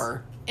a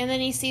bar. And then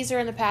he sees her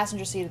in the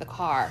passenger seat of the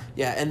car.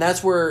 Yeah, and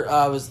that's where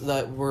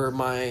where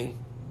my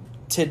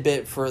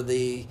tidbit for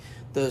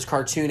those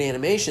cartoon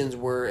animations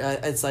were.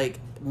 It's like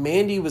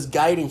Mandy was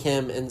guiding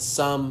him in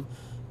some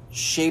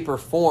shape or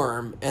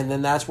form, and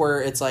then that's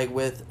where it's like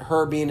with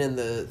her being in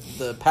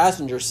the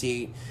passenger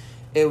seat,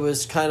 it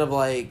was kind of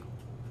like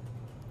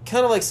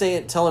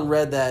telling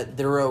Red that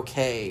they're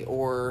okay,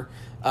 or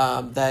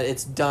that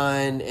it's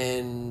done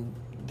and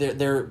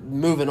they're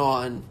moving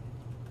on,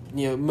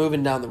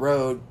 moving down the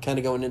road, kind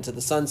of going into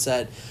the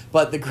sunset.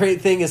 But the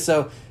great thing is,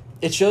 so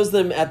it shows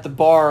them at the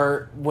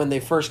bar when they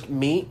first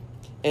meet,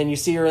 and you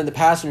see her in the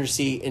passenger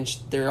seat, and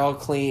they're all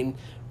clean.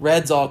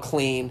 Red's all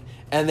clean,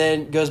 and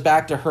then goes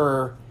back to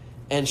her,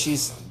 and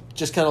she's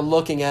just kind of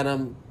looking at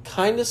him,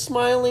 kind of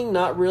smiling,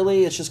 not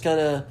really. It's just kind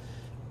of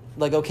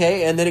like,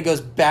 okay. And then it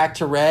goes back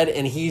to Red,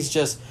 and he's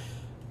just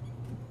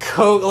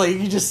like,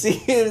 you just see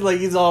him, like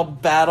he's all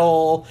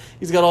battle.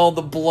 He's got all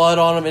the blood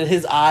on him, and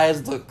his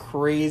eyes look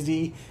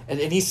crazy, and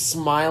he's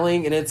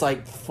smiling, and it's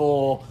like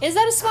full. Is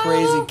that a smile?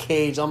 Crazy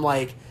cage. I'm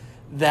like,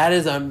 that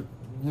is a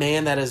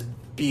man that is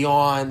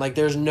beyond. Like,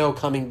 there's no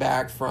coming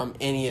back from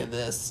any of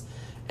this.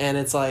 And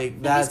it's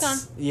like,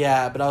 that's,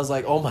 yeah, but I was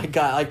like, oh my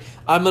God, like,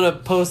 I'm going to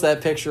post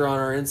that picture on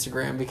our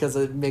Instagram because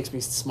it makes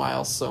me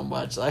smile so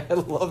much. Like, I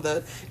love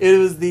that. It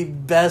was the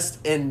best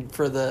end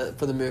for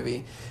the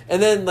movie.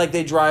 And then, like,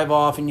 they drive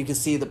off and you can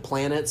see the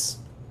planets.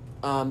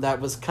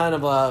 That was kind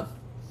of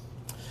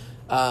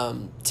a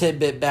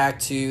tidbit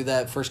back to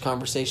that first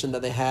conversation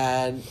that they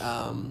had.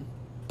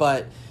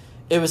 But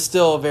it was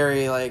still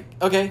very, like,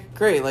 okay,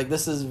 great. Like,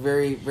 this is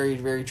very, very,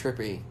 very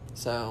trippy.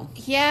 So.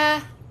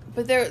 Yeah.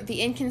 But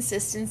the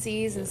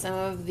inconsistencies and some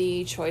of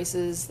the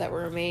choices that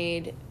were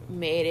made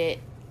it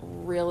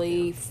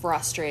really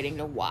frustrating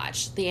to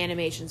watch. The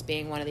animations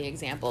being one of the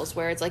examples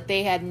where it's like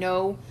they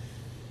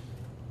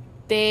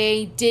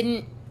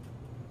didn't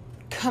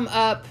come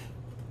up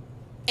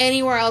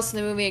anywhere else in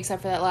the movie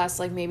except for that last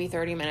like maybe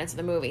 30 minutes of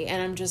the movie.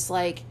 And I'm just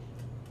like,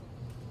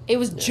 it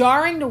was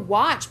jarring to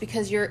watch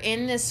because you're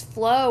in this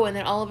flow and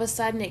then all of a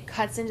sudden it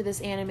cuts into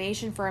this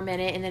animation for a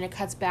minute and then it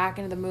cuts back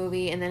into the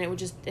movie and then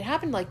it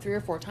happened like 3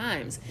 or 4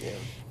 times. Yeah.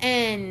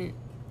 And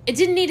it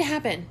didn't need to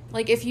happen.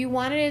 Like if you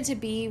wanted it to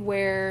be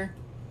where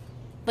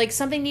like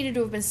something needed to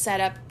have been set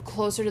up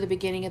closer to the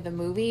beginning of the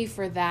movie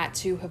for that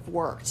to have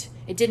worked.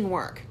 It didn't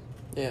work.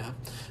 Yeah.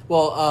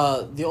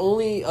 Well, the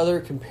only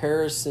other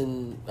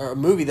comparison or a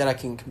movie that I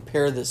can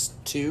compare this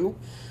to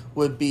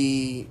would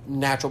be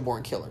Natural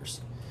Born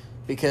Killers.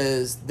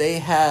 Because they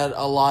had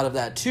a lot of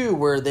that too,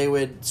 where they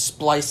would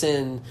splice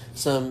in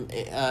some,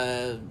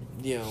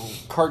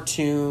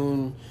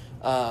 cartoon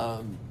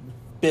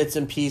bits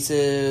and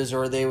pieces,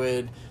 or they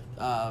would,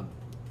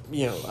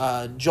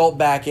 jolt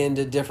back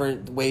into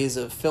different ways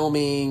of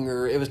filming,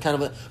 or it was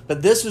kind of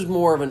but this was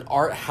more of an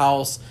art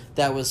house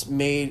that was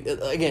made,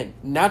 again,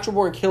 Natural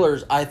Born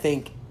Killers, I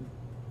think,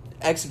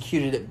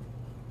 executed it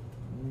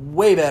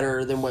way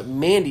better than what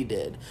Mandy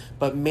did.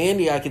 But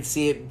Mandy, I could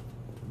see it.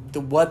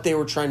 What they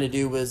were trying to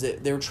do was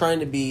they were trying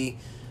to be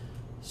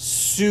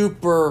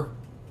super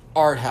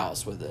art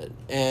house with it,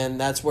 and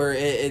that's where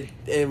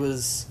it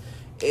was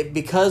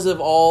because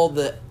of all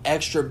the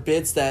extra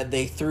bits that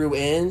they threw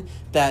in,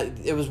 that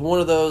it was one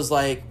of those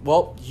like,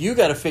 well, you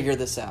got to figure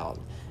this out,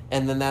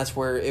 and then that's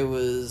where it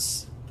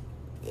was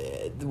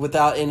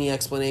without any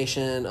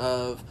explanation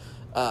of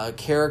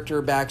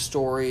character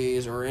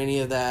backstories or any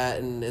of that,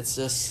 and it's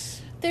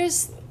just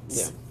There's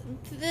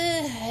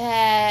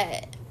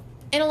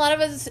in a lot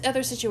of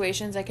other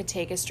situations, I could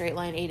take a straight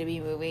line A to B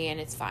movie and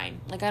it's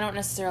fine. Like, I don't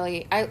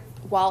necessarily,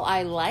 while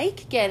I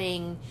like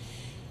getting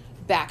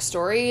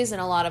backstories and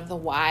a lot of the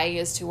why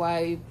as to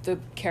why the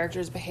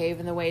characters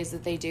behave in the ways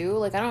that they do,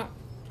 like, I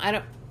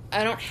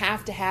don't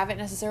have to have it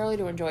necessarily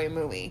to enjoy a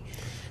movie.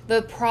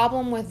 The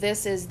problem with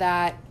this is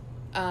that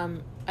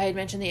I had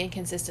mentioned the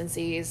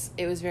inconsistencies.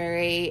 It was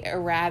very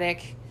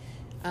erratic.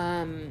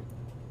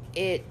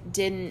 It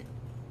didn't,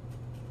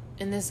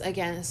 and this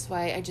is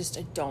why I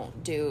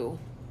don't do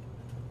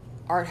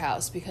art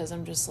house, because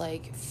I'm just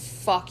like,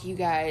 fuck you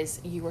guys,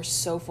 you are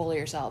so full of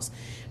yourselves.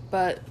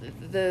 But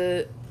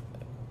the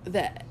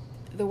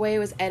way it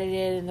was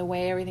edited and the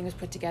way everything was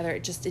put together,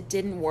 it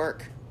didn't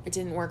work. It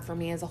didn't work for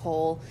me as a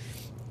whole.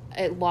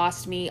 It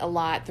lost me a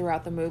lot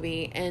throughout the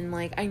movie, and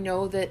like, I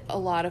know that a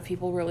lot of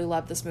people really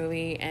love this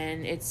movie,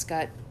 and it's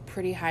got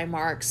pretty high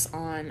marks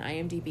on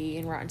IMDb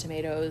and Rotten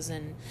Tomatoes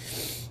and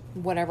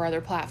whatever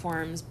other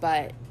platforms,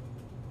 but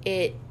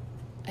I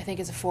think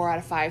it's a 4 out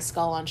of 5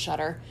 Skull on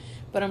Shudder.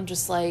 But I'm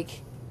just like,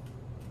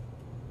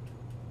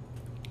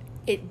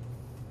 the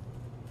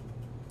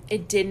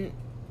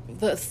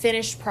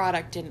finished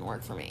product didn't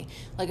work for me.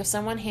 Like, if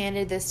someone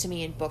handed this to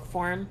me in book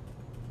form,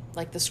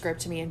 like the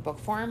script to me in book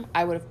form,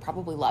 I would have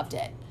probably loved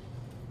it.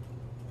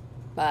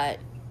 But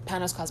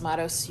Panos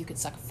Cosmatos, you could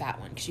suck a fat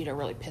one, because you did a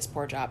really piss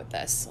poor job at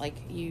this. Like,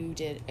 you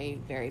did a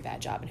very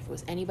bad job. And if it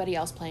was anybody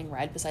else playing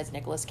Red besides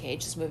Nicolas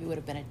Cage, this movie would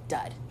have been a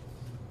dud.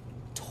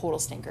 Total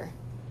stinker.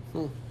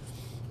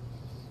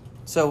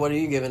 So what are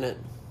you giving it?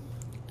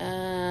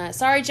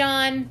 Sorry,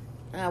 John.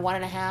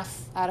 1.5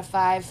 out of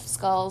 5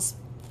 skulls.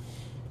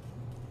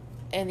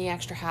 And the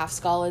extra half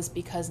skull is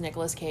because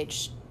Nicolas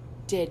Cage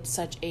did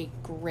such a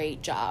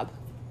great job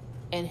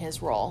in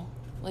his role.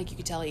 Like, you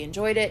could tell he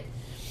enjoyed it.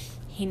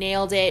 He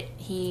nailed it.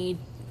 The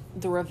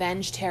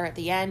revenge tear at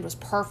the end was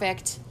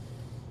perfect.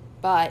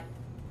 But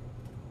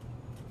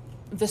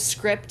the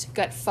script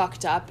got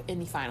fucked up in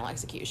the final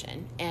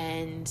execution.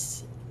 And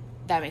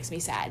that makes me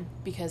sad,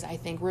 because I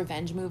think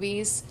revenge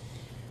movies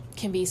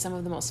can be some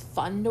of the most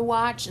fun to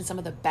watch and some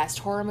of the best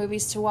horror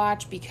movies to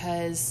watch,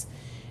 because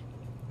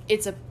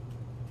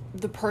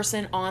the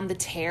person on the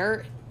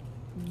tear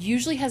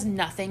usually has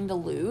nothing to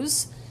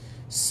lose,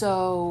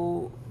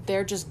 so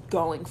they're just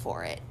going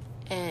for it.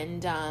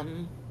 And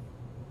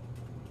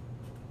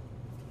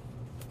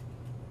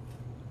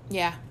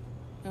it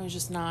was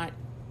just not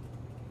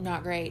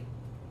great.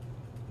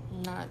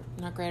 Not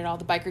great at all.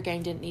 The biker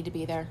gang didn't need to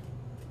be there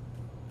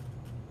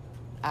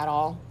at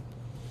all.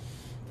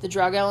 The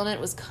drug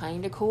element was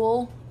kind of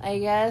cool, I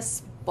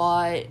guess,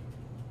 but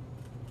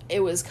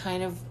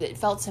it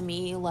felt to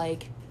me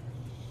like,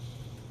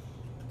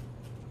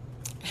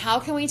 how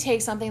can we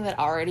take something that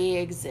already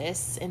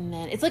exists, and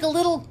then it's like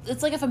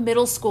if a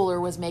middle schooler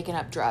was making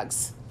up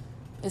drugs,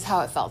 is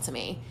how it felt to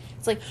me.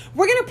 It's like,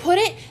 we're gonna put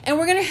it, and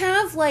we're gonna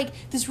have like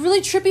this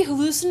really trippy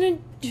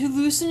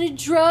hallucinogenic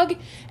drug,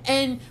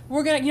 and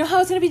we're gonna, you know how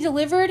it's gonna be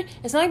delivered?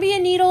 It's not gonna be a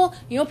needle.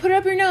 You don't put it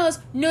up your nose.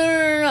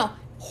 No.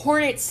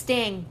 Hornet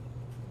sting.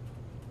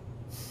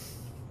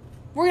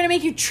 We're gonna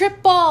make you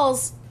trip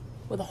balls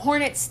with a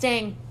hornet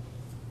sting.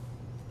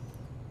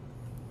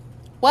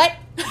 What?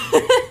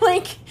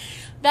 Like,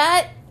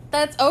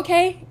 that's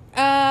okay.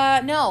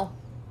 No.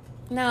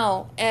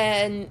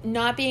 And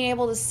not being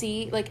able to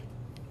see, like,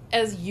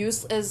 as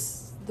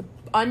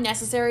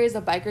unnecessary as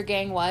the biker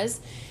gang was,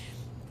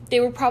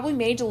 they were probably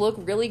made to look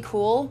really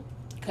cool.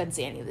 Couldn't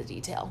see any of the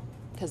detail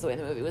because the way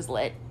the movie was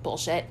lit.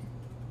 Bullshit.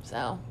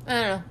 So, I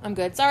don't know. I'm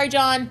good. Sorry,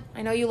 John.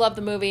 I know you love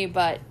the movie,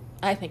 but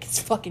I think it's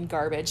fucking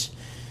garbage.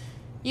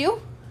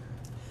 You?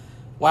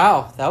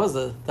 Wow, that was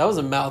a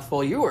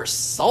mouthful. You were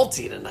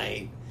salty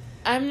tonight.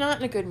 I'm not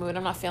in a good mood.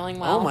 I'm not feeling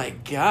well. Oh my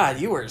god,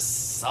 you were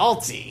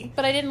salty.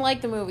 But I didn't like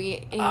the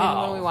movie even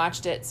when we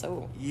watched it,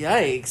 so...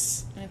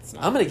 Yikes.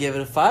 I'm going to give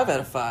it a 5 out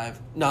of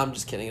 5. No, I'm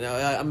just kidding. No,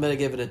 I'm going to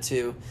give it a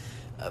 2.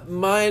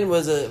 Mine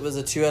was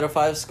a 2 out of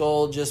 5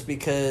 Skull, just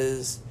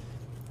because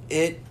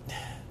it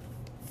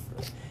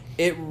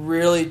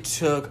really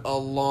took a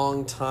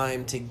long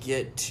time to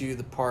get to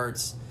the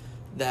parts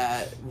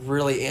that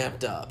really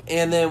amped up.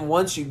 And then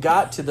once you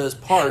got to those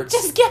parts...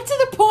 Just get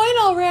to the point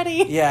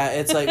already! Yeah,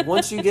 it's like,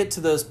 once you get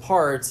to those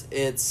parts,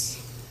 it's...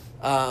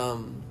 I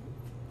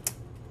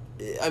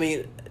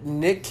mean,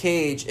 Nick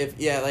Cage,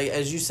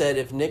 as you said,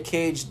 if Nick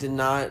Cage did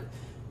not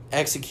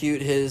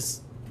execute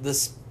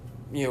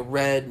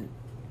Red,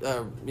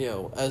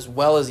 as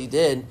well as he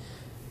did,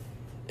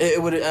 it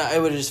would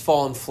have just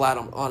fallen flat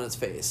on its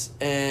face.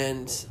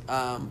 And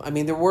I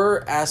mean, there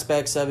were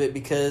aspects of it,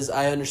 because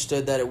I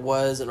understood that it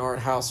was an art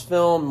house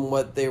film and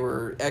what they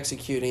were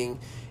executing.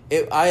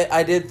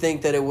 I did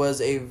think that it was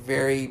a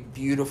very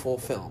beautiful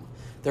film.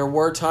 There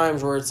were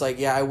times where it's like,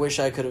 yeah, I wish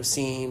I could have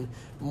seen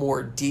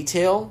more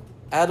detail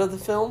out of the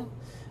film.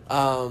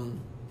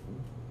 And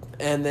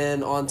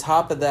then on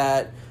top of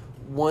that,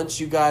 once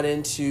you got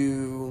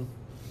into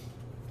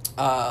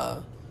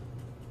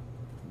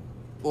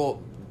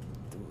well,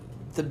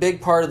 the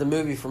big part of the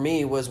movie for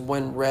me was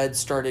when Red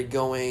started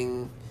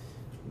going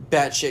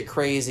batshit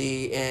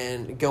crazy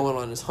and going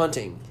on his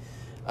hunting.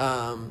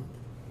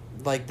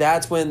 Like,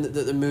 that's when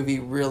the movie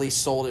really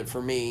sold it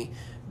for me.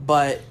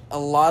 But a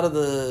lot of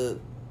the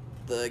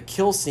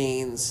kill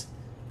scenes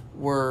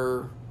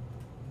were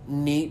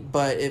neat,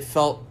 but it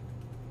felt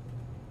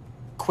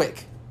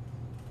quick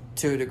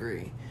to a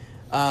degree.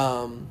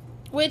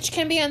 Which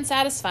can be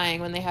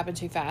unsatisfying when they happen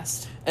too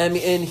fast. And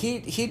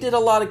he did a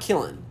lot of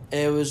killing.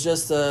 It was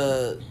just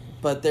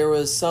but there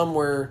was some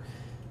where,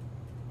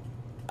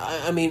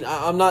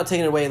 I'm not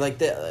taking it away. Like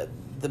the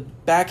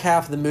back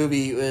half of the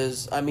movie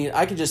is,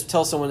 I could just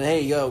tell someone,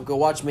 hey, go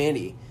watch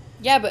Mandy.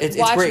 Yeah, but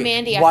watch great.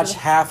 Mandy watch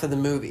half of the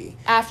movie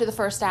after the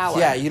first hour.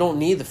 Yeah, you don't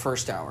need the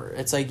first hour.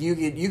 It's like you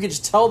could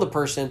just tell the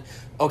person,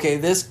 okay,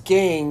 this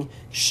gang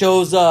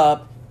shows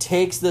up,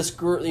 takes this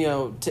group,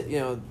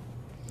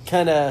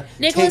 kind of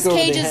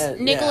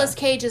Nicolas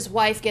Cage's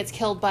wife gets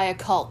killed by a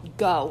cult.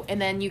 Go, and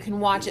then you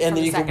can watch it. And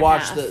then you can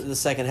watch the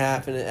second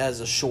half as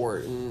a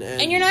short,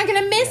 and you're not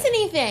going to miss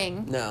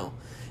anything. No,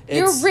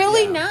 you're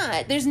really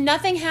not. There's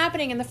nothing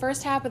happening in the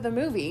first half of the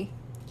movie.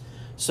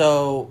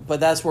 So, but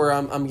that's where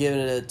I'm giving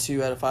it a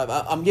 2 out of 5.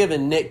 I'm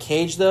giving Nick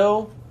Cage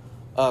though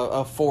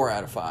a 4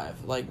 out of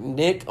 5. Like,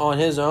 Nick on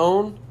his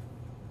own,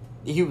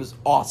 he was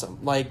awesome.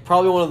 Like,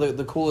 probably one of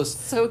the coolest.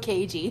 So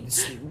cagey.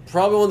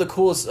 Probably one of the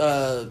coolest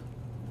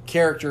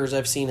characters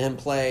I've seen him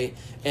play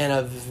in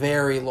a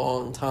very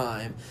long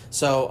time.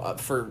 So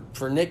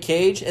for Nick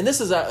Cage, and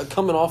this is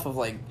coming off of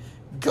like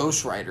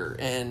Ghost Rider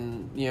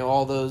and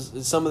all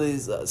some of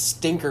these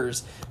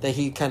stinkers that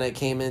he kind of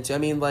came into. I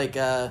mean, like.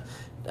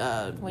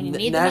 When you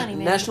need the money,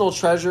 man. National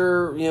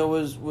Treasure,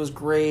 was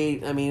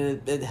great. I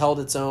mean, it held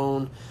its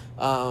own,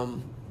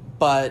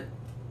 but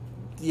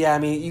yeah, I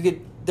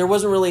mean, there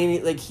wasn't really any,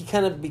 like, he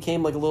kind of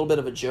became like a little bit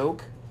of a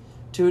joke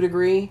to a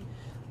degree,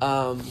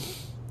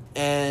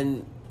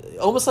 and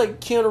almost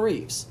like Keanu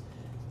Reeves,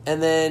 and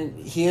then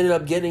he ended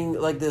up getting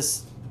like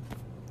this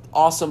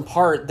awesome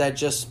part that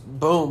just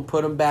boom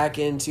put him back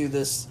into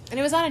this, and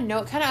it was kind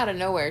of out of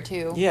nowhere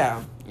too.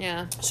 Yeah.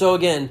 So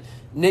again,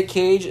 Nick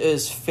Cage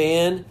is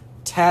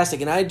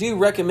fantastic, and I do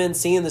recommend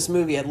seeing this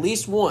movie at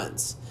least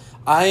once.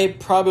 I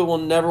probably will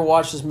never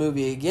watch this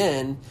movie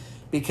again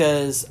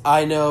because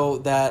I know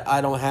that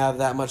I don't have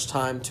that much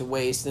time to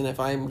waste, and if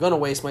I'm going to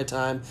waste my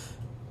time,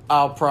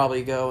 I'll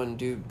probably go and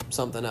do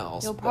something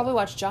else. You'll probably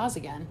watch Jaws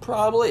again.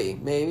 Probably,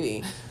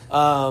 maybe.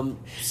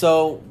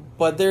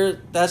 But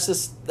that's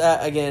just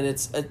that again.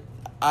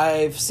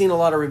 I've seen a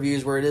lot of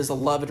reviews where it is a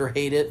love it or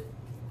hate it,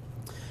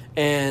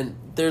 and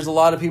there's a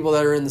lot of people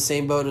that are in the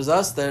same boat as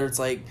us. That it's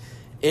like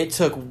it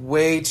took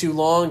way too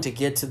long to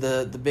get to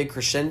the big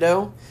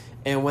crescendo,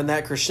 and when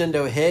that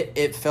crescendo hit,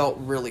 it felt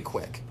really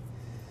quick.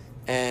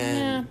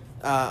 And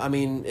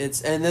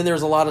and then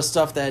there's a lot of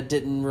stuff that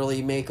didn't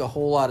really make a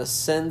whole lot of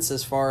sense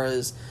as far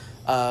as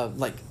how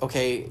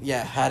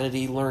did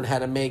he learn how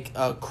to make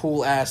a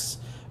cool ass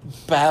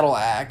battle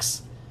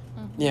axe?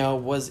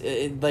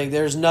 Mm-hmm.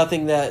 There's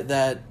nothing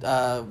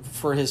that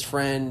for his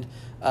friend,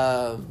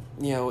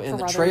 in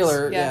the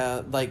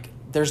trailer,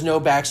 there's no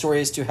backstory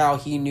as to how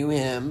he knew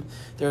him.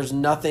 There's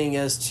nothing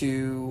as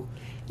to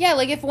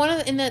like if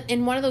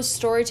in one of those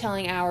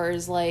storytelling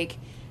hours, like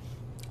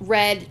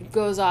Red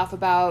goes off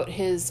about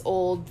his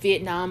old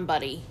Vietnam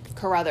buddy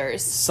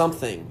Carruthers,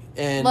 something,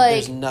 and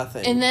there's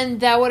nothing, and then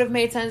that would have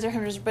made sense for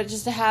him. But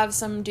just to have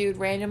some dude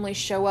randomly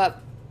show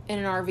up in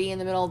an RV in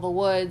the middle of the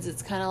woods,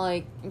 it's kind of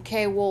like,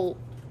 okay, well,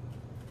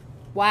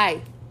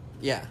 why?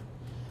 Yeah.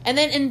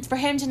 And for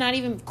him to not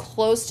even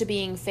close to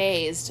being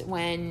phased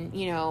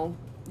when,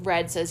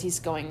 Red says he's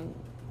going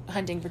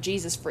hunting for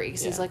Jesus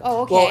freaks. Yeah. He's like,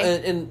 oh, okay.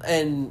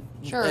 Well,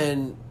 sure.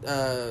 And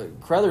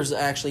Carruthers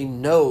actually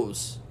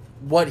knows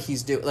what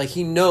he's doing. Like,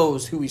 he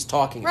knows who he's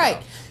talking about.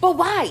 Right. But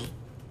why?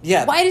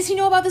 Yeah. Why does he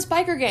know about this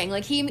biker gang?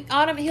 Like, he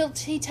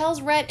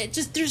tells Red,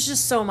 there's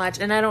just so much,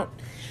 and I'm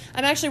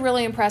actually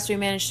really impressed we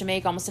managed to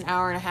make almost an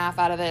hour and a half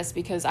out of this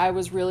because I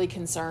was really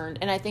concerned.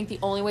 And I think the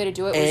only way to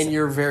do it was... And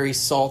you're very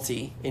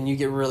salty, and you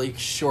get really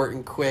short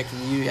and quick,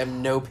 and you have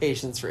no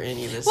patience for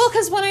any of this. Well,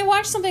 because when I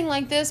watched something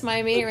like this, my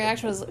immediate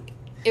reaction was,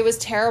 it was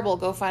terrible.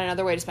 Go find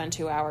another way to spend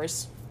 2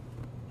 hours.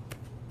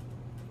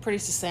 Pretty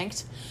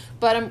succinct.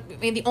 But,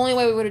 the only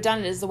way we would have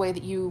done it is the way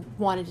that you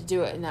wanted to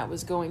do it, and that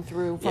was going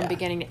through from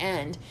beginning to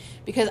end.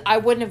 Because I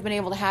wouldn't have been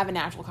able to have a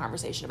natural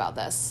conversation about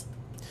this.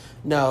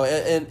 No,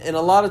 and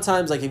a lot of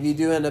times, like, if you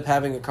do end up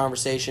having a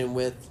conversation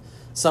with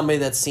somebody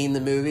that's seen the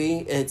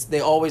movie, they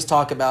always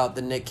talk about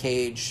the Nick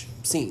Cage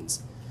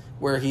scenes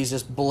where he's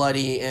just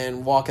bloody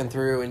and walking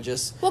through and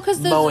just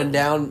mowing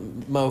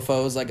down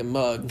mofos like a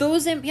mug.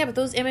 But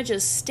those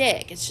images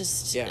stick. It's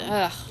just,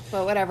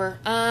 but whatever.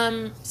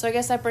 So I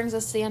guess that brings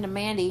us to the end of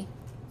Mandy.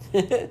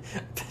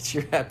 Bet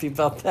you're happy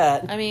about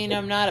that.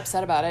 I'm not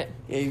upset about it.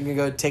 Yeah, you can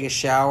go take a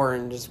shower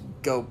and just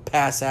go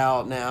pass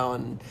out now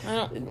and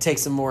take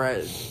some more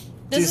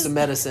do some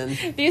medicine.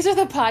 These are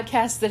the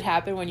podcasts that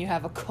happen when you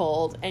have a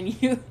cold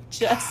and you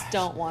just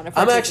don't want to.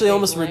 I'm actually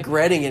almost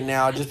regretting it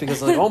now, just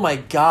because, like, oh my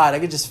god, I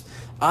could just.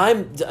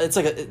 It's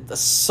like a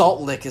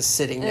salt lick is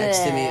sitting next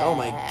to me. Oh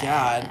my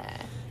god.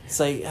 It's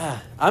like,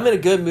 I'm in a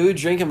good mood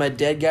drinking my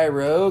Dead Guy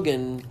Rogue,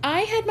 and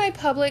I had my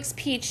Publix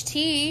peach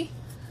tea.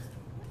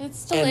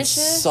 It's delicious.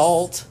 And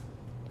salt.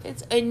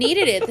 I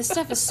needed it. This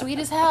stuff is sweet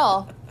as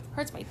hell.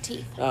 Hurts my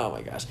teeth. Oh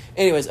my gosh.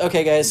 Anyways,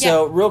 okay, guys.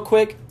 So real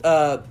quick,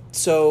 our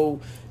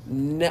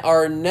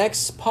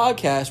next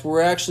podcast,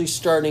 we're actually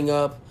starting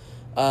up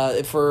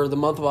for the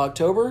month of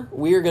October.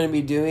 We are going to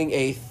be doing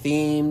a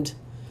themed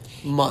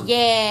month.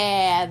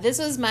 Yeah, this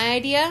was my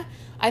idea.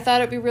 I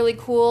thought it'd be really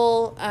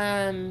cool.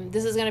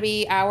 This is going to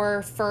be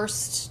our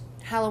first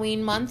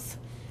Halloween month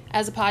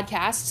as a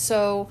podcast.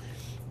 So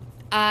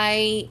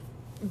I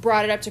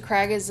brought it up to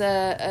Craig as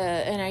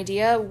an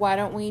idea. Why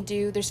don't we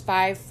do, there's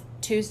 5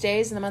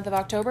 Tuesdays in the month of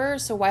October,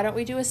 so why don't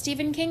we do a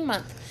Stephen King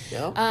month?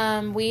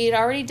 Yeah. We'd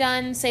already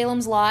done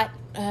Salem's Lot.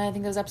 I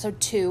think that was episode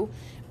 2.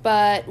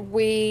 But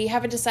we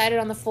haven't decided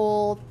on the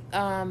full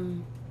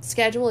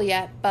schedule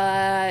yet,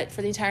 but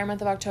for the entire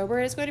month of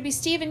October, it's going to be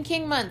Stephen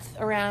King month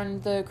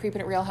around the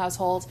Creepin' It Real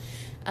household.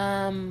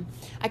 I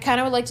kind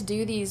of would like to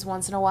do these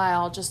once in a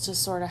while just to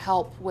sort of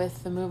help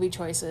with the movie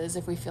choices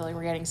if we feel like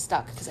we're getting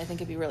stuck, because I think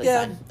it'd be really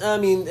fun. I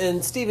mean,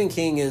 and Stephen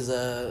King is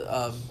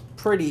a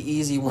pretty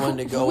easy one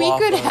to go off. We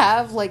could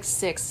have like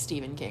 6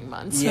 Stephen King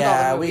months.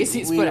 Yeah, with all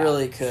the we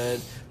really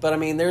could. But I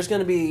mean, there's going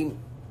to be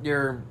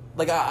a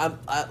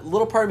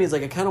little part of me is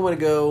like, I kind of want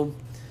to go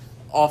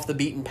off the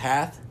beaten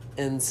path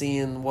and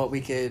seeing what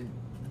we could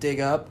dig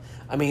up.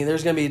 I mean,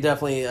 there's going to be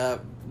definitely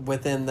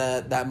within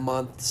that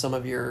month some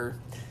of your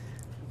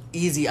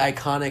easy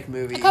iconic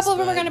movies. A couple of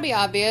them are going to be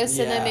obvious,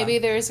 and then maybe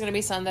there's going to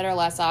be some that are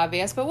less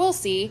obvious, but we'll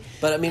see.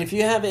 But I mean, if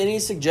you have any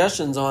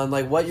suggestions on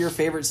like what your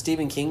favorite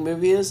Stephen King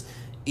movie is,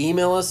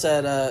 email us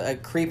at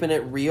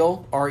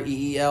creepinitreal,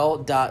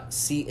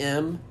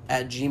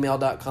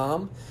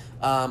 REEL.cm@gmail.com.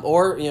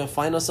 Or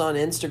find us on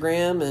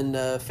Instagram and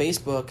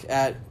Facebook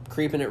at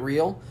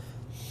creepinitreal.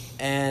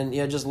 And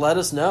just let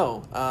us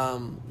know.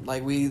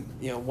 We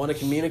want to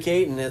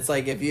communicate, and it's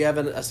like if you have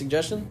a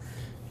suggestion,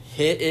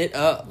 hit it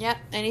up. Yep.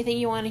 Anything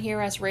you want to hear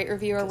us rate,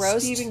 review, or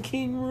roast? Stephen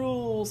King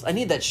rules. I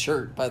need that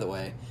shirt, by the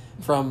way,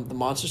 from the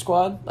Monster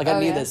Squad. I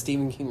need that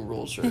Stephen King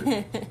rules shirt.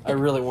 I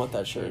really want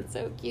that shirt. It's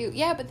so cute.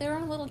 Yeah, but they're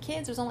only little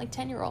kids. There's only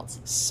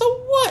 10-year-olds. So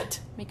what?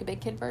 Make a big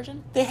kid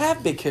version? They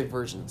have big kid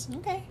versions.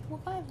 Okay,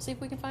 well, fine. We'll see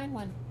if we can find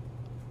one.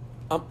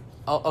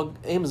 I'll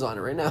Amazon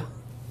it right now.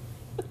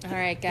 All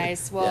right,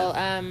 guys. Well,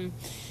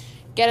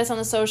 get us on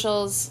the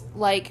socials.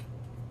 Like,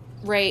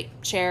 rate,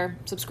 share,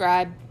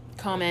 subscribe,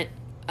 comment.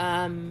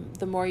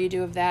 The more you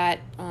do of that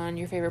on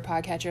your favorite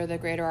podcatcher, the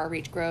greater our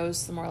reach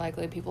grows. The more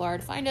likely people are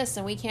to find us,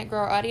 and we can't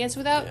grow our audience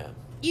without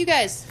you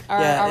guys, our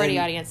already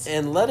audience.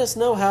 And let us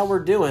know how we're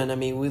doing. I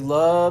mean, we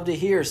love to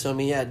hear. So,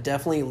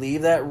 definitely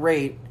leave that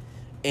rate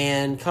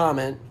and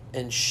comment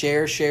and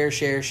share. Hey,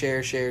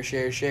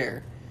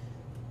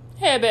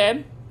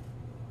 babe.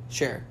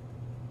 Share.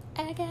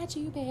 I got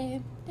you,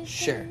 babe.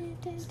 Sure.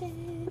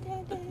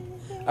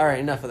 All right,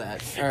 enough of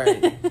that. All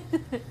right.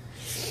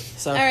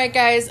 All right,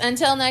 guys.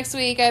 Until next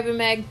week, I've been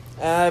Meg.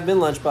 I've been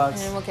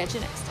Lunchbox. And we'll catch you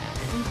next time.